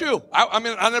about you. I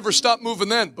mean, I never stopped moving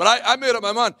then, but I made up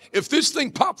my mind. If this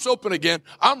thing pops open again,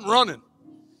 I'm running.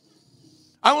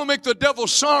 I want to make the devil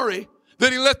sorry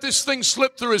that he let this thing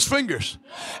slip through his fingers.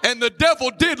 And the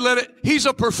devil did let it. He's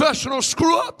a professional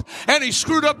screw up, and he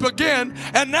screwed up again.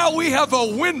 And now we have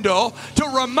a window to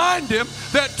remind him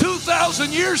that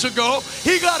 2,000 years ago,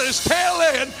 he got his tail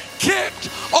end kicked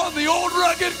on the old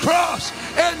rugged cross.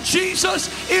 And Jesus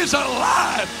is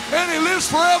alive, and he lives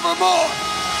forevermore.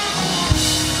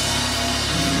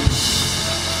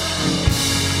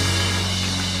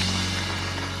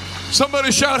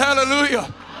 Somebody shout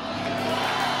hallelujah.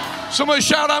 Somebody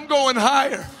shout, I'm going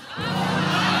higher.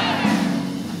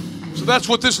 So that's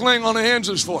what this laying on of hands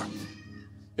is for.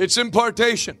 It's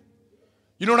impartation.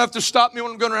 You don't have to stop me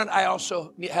when I'm going around. I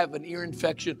also have an ear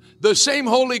infection. The same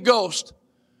Holy Ghost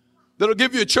that'll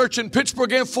give you a church in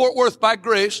Pittsburgh and Fort Worth by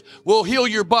grace will heal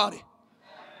your body.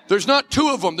 There's not 2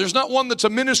 of them. There's not one that's a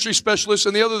ministry specialist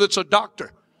and the other that's a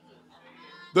doctor.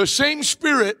 The same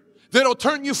Spirit that'll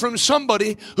turn you from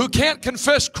somebody who can't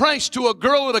confess Christ to a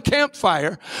girl at a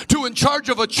campfire to in charge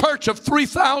of a church of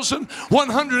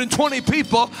 3,120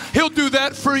 people. He'll do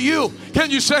that for you.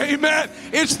 Can you say amen?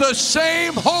 It's the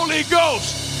same Holy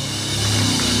Ghost.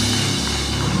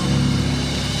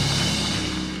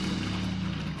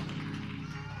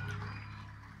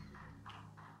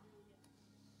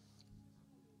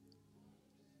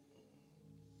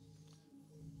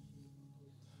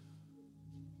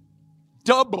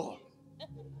 Double.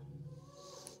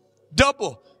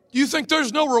 Double. You think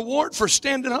there's no reward for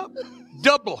standing up?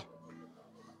 Double.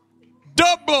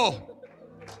 Double.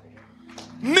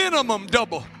 Minimum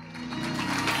double.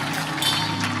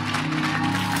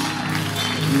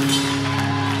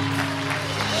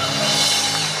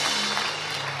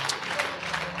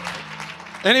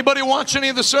 Anybody watch any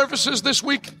of the services this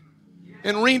week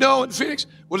in Reno and Phoenix?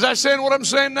 Was I saying what I'm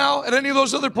saying now at any of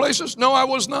those other places? No, I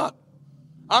was not.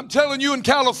 I'm telling you in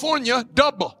California,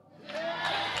 double.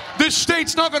 This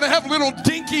state's not going to have little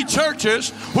dinky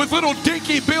churches with little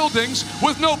dinky buildings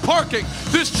with no parking.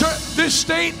 This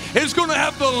state is going to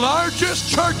have the largest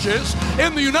churches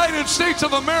in the United States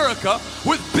of America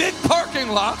with big parking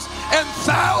lots and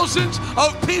thousands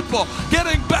of people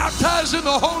getting baptized in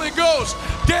the Holy Ghost,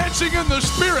 dancing in the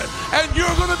Spirit, and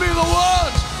you're going to be the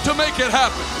ones to make it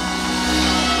happen.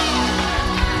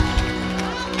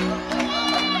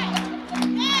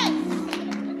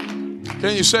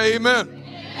 Can you say amen?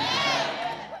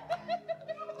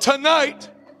 Tonight,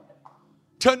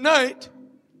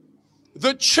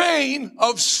 the chain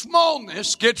of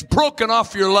smallness gets broken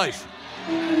off your life.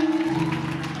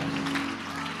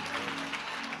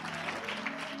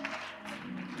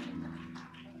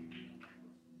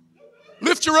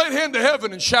 Lift your right hand to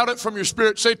heaven and shout it from your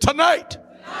spirit. Say, tonight,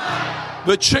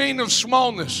 the chain of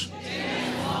smallness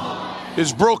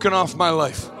is broken off my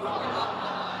life.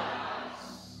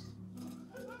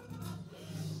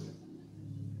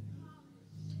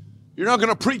 You're not going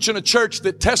to preach in a church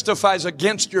that testifies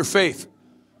against your faith.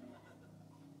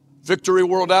 Victory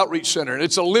World Outreach Center.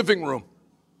 It's a living room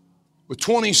with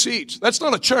 20 seats. That's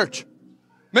not a church.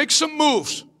 Make some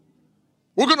moves.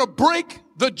 We're going to break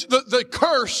the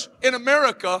curse in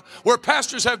America where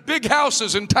pastors have big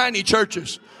houses and tiny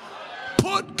churches.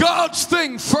 Put God's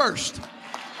thing first.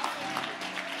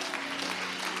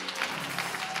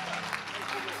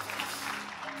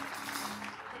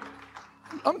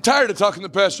 I'm tired of talking to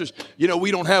pastors. You know,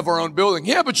 we don't have our own building.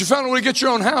 Yeah, but you found a way to get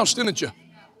your own house, didn't you?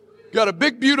 You got a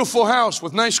big, beautiful house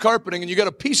with nice carpeting, and you got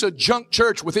a piece of junk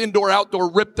church with indoor,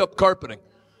 outdoor, ripped up carpeting.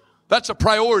 That's a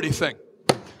priority thing.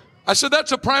 I said,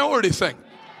 that's a priority thing.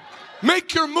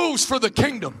 Make your moves for the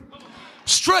kingdom.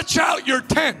 Stretch out your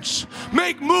tents.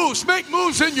 Make moves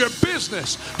in your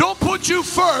business. Don't put you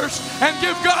first and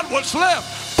give God what's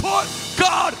left. Put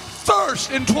God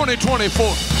first in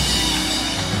 2024.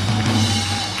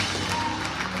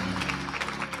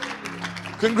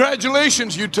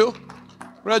 Congratulations, you two.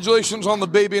 Congratulations on the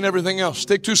baby and everything else.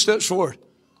 Take 2 steps forward.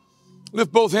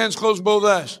 Lift both hands, close both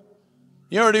eyes.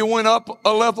 You already went up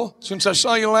a level since I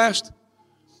saw you last,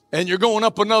 and you're going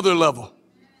up another level.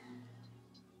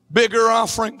 Bigger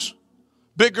offerings,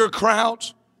 bigger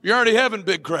crowds. You're already having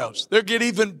big crowds. They'll get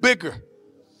even bigger.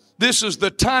 This is the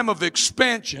time of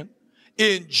expansion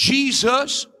in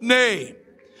Jesus' name.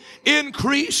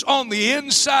 Increase on the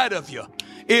inside of you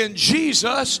in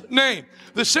Jesus' name.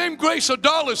 The same grace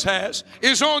Adalis has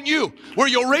is on you, where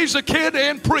you'll raise a kid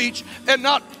and preach and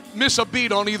not miss a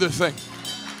beat on either thing.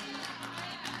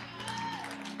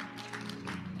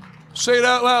 Say it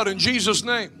out loud in Jesus'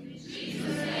 name.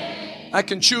 I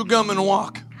can chew gum and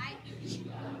walk.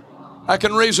 I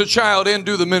can raise a child and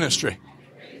do the ministry.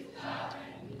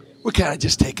 We're kind of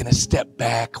just taking a step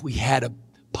back. We had a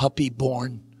puppy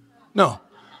born. No,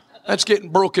 that's getting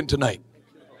broken tonight.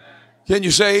 Can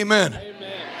you say amen?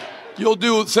 You'll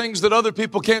do things that other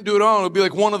people can't do at all. It'll be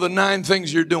like one of the 9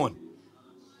 things you're doing.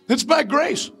 It's by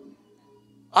grace.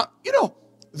 You know,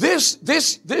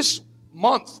 this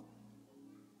month,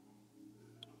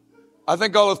 I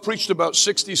think I'll have preached about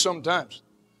 60 sometimes.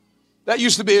 That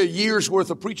used to be a year's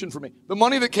worth of preaching for me. The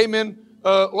money that came in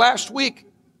last week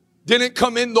didn't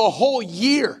come in the whole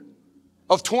year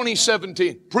of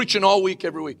 2017. Preaching all week,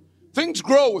 every week. Things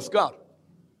grow with God.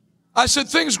 I said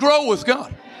things grow with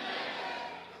God.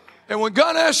 And when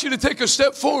God asks you to take a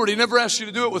step forward, He never asks you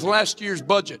to do it with last year's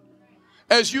budget.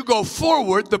 As you go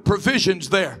forward, the provision's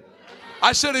there.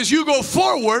 I said, as you go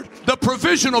forward, the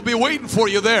provision will be waiting for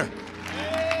you there.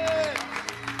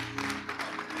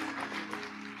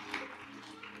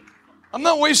 I'm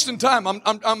not wasting time.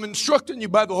 I'm instructing you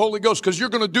by the Holy Ghost because you're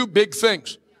going to do big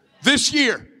things this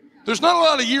year. There's not a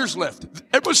lot of years left.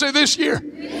 Everybody say this year.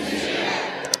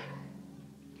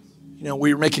 You know,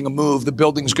 we're making a move. The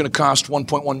building's going to cost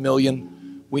 $1.1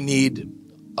 million. We need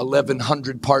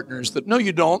 1,100 partners. No,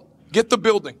 you don't. Get the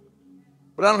building.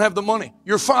 But I don't have the money.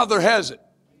 Your father has it.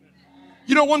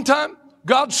 You know, one time,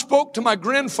 God spoke to my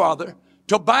grandfather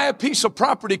to buy a piece of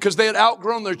property because they had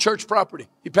outgrown their church property.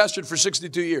 He pastored for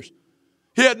 62 years.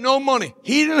 He had no money.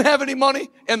 He didn't have any money,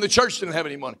 and the church didn't have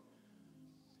any money.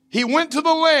 He went to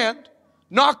the land,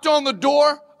 knocked on the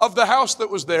door of the house that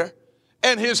was there,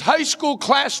 and his high school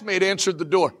classmate answered the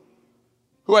door,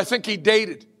 who I think he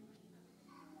dated.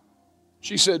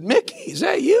 She said, Mickey, is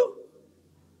that you?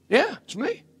 Yeah, it's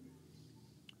me.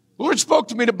 The Lord spoke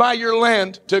to me to buy your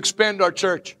land to expand our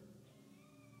church.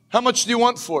 How much do you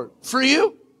want for it? For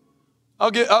you?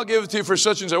 I'll give it to you for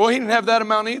such and such. Well, he didn't have that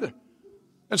amount either.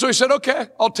 And so he said, okay,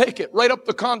 I'll take it. Write up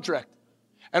the contract.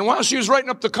 And while she was writing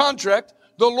up the contract,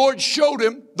 the Lord showed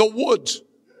him the woods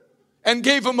and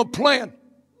gave him a plan.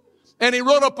 And he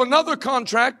wrote up another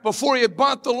contract before he had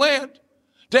bought the land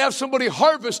to have somebody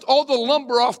harvest all the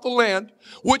lumber off the land,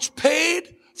 which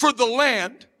paid for the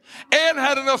land and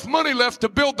had enough money left to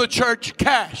build the church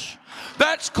cash.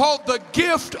 That's called the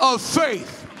gift of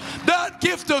faith. That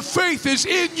gift of faith is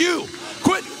in you.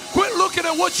 Quit looking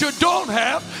at what you don't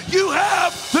have. You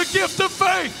have the gift of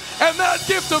faith. And that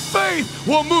gift of faith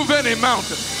will move any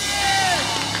mountain.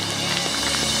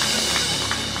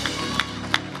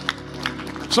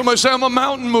 Somebody say, I'm a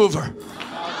mountain mover.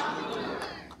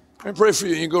 I pray for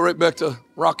you. You can go right back to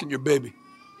rocking your baby.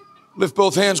 Lift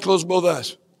both hands, close both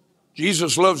eyes.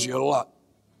 Jesus loves you a lot.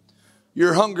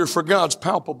 Your hunger for God's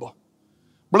palpable.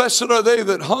 Blessed are they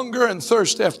that hunger and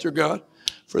thirst after God,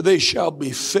 for they shall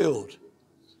be filled.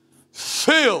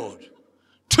 Filled.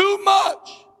 Too much.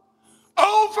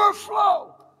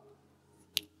 Overflow.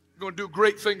 You're going to do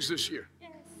great things this year.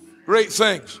 Great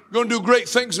things. You're going to do great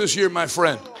things this year, my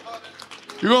friend.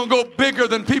 You're going to go bigger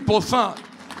than people thought.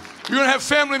 You're going to have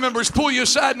family members pull you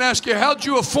aside and ask you, how'd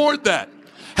you afford that?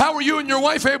 How were you and your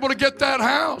wife able to get that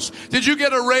house? Did you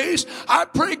get a raise? I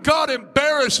pray God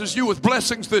embarrasses you with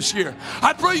blessings this year.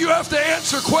 I pray you have to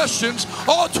answer questions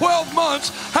all 12 months.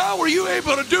 How were you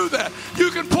able to do that?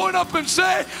 You can point up and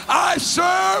say, I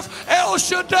serve El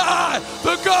Shaddai,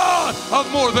 the God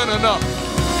of more than enough.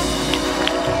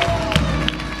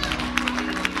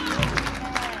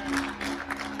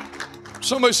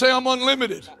 Somebody say, I'm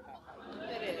unlimited.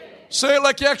 Say it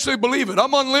like you actually believe it.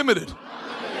 I'm unlimited.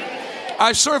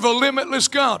 I serve a limitless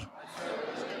God.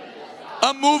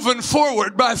 I'm moving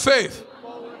forward by faith.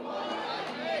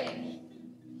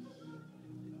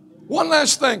 One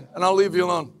last thing, and I'll leave you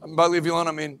alone. And by leave you alone,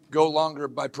 I mean go longer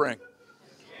by praying.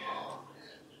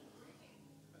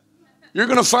 You're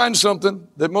going to find something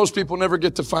that most people never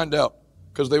get to find out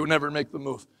because they would never make the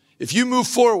move. If you move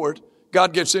forward,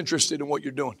 God gets interested in what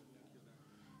you're doing.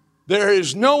 There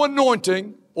is no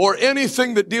anointing or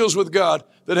anything that deals with God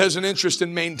that has an interest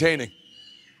in maintaining.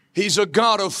 He's a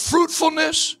God of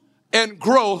fruitfulness and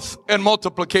growth and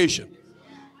multiplication.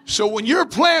 So when your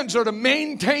plans are to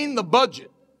maintain the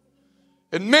budget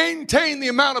and maintain the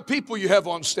amount of people you have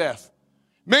on staff,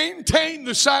 maintain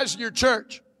the size of your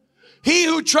church, he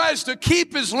who tries to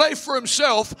keep his life for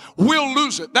himself will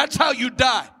lose it. That's how you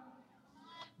die.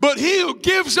 But he who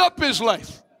gives up his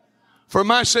life for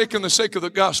my sake and the sake of the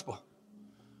gospel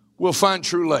will find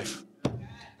true life.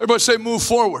 Everybody say, move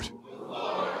forward.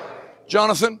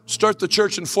 Jonathan, start the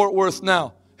church in Fort Worth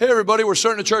now. Hey, everybody, we're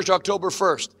starting the church October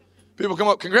 1st. People come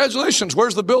up, congratulations,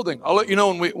 where's the building? I'll let you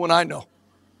know when I know.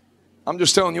 I'm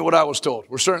just telling you what I was told.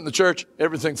 We're starting the church,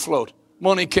 everything flowed.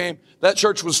 Money came. That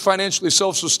church was financially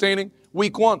self-sustaining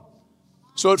week 1.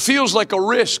 So it feels like a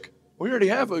risk. We already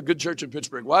have a good church in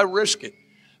Pittsburgh. Why risk it?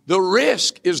 The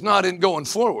risk is not in going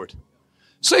forward.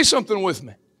 Say something with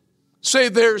me. Say,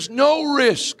 there's no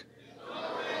risk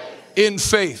in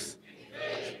faith,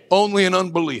 only in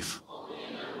unbelief.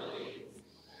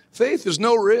 Faith is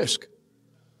no risk.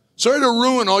 Sorry to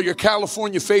ruin all your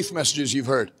California faith messages you've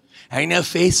heard. I know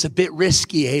faith's a bit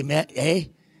risky, amen, eh?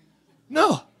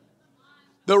 No.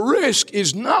 The risk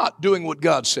is not doing what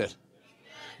God said.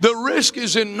 The risk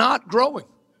is in not growing.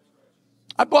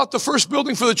 I bought the first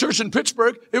building for the church in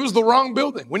Pittsburgh. It was the wrong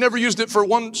building. We never used it for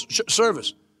one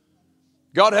service.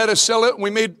 God had us sell it, and we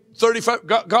made 35.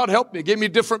 God helped me. Gave me a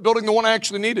different building, the one I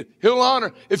actually needed. He'll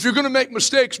honor. If you're going to make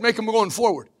mistakes, make them going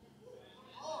forward.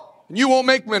 And you won't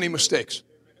make many mistakes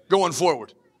going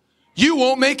forward. You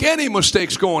won't make any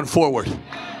mistakes going forward.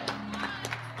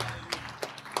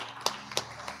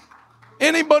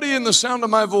 Anybody in the sound of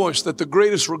my voice that the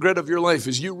greatest regret of your life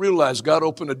is you realize God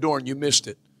opened a door and you missed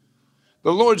it.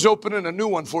 The Lord's opening a new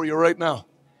one for you right now.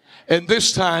 And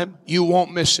this time, you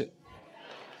won't miss it.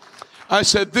 I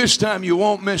said, this time you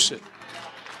won't miss it.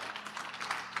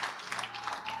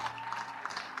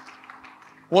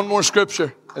 One more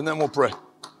scripture, and then we'll pray.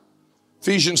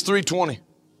 Ephesians 3:20.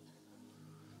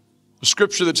 A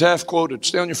scripture that's half quoted.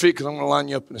 Stay on your feet because I'm going to line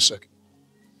you up in a second.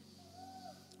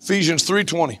 Ephesians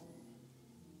 3:20.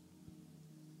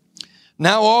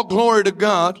 Now all glory to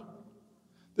God.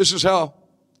 This is how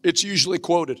it's usually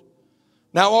quoted.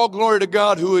 Now all glory to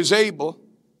God who is able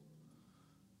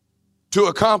to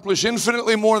accomplish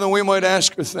infinitely more than we might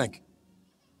ask or think.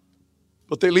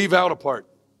 But they leave out a part.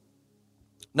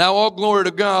 Now all glory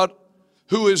to God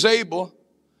who is able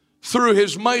through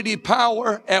his mighty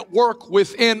power at work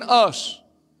within us.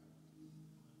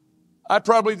 I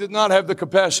probably did not have the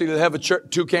capacity to have a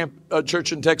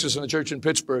church in Texas and a church in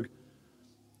Pittsburgh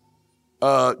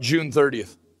June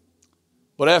 30th.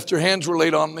 But after hands were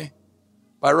laid on me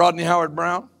by Rodney Howard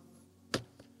Brown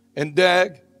and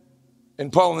Dag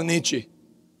and Paul and Nietzsche,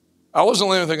 I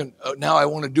wasn't only thinking, oh, now I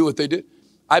want to do what they did.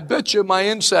 I bet you my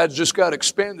insides just got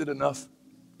expanded enough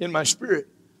in my spirit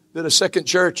that a second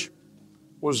church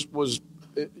was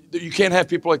you can't have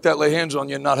people like that lay hands on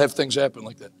you and not have things happen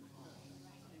like that.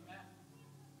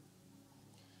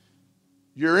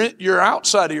 Your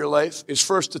outside of your life is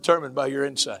first determined by your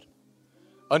inside.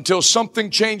 Until something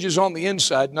changes on the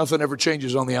inside, nothing ever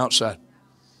changes on the outside.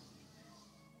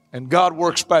 And God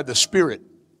works by the Spirit.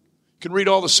 You can read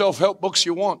all the self-help books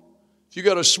you want. if you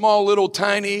got a small, little,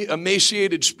 tiny,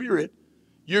 emaciated spirit,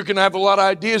 you're going to have a lot of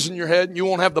ideas in your head and you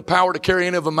won't have the power to carry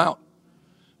any of them out.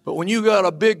 But when you got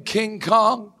a big King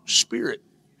Kong spirit,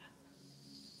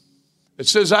 it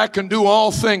says, I can do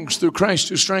all things through Christ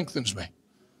who strengthens me.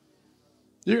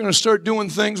 You're going to start doing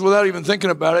things without even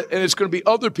thinking about it, and it's going to be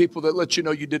other people that let you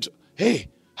know you did. Hey,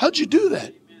 how'd you do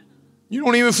that? You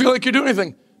don't even feel like you're doing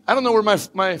anything. I don't know where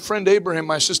my friend Abraham,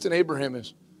 my assistant Abraham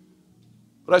is.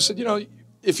 But I said, you know,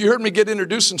 if you heard me get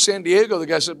introduced in San Diego, the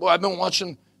guy said, well, I've been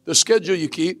watching the schedule you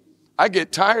keep. I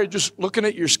get tired just looking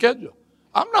at your schedule.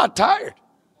 I'm not tired.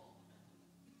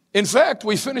 In fact,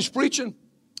 we finished preaching,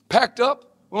 packed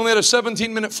up. We only had a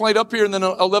 17-minute flight up here and then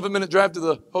an 11-minute drive to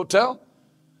the hotel.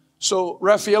 So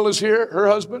Raphael is here, her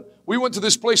husband. We went to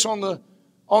this place on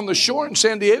the shore in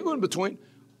San Diego in between.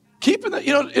 Keeping that,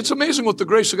 you know, it's amazing what the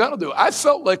grace of God will do. I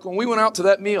felt like when we went out to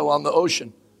that meal on the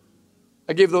ocean,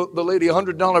 I gave the lady a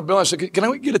 $100 bill. I said, can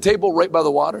I get a table right by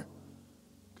the water?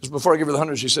 Because before I gave her the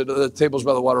 100, she said, the tables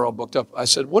by the water are all booked up. I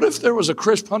said, what if there was a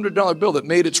crisp $100 bill that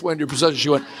made its way into your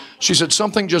possession? She said,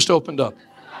 something just opened up.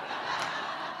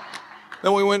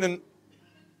 Then we went and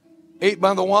ate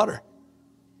by the water.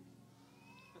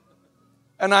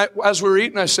 And as we were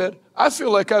eating, I said, I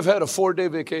feel like I've had a 4-day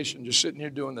vacation just sitting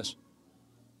here doing this.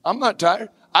 I'm not tired.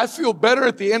 I feel better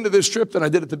at the end of this trip than I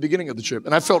did at the beginning of the trip.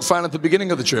 And I felt fine at the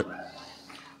beginning of the trip.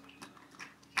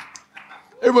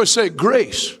 Everybody say,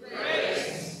 grace.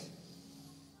 Grace.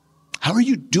 How are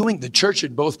you doing the church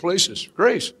in both places?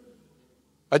 Grace.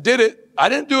 I did it. I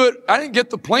didn't do it. I didn't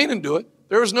get the plane and do it.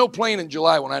 There was no plane in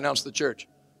July when I announced the church.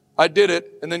 I did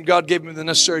it, and then God gave me the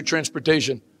necessary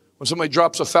transportation. When somebody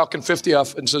drops a Falcon 50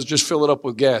 off and says, just fill it up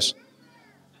with gas.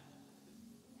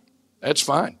 That's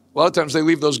fine. A lot of times they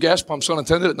leave those gas pumps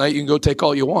unattended at night. You can go take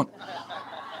all you want.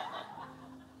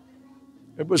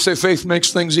 Everybody say, faith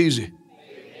makes things easy.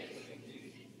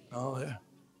 Oh, yeah.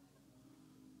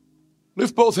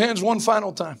 Lift both hands one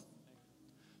final time.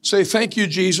 Say, thank you,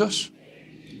 Jesus,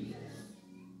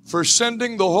 for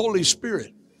sending the Holy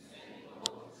Spirit.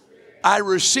 I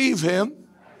receive him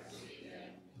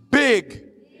big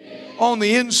on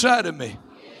the inside of me.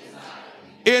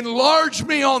 Enlarge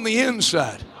me on the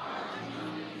inside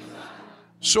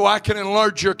so I can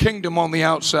enlarge your kingdom on the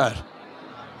outside.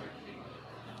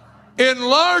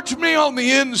 Enlarge me on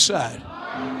the inside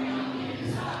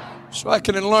so I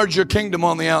can enlarge your kingdom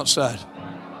on the outside.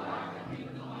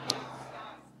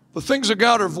 The things of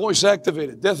God are voice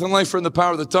activated. Death and life are in the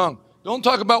power of the tongue. Don't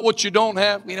talk about what you don't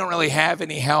have. We don't really have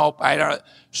any help.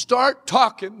 Start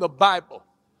talking the Bible.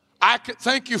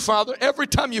 Thank you, Father. Every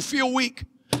time you feel weak,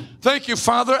 thank you,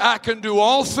 Father, I can do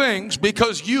all things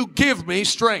because you give me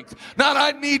strength. Not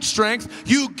I need strength.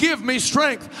 You give me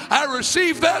strength. I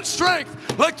receive that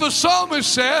strength. Like the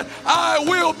psalmist said, I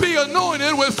will be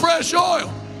anointed with fresh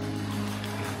oil.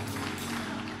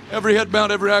 Every head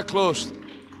bowed, every eye closed.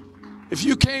 If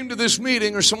you came to this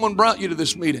meeting or someone brought you to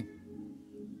this meeting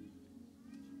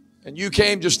and you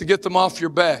came just to get them off your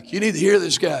back, you need to hear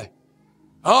this guy.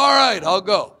 All right, I'll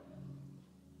go.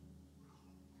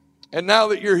 And now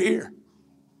that you're here,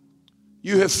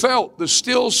 you have felt the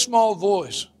still small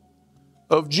voice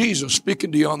of Jesus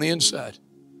speaking to you on the inside.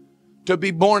 To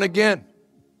be born again.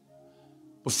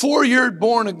 Before you're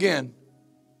born again,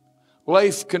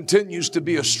 life continues to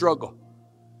be a struggle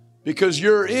because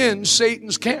you're in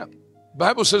Satan's camp. The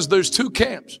Bible says there's two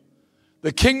camps.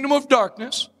 The kingdom of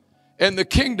darkness and the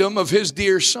kingdom of his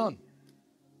dear son.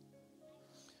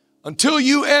 Until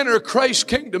you enter Christ's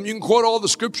kingdom, you can quote all the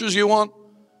scriptures you want.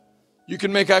 You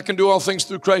can make, I can do all things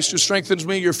through Christ who strengthens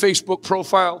me, your Facebook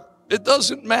profile. It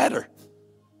doesn't matter.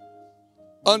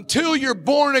 Until you're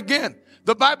born again.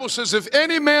 The Bible says, if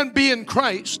any man be in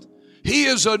Christ, he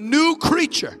is a new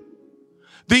creature.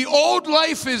 The old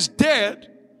life is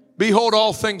dead. Behold,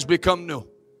 all things become new.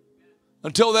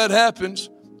 Until that happens,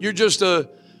 you're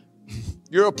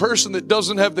a person that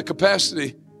doesn't have the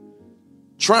capacity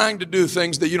trying to do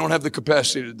things that you don't have the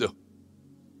capacity to do.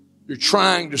 You're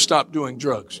trying to stop doing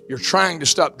drugs. You're trying to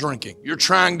stop drinking. You're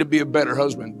trying to be a better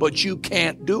husband, but you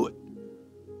can't do it.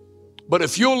 But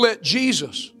if you'll let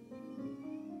Jesus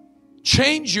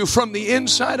change you from the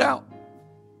inside out,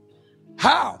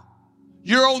 how?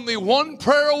 You're only one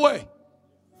prayer away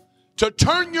to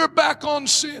turn your back on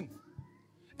sin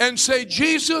and say,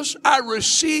 Jesus, I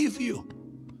receive you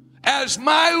as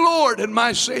my Lord and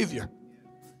my Savior.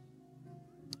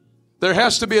 There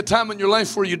has to be a time in your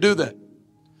life where you do that.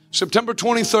 September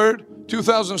 23rd,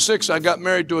 2006, I got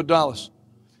married to Adalis.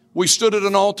 We stood at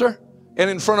an altar, and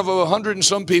in front of 100 and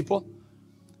some people,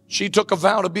 she took a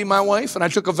vow to be my wife, and I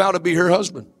took a vow to be her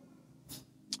husband.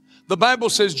 The Bible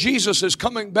says Jesus is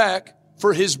coming back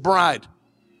for his bride.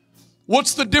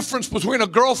 What's the difference between a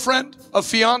girlfriend, a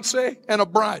fiance, and a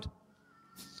bride?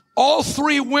 All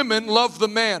three women love the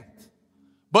man,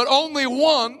 but only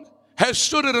one has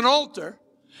stood at an altar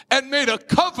and made a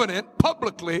covenant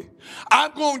publicly.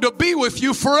 I'm going to be with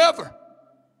you forever.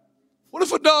 What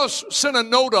if Adele sent a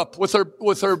note up with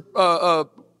her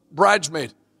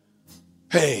bridesmaid?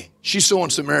 Hey, she still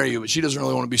wants to marry you, but she doesn't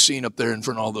really want to be seen up there in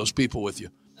front of all those people with you.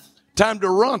 Time to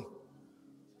run.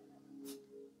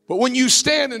 But when you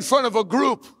stand in front of a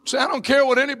group, say, I don't care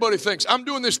what anybody thinks. I'm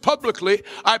doing this publicly.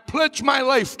 I pledge my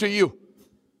life to you.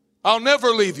 I'll never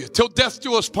leave you till death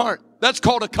do us part. That's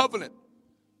called a covenant.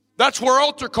 That's where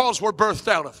altar calls were birthed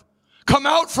out of. Come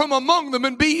out from among them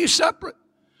and be ye separate.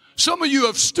 Some of you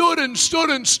have stood and stood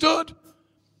and stood,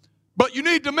 but you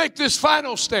need to make this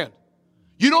final stand.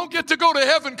 You don't get to go to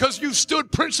heaven because you've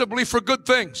stood principally for good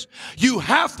things. You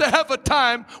have to have a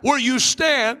time where you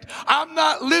stand. I'm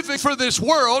not living for this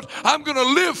world. I'm going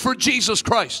to live for Jesus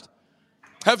Christ.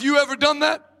 Have you ever done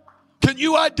that? Can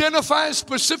you identify a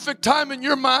specific time in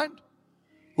your mind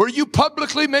where you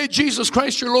publicly made Jesus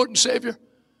Christ your Lord and Savior?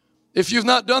 If you've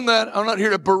not done that, I'm not here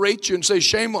to berate you and say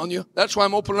shame on you. That's why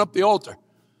I'm opening up the altar.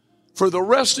 For the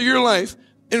rest of your life,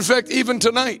 in fact, even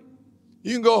tonight,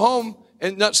 you can go home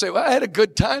and not say, well, I had a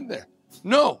good time there.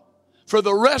 No. For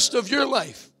the rest of your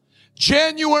life,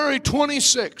 January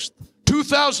 26th,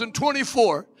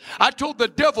 2024, I told the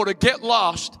devil to get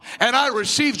lost, and I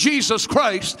received Jesus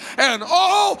Christ, and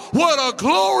oh, what a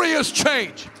glorious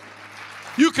change.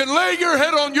 You can lay your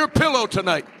head on your pillow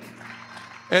tonight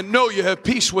and know you have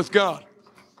peace with God.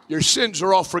 Your sins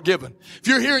are all forgiven. If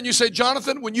you're here and you say,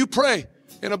 Jonathan, when you pray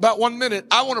in about 1 minute,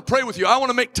 I want to pray with you. I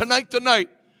want to make tonight the night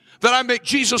that I make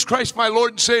Jesus Christ my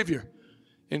Lord and Savior.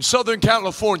 In Southern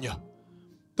California,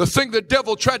 the thing the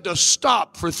devil tried to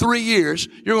stop for 3 years,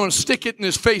 you're going to stick it in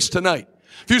his face tonight.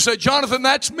 If you say, Jonathan,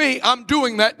 that's me, I'm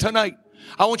doing that tonight.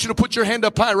 I want you to put your hand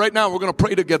up high right now. We're going to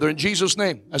pray together in Jesus'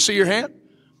 name. I see your hand.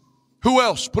 Who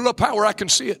else? Put it up high where I can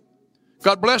see it.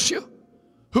 God bless you.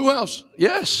 Who else?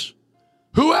 Yes.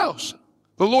 Who else?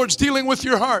 The Lord's dealing with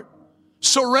your heart.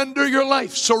 Surrender your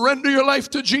life. Surrender your life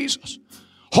to Jesus.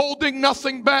 Holding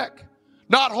nothing back.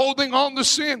 Not holding on to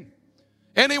sin.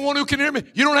 Anyone who can hear me,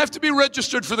 you don't have to be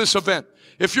registered for this event.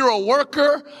 If you're a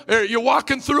worker, or you're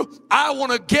walking through, I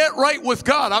want to get right with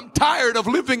God. I'm tired of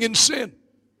living in sin.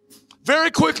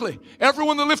 Very quickly,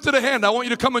 everyone that lifted a hand, I want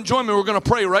you to come and join me. We're going to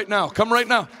pray right now. Come right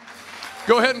now.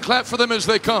 Go ahead and clap for them as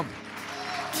they come.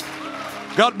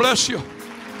 God bless you.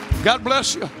 God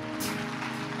bless you.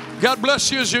 God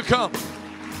bless you as you come.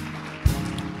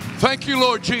 Thank you,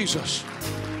 Lord Jesus.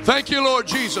 Thank you, Lord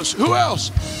Jesus. Who else?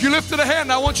 If you lifted a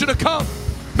hand, I want you to come.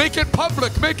 Make it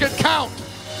public. Make it count.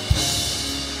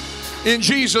 In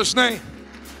Jesus' name.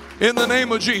 In the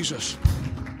name of Jesus.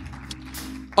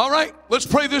 All right, let's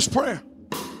pray this prayer.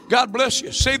 God bless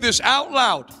you. Say this out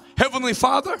loud. Heavenly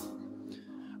Father,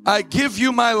 I give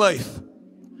you my life.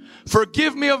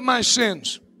 Forgive me of my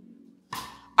sins.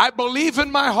 I believe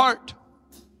in my heart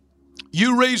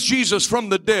you raised Jesus from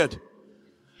the dead.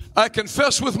 I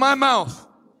confess with my mouth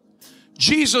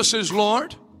Jesus is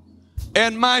Lord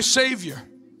and my Savior.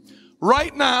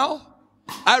 Right now,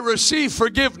 I receive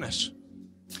forgiveness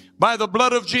by the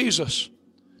blood of Jesus.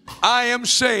 I am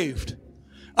saved.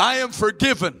 I am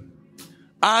forgiven.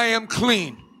 I am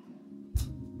clean.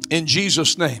 In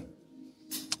Jesus' name.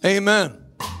 Amen.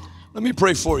 Let me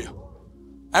pray for you.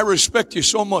 I respect you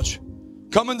so much.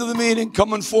 Coming to the meeting,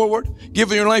 coming forward,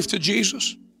 giving your life to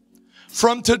Jesus.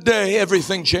 From today,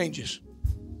 everything changes.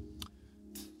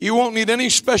 You won't need any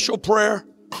special prayer.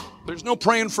 There's no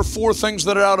praying for 4 things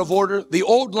that are out of order. The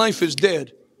old life is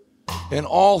dead, and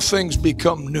all things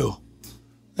become new.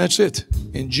 That's it.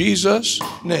 In Jesus'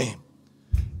 name.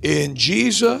 In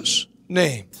Jesus'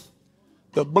 name.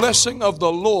 The blessing of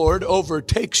the Lord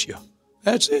overtakes you.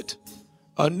 That's it.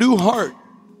 A new heart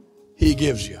He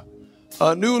gives you.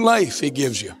 A new life He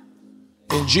gives you.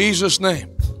 In Jesus'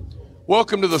 name.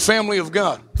 Welcome to the family of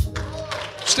God.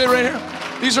 Stay right here.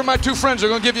 These are my 2 friends. They're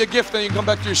going to give you a gift, then you can come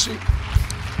back to your seat.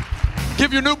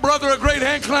 Give your new brother a great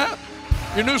hand clap.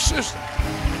 Your new sister.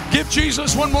 Give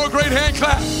Jesus one more great hand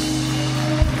clap.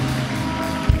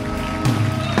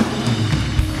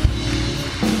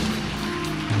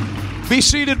 Be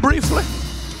seated briefly.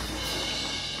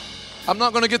 I'm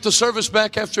not going to get the service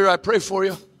back after I pray for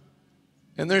you.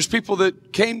 And there's people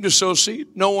that came to sow seed.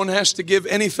 No one has to give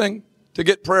anything to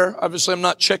get prayer. Obviously, I'm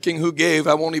not checking who gave.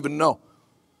 I won't even know.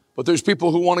 But there's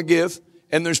people who want to give.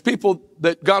 And there's people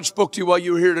that God spoke to you while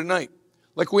you were here tonight.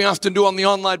 Like we often do on the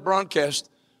online broadcast.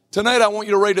 Tonight, I want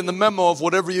you to write in the memo of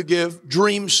whatever you give,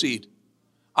 dream seed.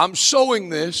 I'm sowing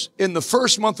this in the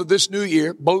first month of this new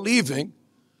year, believing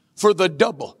for the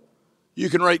double. You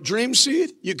can write dream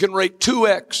seed. You can write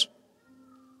 2X.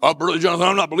 Oh, Brother Jonathan,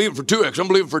 I'm not believing for 2X. I'm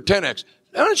believing for 10X.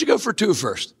 Why don't you go for 2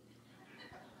 first?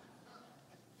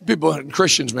 People,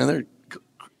 Christians, man, they're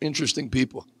interesting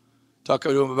people. Talk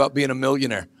to them about being a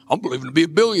millionaire. I'm believing to be a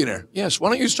billionaire. Yes, why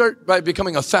don't you start by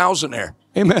becoming a thousandaire?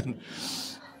 Amen.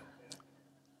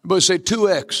 Everybody say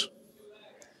 2X.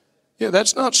 Yeah,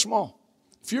 that's not small.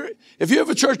 If you have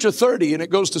a church of 30 and it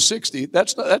goes to 60,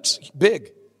 that's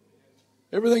big.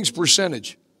 Everything's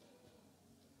percentage.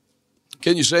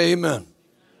 Can you say amen?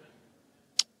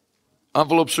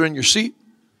 Envelopes are in your seat.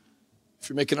 If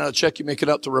you're making out a check, you make it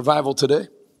out to Revival Today.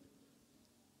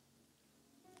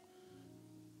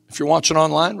 If you're watching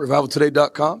online,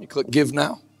 revivaltoday.com, you click Give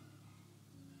Now.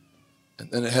 And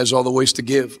then it has all the ways to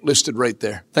give listed right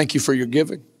there. Thank you for your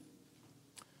giving.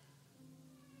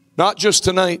 Not just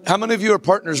tonight. How many of you are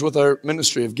partners with our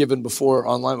ministry, have given before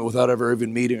online but without ever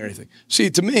even meeting or anything? See,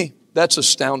 to me, that's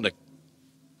astounding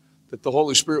that the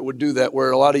Holy Spirit would do that,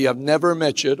 where a lot of you have never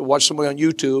met you, to watch somebody on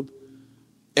YouTube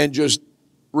and just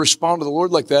respond to the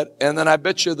Lord like that. And then I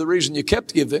bet you the reason you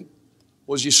kept giving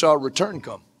was you saw a return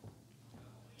come.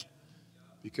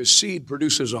 Because seed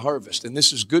produces a harvest, and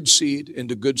this is good seed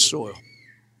into good soil.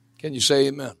 Can you say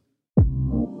amen?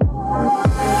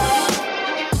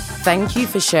 Thank you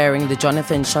for sharing the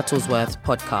Jonathan Shuttlesworth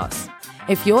podcast.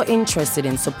 If you're interested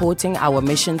in supporting our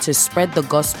mission to spread the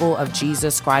gospel of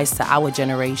Jesus Christ to our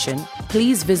generation,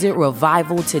 please visit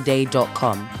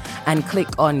revivaltoday.com and click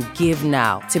on Give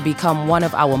Now to become one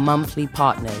of our monthly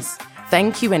partners.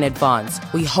 Thank you in advance.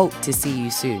 We hope to see you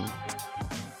soon.